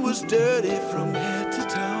old. He was dirty from head to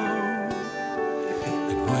toe.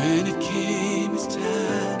 And when it came his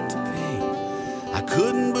time to pay, I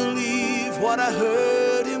couldn't believe what I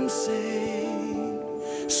heard him say.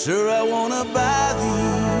 Sir, I wanna buy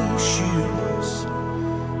these shoes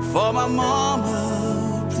for my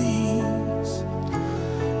mama, please.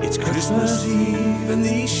 It's Christmas Eve and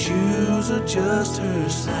these shoes are just her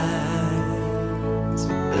size.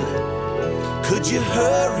 Could you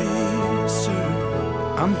hurry,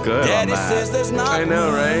 sir? I'm good Daddy on that. says there's not I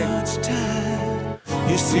know, right? much time.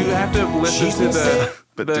 You see, You have to listen to the.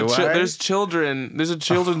 But do I? There's children. There's a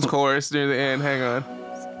children's chorus near the end. Hang on.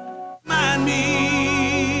 Remind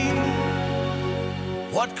me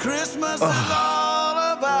what Christmas is all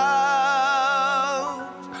about.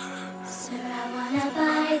 Sir, I wanna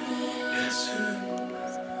buy these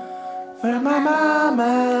shoes. For my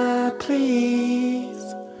mama,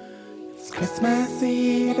 please. It's Christmas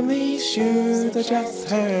Eve and these shoes are just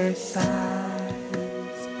her size.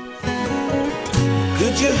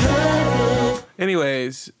 Could you hurry?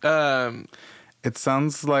 Anyways, It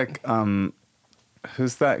sounds like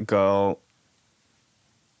who's that girl?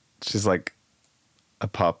 She's like a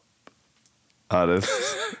pop artist.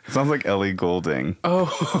 It sounds like Ellie Goulding.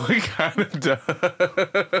 oh, it kind of does.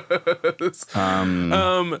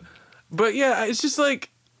 But yeah, it's just like,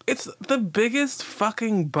 it's the biggest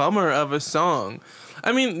fucking bummer of a song.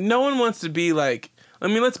 I mean, no one wants to be like, I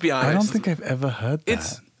mean, let's be honest. I don't think I've ever heard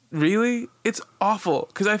that. It's awful.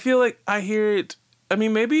 Because I feel like I hear it, I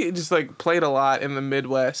mean, maybe it just like played a lot in the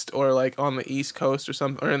Midwest or like on the East Coast or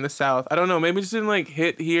something, or in the South. I don't know. Maybe it just didn't like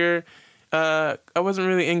hit here. I wasn't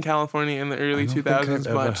really in California in the early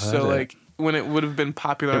 2000s much. So like when it would have been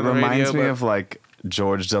popular on the radio. It reminds me of like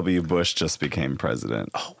George W. Bush just became president.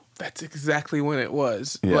 Oh, that's exactly when it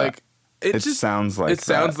was. Yeah. Like It just sounds like it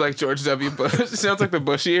sounds like George W. Bush. It sounds like the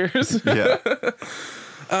Bush years. Yeah.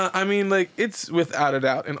 I mean, like, it's without a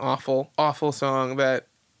doubt an awful, awful song that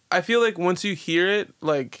I feel like once you hear it,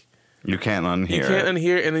 like, You can't unhear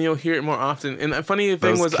it, and then you'll hear it more often. And the funny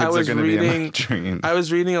thing Those was, kids I are was gonna be in my reading, dreams. I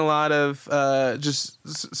was reading a lot of just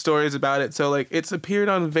stories about it. So like, it's appeared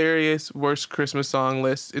on various worst Christmas song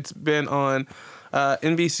lists. It's been on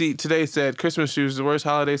NBC Today said Christmas Shoes the worst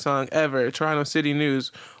holiday song ever. Toronto City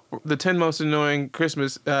News, the 10 most annoying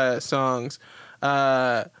Christmas songs.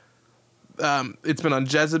 It's been on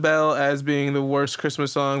Jezebel as being the worst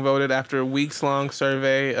Christmas song, voted after a weeks-long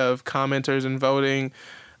survey of commenters and voting.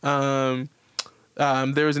 There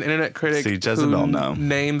was an internet critic who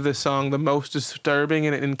named the song the most disturbing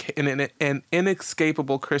and an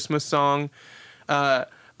inescapable Christmas song.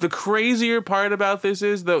 The crazier part about this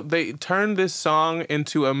is, though, they turned this song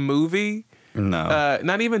into a movie. No.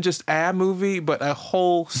 Not even just a movie, but a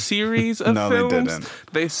whole series of No, films. they didn't.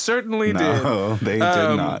 They certainly did. No, they did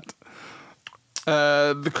not.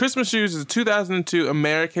 The Christmas Shoes is a 2002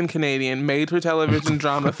 American-Canadian made-for-television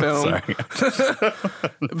drama film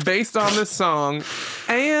based on this song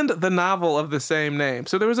and the novel of the same name.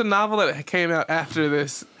 So there was a novel that came out after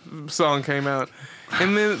this song came out.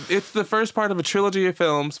 And then it's the first part of a trilogy of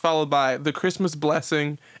films followed by The Christmas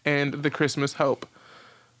Blessing and The Christmas Hope.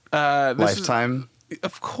 Lifetime?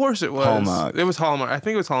 Of course it was. Hallmark. It was Hallmark. I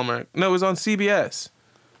think it was Hallmark. No, it was on CBS,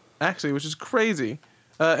 actually, which is crazy.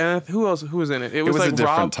 And who else? Who was in it? It was like a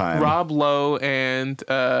different time. Rob Lowe and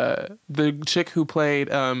the chick who played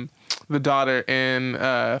the daughter in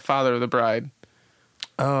Father of the Bride.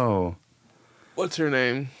 Oh. What's her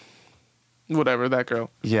name? Whatever, that girl.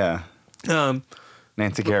 Yeah.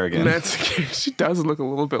 Nancy Kerrigan. She does look a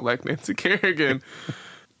little bit like Nancy Kerrigan.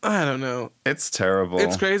 I don't know. It's terrible.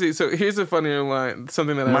 It's crazy. So here's a funnier line.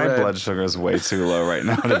 Something that My I read. blood sugar is way too low right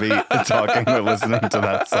now to be talking or listening to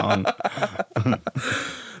that song.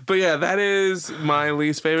 But yeah, that is my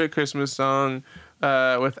least favorite Christmas song,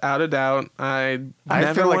 without a doubt. I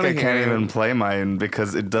feel like I can't even play mine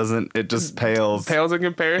because it doesn't. It just pales. Pales in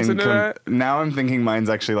comparison to that. Now I'm thinking mine's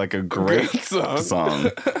actually like a great song.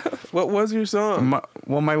 What was your song?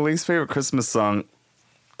 My least favorite Christmas song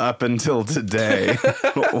up until today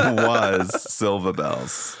was Silver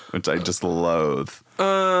Bells, which I just loathe.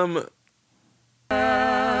 Let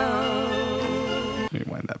me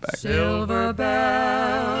wind that back. Silver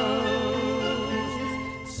bells,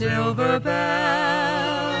 silver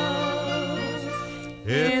bells.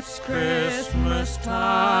 It's Christmas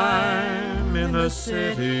time in the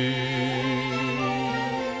city.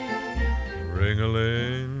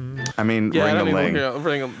 Ring-a-ling. I mean, Yeah,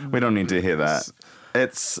 ring-a-ling. We don't need to hear that.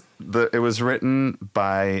 It was written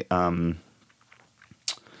by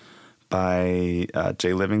by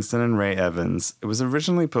Jay Livingston and Ray Evans. It was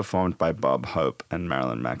originally performed by Bob Hope and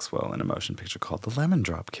Marilyn Maxwell in a motion picture called The Lemon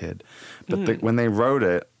Drop Kid. But when they wrote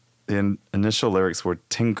it, the initial lyrics were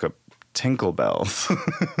Tinkle Bells.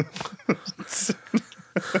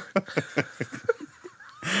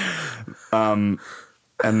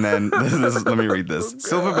 And then, let me read this.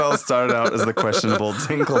 Silver Bells started out as the questionable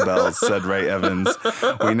Tinkle Bells, said Ray Evans.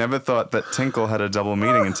 We never thought that tinkle had a double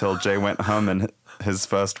meaning until Jay went home and his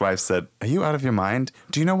first wife said, "Are you out of your mind?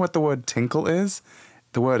 Do you know what the word tinkle is?"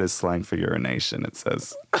 The word is slang for urination, it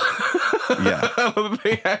says. Yeah.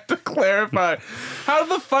 They had to clarify. How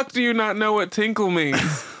the fuck do you not know what tinkle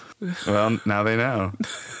means? Well, now they know.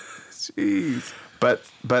 Jeez. But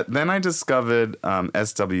then I discovered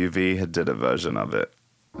SWV had did a version of it.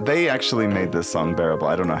 They actually made this song bearable.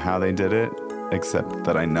 I don't know how they did it, except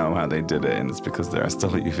that I know how they did it, and it's because they're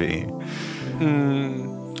SWV.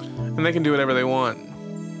 And they can do whatever they want.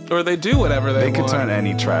 Or they do whatever they want. They can turn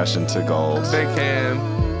any trash into gold. They can.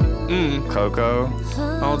 Coco.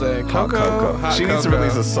 All day. Hot Coco. Hot She needs to Coco.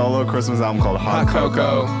 release a solo Christmas album called Hot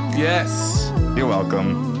Coco. Yes. You're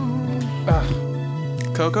welcome.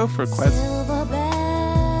 Coco for Quest. Silver bells,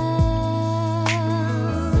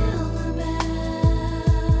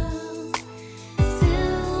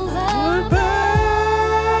 silver bells.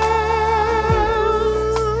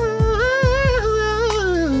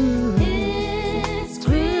 It's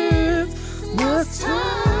Christmas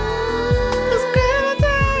time. It's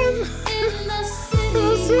in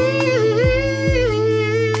the city.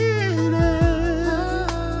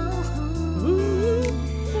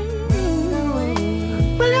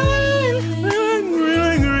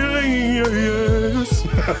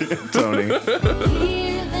 Tony.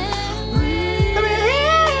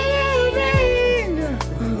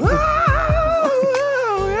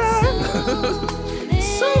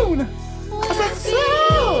 Soon. I said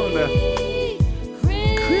soon.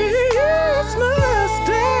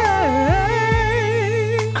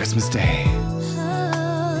 Christmas Day.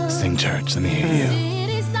 Sing church, let me hear you.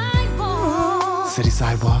 City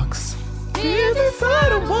sidewalks.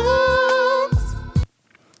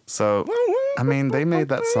 So, I mean, they made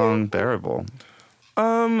that song bearable.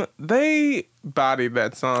 They bodied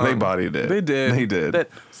that song. They bodied it. They did. They did. That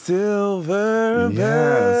silver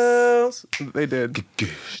bells. They did.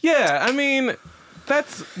 Yeah, I mean,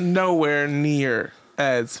 that's nowhere near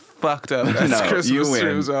as fucked up as Christmas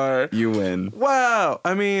tunes are. You win. Wow.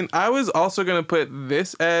 I mean, I was also going to put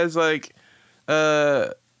this as like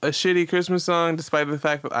a shitty Christmas song, despite the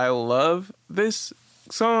fact that I love this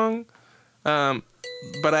song.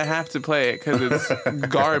 But I have to play it because it's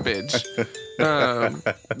garbage.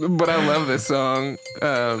 But I love this song.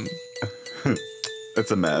 It's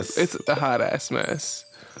a mess. It's a hot ass mess.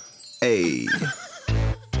 Hey.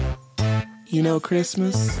 You know,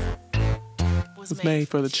 Christmas was made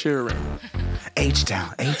for the children.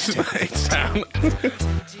 H-Town. H-Town.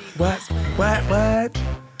 What?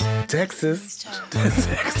 Texas.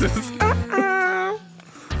 Texas.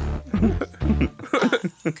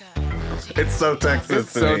 It's so Texas.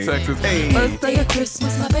 It's so Texas. Hey. Birthday of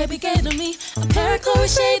Christmas, my baby gave to me a pair of Chloe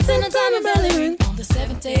shades and a diamond belly ring. On the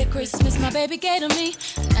 7th day of Christmas, my baby gave to me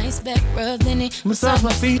a nice back rub, then he massaged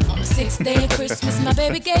my feet. On the 6th day of Christmas, my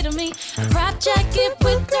baby gave to me a crop jacket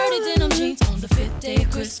with dirty denim jeans. On the 5th day of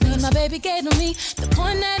Christmas, my baby gave to me the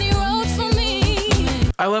poem that he wrote for me.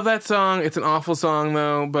 I love that song. It's an awful song,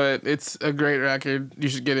 though, but it's a great record. You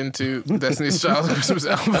should get into Destiny's Child's Christmas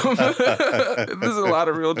album. There's a lot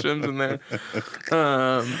of real gems in there.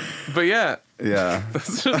 But yeah. Yeah.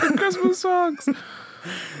 Those are the Christmas songs.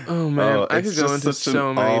 Oh, man. I could go into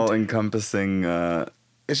so many. All-encompassing...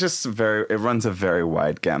 it's just it runs a very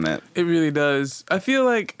wide gamut. It really does. I feel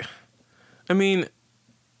like... I mean,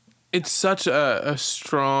 it's such a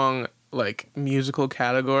strong... like musical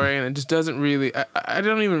category, and it just doesn't really I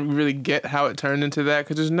don't even really get how it turned into that,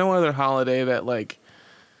 because there's no other holiday that like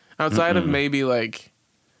outside of maybe like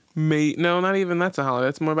no, not even that's a holiday,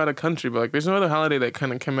 that's more about a country, but like there's no other holiday that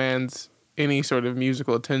kind of commands any sort of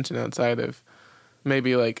musical attention outside of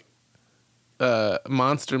maybe like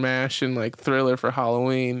Monster Mash and like Thriller for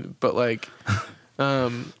Halloween, but like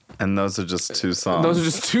and those are just two songs. Those are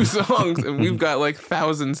just two songs, and we've got like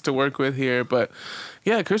thousands to work with here. But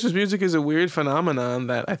yeah, Christmas music is a weird phenomenon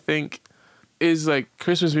that I think is like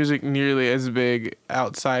Christmas music nearly as big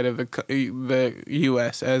outside of the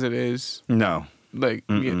U.S. as it is. No. Like,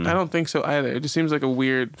 I don't think so either. It just seems like a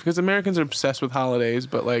weird, because Americans are obsessed with holidays,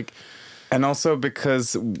 but like... And also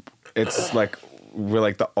because it's like... We're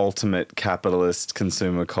like the ultimate capitalist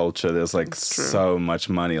consumer culture. There's like so much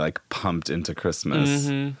money like pumped into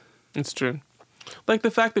Christmas. It's true. Like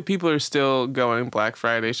the fact that people are still going Black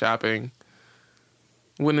Friday shopping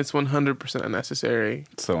when it's 100% unnecessary.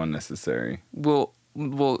 So unnecessary. Will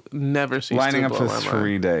never cease lining to up blow for my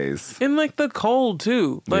 3 mind. days. In like the cold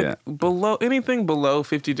too. Like Yeah. anything below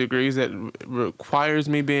 50 degrees that requires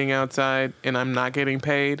me being outside and I'm not getting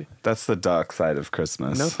paid. That's the dark side of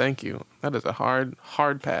Christmas. No, thank you. That is a hard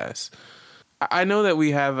pass. I know that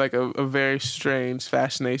we have like a very strange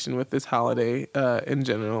fascination with this holiday in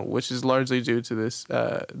general, which is largely due to this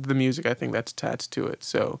the music I think that's attached to it.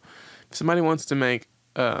 So if somebody wants to make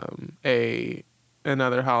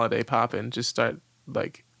another holiday poppin', just start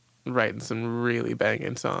like writing some really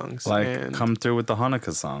banging songs. Like come through with the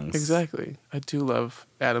Hanukkah songs. Exactly. I do love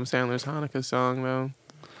Adam Sandler's Hanukkah song though.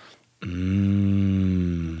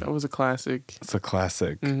 That was a classic. It's a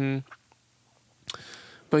classic. Mm-hmm.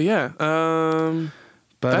 But yeah,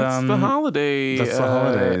 that's the holiday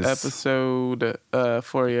episode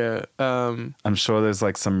for you. I'm sure there's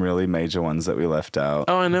like some really major ones that we left out.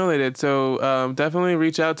 Oh, I know they did. So definitely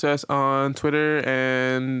reach out to us on Twitter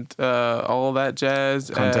and all that jazz.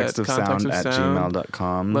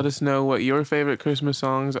 contextofsound@gmail.com. Let us know what your favorite Christmas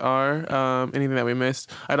songs are. Anything that we missed.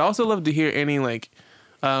 I'd also love to hear any like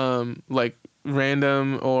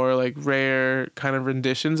random or like rare kind of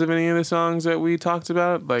renditions of any of the songs that we talked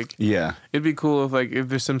about. Like, yeah, it'd be cool if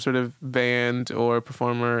there's some sort of band or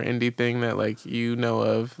performer indie thing that like you know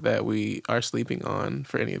of that we are sleeping on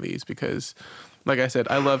for any of these, because like I said,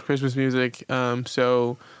 I love Christmas music.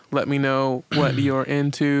 So let me know what you're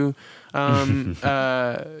into.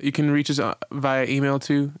 You can reach us via email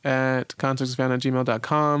too at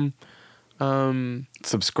contextofsound@gmail.com.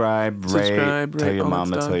 Subscribe, rate, tell your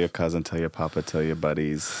mama, tell your cousin, tell your papa, tell your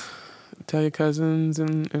buddies. Tell your cousins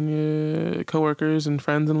and your coworkers and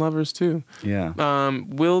friends and lovers too. Yeah.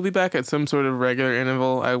 We'll be back at some sort of regular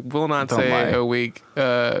interval. I will not say a week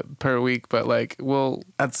per week, but like we'll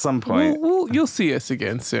at some point you'll see us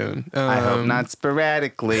again soon. I hope not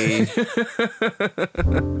sporadically.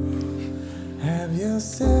 Have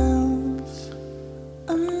yourself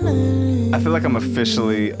a merry I feel like I'm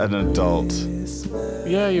officially an adult.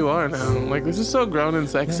 Yeah, you are now. Like, this is so grown and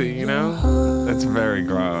sexy, you know? It's very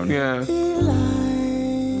grown. Yeah.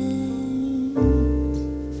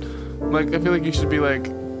 Like, I feel like you should be like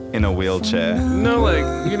in a wheelchair. No,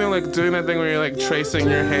 like, you know, like doing that thing where you're like tracing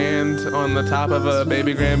your hand on the top of a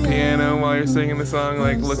baby grand piano while you're singing the song,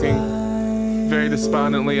 like looking very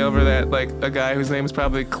despondently over that, like a guy whose name is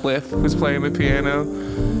probably Cliff, who's playing the piano.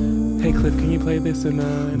 Hey Cliff, can you play this in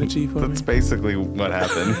a G for me? That's basically what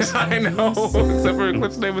happened. I know, except for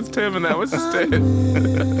Cliff's name was Tim, and that was just it.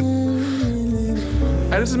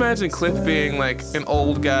 I just imagine Cliff being like an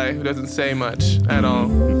old guy who doesn't say much at all.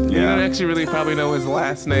 You don't actually really probably know his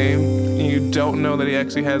last name. You don't know that he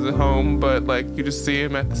actually has a home, but like you just see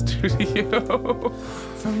him at the studio.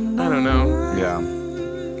 I don't know. Yeah.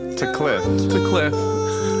 To Cliff. To Cliff.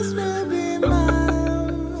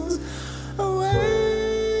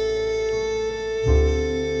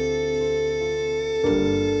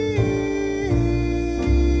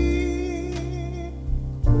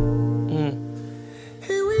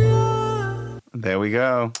 There we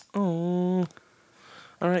go. Oh.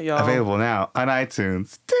 All right, y'all. Available now on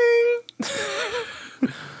iTunes. Ding!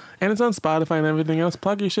 And it's on Spotify and everything else.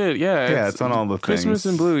 Plug your shit. Yeah, it's on all the Christmas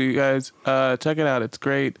things. in Blue, you guys. Check it out. It's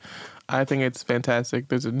great. I think it's fantastic.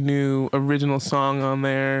 There's a new original song on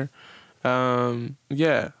there.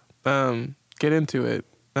 Get into it.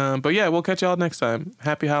 But yeah, we'll catch y'all next time.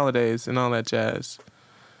 Happy holidays and all that jazz.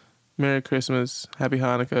 Merry Christmas. Happy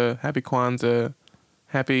Hanukkah. Happy Kwanzaa.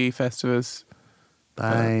 Happy Festivus.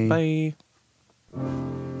 Bye. Bye.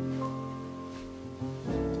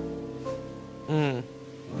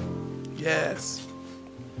 Yes.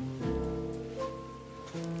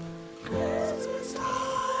 Christmas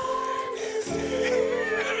time is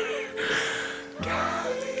here.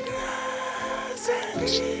 Godliness and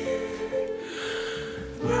cheer.